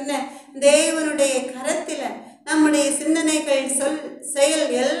பரிசுத்தமாகட்டும் சொன்ன தேவனுடைய கரத்தில நம்முடைய சிந்தனைகள், சொல்,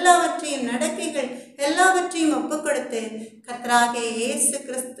 செயல் எல்லாவற்றையும், நடக்கைகள் எல்லாவற்றையும் ஒப்புக் கொடுத்து கர்த்தராகிய இயேசு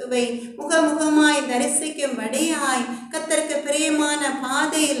கிறிஸ்துவை முகமுகமாய் தரிசிக்கும்படியாய் கர்த்தருக்கு பிரியமான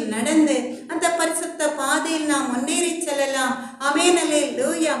பாதையில் நடந்து அந்த பரிசுத்த பாதையில் நாம் முன்னேறி செல்லலாம். ஆமென்,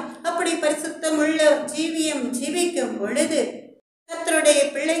 அல்லேலூயா. அப்படி பரிசுத்தம் உள்ள ஜீவியம் ஜீவிக்கும் பொழுது கர்த்தருடைய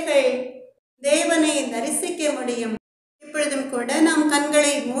பிள்ளைகள் தேவனை தரிசிக்க முடியும். இப்பொழுதும் கூட நாம்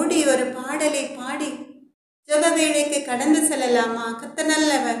கண்களை மூடி ஒரு பாடலை பாடி ஜெப வேளைக்கு கடந்து செல்லலாமா? கர்த்தர்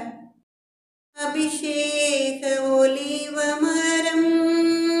நல்லவர். அபிஷேக ஒலிவ மரம்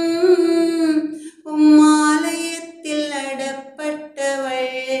உம்மாலயத்தில்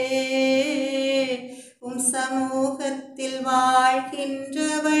நடப்பட்டவள், உம் சமூகத்தில்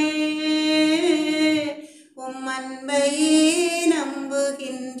வாழ்கின்றவள், உம் அன்பையே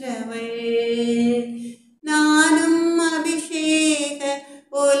நம்புகின்றவள். நானும் அபிஷேக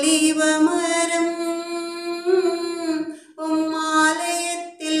ஒலிவ மரம்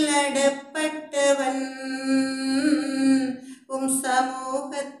உம்மாலயத்தில் நடப்பட்டவன்,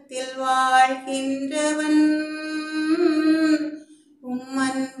 சமூகத்தில் வாழ்கின்றவன்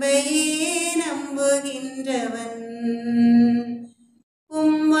அன்பையே நம்புகின்றவன்.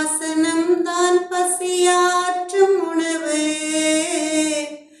 வசனம்தான் பசியாற்றும் உணவு,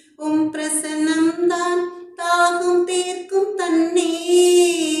 பிரசனம்தான் தாகம் தீர்க்கும்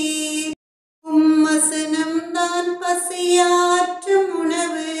தண்ணீர். வசனம்தான் பசியாற்றும்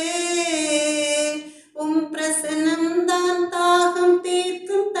உணவு, பிரசனம்தான் தாகம்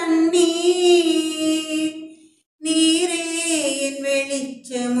தீர்க்கும் தண்ணீர். நீரே என்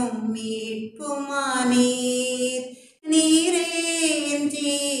வெளிச்சமும் மீட்புமானீர், நீரே என்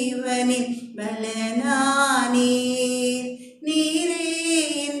ஜீவனின் பலனானீர், நீரே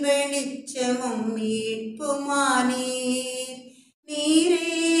என் வெளிச்சமும் மீட்புமானீர், நீரே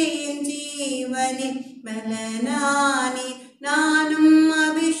என் ஜீவனின் பலனானீர். நானும்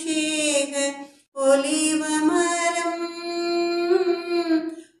அபிஷேக ஒலிவ மரம்,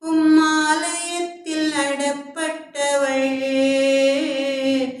 ஆலயத்தில் நடப்பட்டவள்,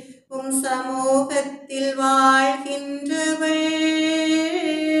 சமூகத்தில் வாழ்கின்றவள்,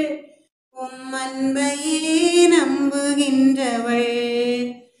 அன்பையே நம்புகின்றவள்.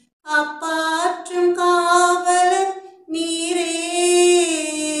 காப்பாற்றும் காவலர் நீரே,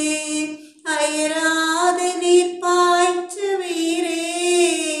 அயராத நீர் பாய்ச்சுவீரே,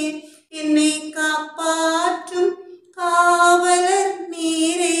 என்னை காப்பாற்றும் காவலர்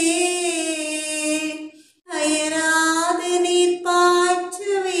நீரே, அயராத நீர்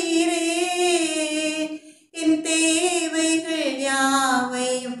பாய்ச்சுவீரே, என் தேவைகள்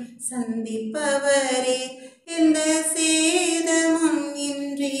யாவையும் சந்திப்பவரே, எந்த சேதமும்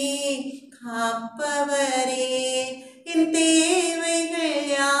இன்றி காப்பவரே, என் தேவைகள்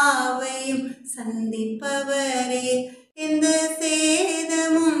யாவையும் சந்திப்பவரே, எந்த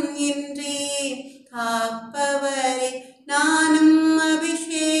சேதமும் இன்றி காப்பவரே. நானும்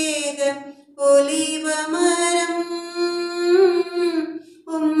அபிஷேக ஒலிவ மரம்,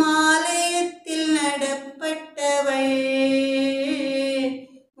 ஆலயத்தில் நடப்பட்டவள்,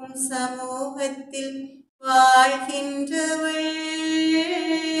 சமூகத்தில் வாழ்கின்றவள்,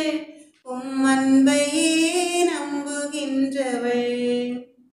 அன்பையே நம்புகின்றவள்.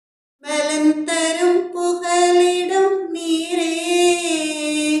 பலன் தரும் புகலிடம் நீரே,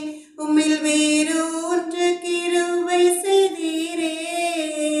 உம்மில் வேரூன்று கிருபை செய்தீரே,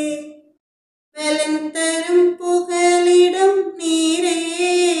 பலன் தரும் புகலிடம் நீரே,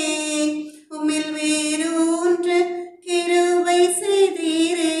 உம்மில் வேரூன்று கிருபை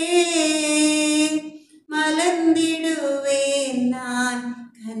செய்தீரே, மலர்ந்திடுவேன் நான்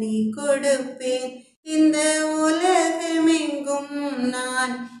கனி கொடுப்பேன், இந்த உலகமெங்கும்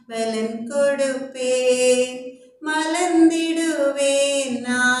நான் பலன் கொடுப்பேன், மலர்ந்திடுவேன்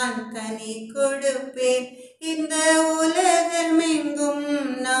நான் கனி கொடுப்பேன், இந்த உலகமெங்கும்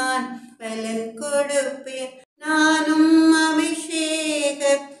நான் பலன் கொடுப்பேன். நானும் அபிஷேக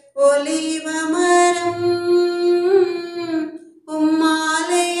ஒலிவ மரம்,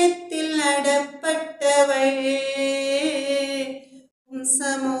 ஆலயத்தில் நடப்பட்டவள்,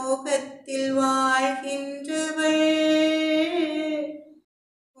 சமூகத்தில் வாழ்கின்றவள்,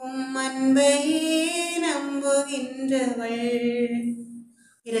 அன்பையே நம்புகின்றவள்.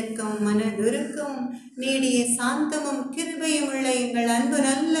 இரக்கம் மனதுருக்கம் நீடிய சாந்தமும் கிருபையும் உள்ள எங்கள் அன்பு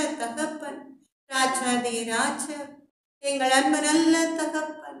நல்ல தகப்பன், ராஜாதே ராஜா, எங்கள் அன்பு நல்ல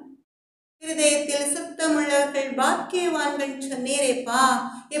தகப்பன், இருதயத்தில் சுத்தமுள்ளவர்கள் பாக்கியவான்கள் சொன்னீரேப்பா.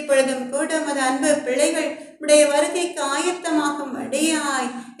 இப்பொழுதும் கூட மது அன்பு பிள்ளைகள் உடைய வருகைக்கு ஆயத்தமாகும் அடையாய்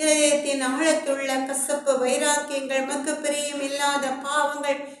இருதயத்தின் ஆழத்துள்ள கசப்பு வைராக்கியங்கள் மக்கு பிரியம் இல்லாத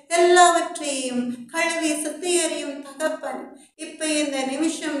பாவங்கள் எல்லாவற்றையும் கழுவி சுத்திகரியும் தகப்பன். இப்ப இந்த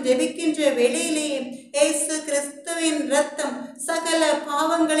நிமிஷம் ஜெபிக்கின்ற வேளையிலேயே இயேசு கிறிஸ்துவின் இரத்தம் சகல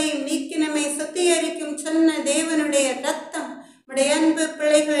பாவங்களையும் நீக்கி நம்மை சுத்திகரிக்கும் சொன்ன தேவனுடைய இரத்தம் உடைய அன்பு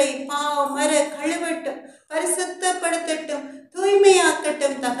பிள்ளைகளை பாவம் மர கழுவட்டும், பரிசுத்தப்படுத்தட்டும்,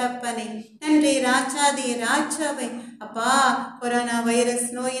 தூய்மையாக்கட்டும் தகப்பனே. நன்றி ராஜாதி ராஜாவை. அப்பா, கொரோனா வைரஸ்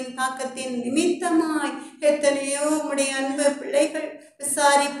நோயின் தாக்கத்தின் நிமித்தமாய் எத்தனையோ உடைய அன்பு பிள்ளைகள்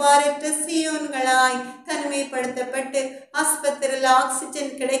விசாரிப்பாரற்ற சியோன்களாய் தனிமைப்படுத்தப்பட்டு ஆஸ்பத்திரியில்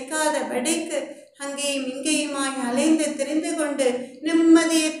ஆக்சிஜன் கிடைக்காதபடிக்கு அங்கேயும் இங்கேயுமாய் அலைந்து தெரிந்து கொண்டு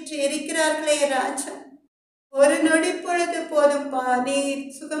நிம்மதியற்று இருக்கிறார்களே ராஜா. ஒரு நொடி பொழுது போதும்பா நீர்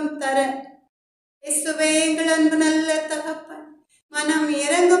சுகம் தர. இயேசுவே எங்கள் அன்பு நல்ல தகப்பன், மனம்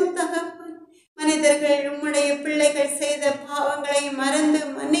இறங்கும் தகப்பன். மனிதர்கள் உம்முடைய பிள்ளைகள் செய்த பாவங்களை மறந்து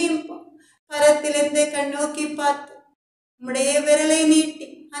மன்னியும் கரத்திலிருந்து கண்ணோக்கி பார்த்து உம்முடைய விரலை நீட்டி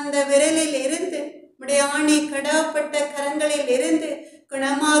அந்த விரலில் இருந்து உம்முடைய ஆணி கடாப்பட்ட கரங்களில் இருந்து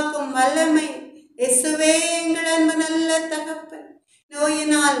குணமாக்கும் வல்லமை இயேசுவே எங்கள் அன்பு நல்ல தகப்பன்.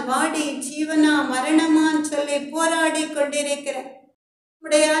 நோயினால் வாடி ஜீவனா மரணமான் சொல்லி போராடி கொண்டிருக்கிற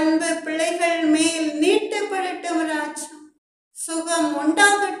உடைய அன்பு பிள்ளைகள் மேல் நீட்டப்படட்டும் ராஜா. சுகம்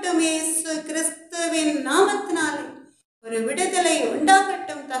உண்டாகட்டும் இயேசு கிறிஸ்துவின் நாமத்தினாலே ஒரு விடுதலை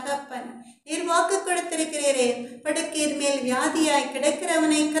உண்டாகட்டும் தகப்பன். நீர் வாக்கு கொடுத்திருக்கிறீரே, படுக்கையின் மேல் வியாதியாய்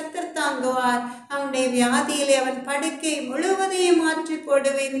கிடக்கிறவனை கர்த்தர் தாங்குவார், அவனுடைய வியாதியிலே அவன் படுக்கை முழுவதையும் மாற்றி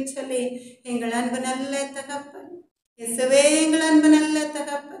போடுவேன்னு சொல்லி எங்கள் அன்பு நல்ல தகப்பன் இயேசுவே, எங்கள் அன்பு நல்ல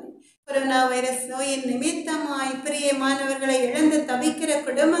தகப்பன், கொரோனா வைரஸ் நோயின் நிமித்தமாய் பிரியமானவர்களை இழந்து தவிக்கிற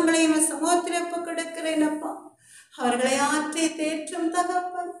குடும்பங்களையும் சமூகத்திற்கு கொடுக்கிறேன் அப்பா. அவர்களை ஆற்றி தேற்றும்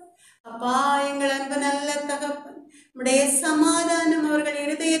தகப்பன் அப்பா. எங்கள் அன்பு நல்ல தகப்பன், உடைய சமாதானம் அவர்கள்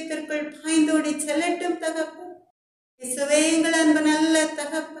இருதயத்திற்குள் பாய்ந்தோடி செல்லட்டும் தகப்பன். இயேசுவே, எங்கள் அன்பு நல்ல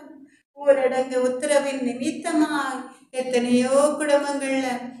தகப்பன், ஊரடங்கு உத்தரவின் நிமித்தமாய் எத்தனையோ குடும்பங்கள்ல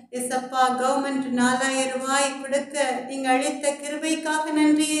ஏசப்பா கவர்மெண்ட் 4000 ரூபாய் கொடுக்க நீங்க அளித்த கிருபைக்காக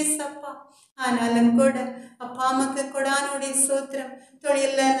நன்றி ஏசப்பா. ஆனாலும் கூட அப்பா அம்மாக்கு கொடானுடைய ஸ்தோத்திரம்,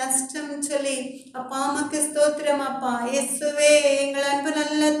 தொழில நஷ்டம் சொல்லி அப்பா அம்மாக்கு ஸ்தோத்திரம் அப்பா. இயேசுவே, எங்கள் அன்பு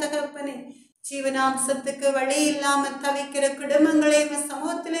நல்ல தகப்பனே, ஜீவனாம்சத்துக்கு வழி இல்லாம தவிக்கிற குடும்பங்களை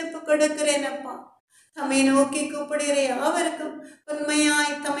சமூகத்தில் இப்ப கொடுக்கிறேன் அப்பா. தம்மை நோக்கி கூப்பிடுகிற யாவருக்கும்,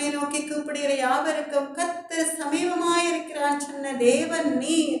 உண்மையாய் தம்மை நோக்கி கூப்பிடுகிற யாவருக்கும் கர்த்தர் சமீபமாயிருக்கிறான் சொன்ன தேவன்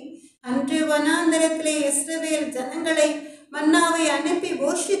நீர். அன்று வனாந்தரத்திலே இஸ்ரவேல் ஜனங்களை மன்னாவை அனுப்பி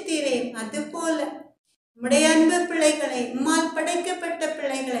போஷித்தீரே, அதுபோல உம்முடைய அன்பு பிள்ளைகளை, உம்மால் படைக்கப்பட்ட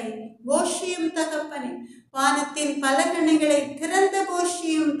பிள்ளைகளை போஷியும் தகப்பனே. வானத்தின் பலகணிகளை திறந்த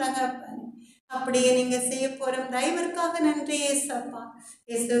போஷியும் தகப்பனே. அப்படியே நீங்க செய்ய போறோம் தயவிற்காக நன்றி ஏசப்பா.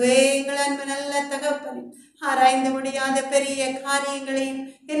 இயேசுவே, எங்கள் அன்பு நல்ல தகப்பனே, ஆராய்ந்து முடியாத பெரிய காரியங்களையும்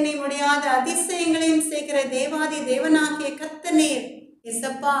எண்ணி முடியாத அதிசயங்களையும் செய்கிற தேவாதி தேவனாகிய கர்த்தனீர்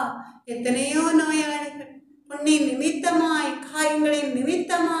ஏசப்பா. எத்தனையோ நோயாளிகள் புண்ணிய நிமித்தமாய், காயங்களின்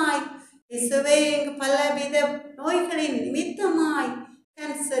நிமித்தமாய் இயேசுவே, பலவித நோய்களின் நிமித்தமாய்,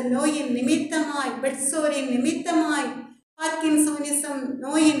 கேன்சர் நோயின் நிமித்தமாய், பெட்சோரின் நிமித்தமாய், பார்க்கின்சோனிசம்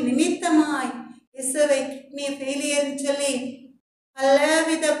நோயின் நிமித்தமாய், இயேசுவே கிட்னி ஃபெயிலியர் சொல்லி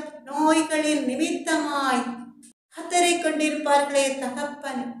பலவித நோய்களின் நிமித்தமாய் கத்தரை கொண்டிருப்பார்களே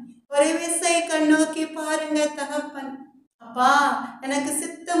தகப்பன். ஒரு விசை கண்ணோக்கி பாருங்க தகப்பன் அப்பா. எனக்கு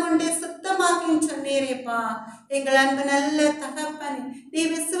சித்தம் உண்டு சுத்தமாகும் சொன்னீரேப்பா. எங்கள் அன்பு நல்ல தகப்பன், நீ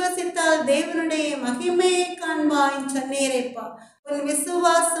விசுவசித்தால் தேவனுடைய மகிமையை காண்பாய் சொன்னீரேப்பா. உன்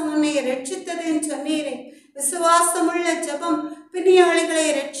விசுவாசம் உன்னை ரட்சித்ததுன்னு சொன்னீரே. விசுவாசமுள்ள ஜெபம் பிணியாளிகளை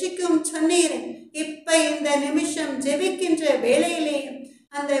ரட்சிக்கும் சொன்னீரே. இப்ப இந்த நிமிஷம் ஜெபிக்கின்ற வேளையிலேயும்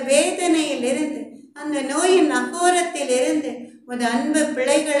அந்த வேதனையிலிருந்து, அந்த நோயின் அகோரத்தில் இருந்து உன் அன்பு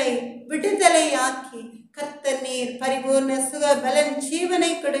பிள்ளைகளை விடுதலையாக்கி கர்த்தர் நீர் பரிபூர்ண சுக பலன் ஜீவனை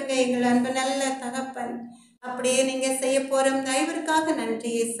கொடுங்க எங்கள் அன்பு நல்ல தகப்பன். அப்படியே நீங்க செய்ய போறோம் தயவிற்காக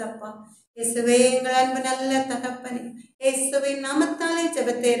நன்றி ஏசப்பா. இயேசுவே, எங்கள் அன்பு நல்ல தகப்பனே, இயேசுவின் நாமத்தாலே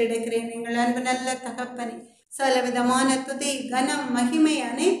ஜெபத்தை எடுக்கிறேன் எங்கள் அன்பு நல்ல தகப்பனே. சகலவிதமான துதி கனம் மகிமை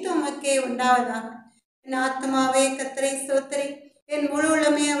அனைத்தும் உமக்கே உண்டாவதாக. என் ஆத்மாவே கர்த்தரை ஸ்தோத்திரி, என் முழு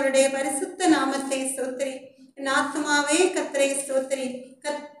உள்ளமே அவருடைய பரிசுத்த நாமத்தை ஸ்தோத்திரி. என் ஆத்மாவே கர்த்தரை ஸ்தோத்திரி,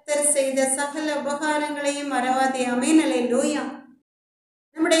 கர்த்தர் செய்த சகல உபகாரங்களையும் மறவாதே. ஆமென். அல்லேலூயா.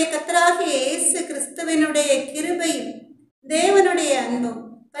 நம்முடைய கர்த்தராகிய இயேசு கிறிஸ்துவினுடைய கிருபை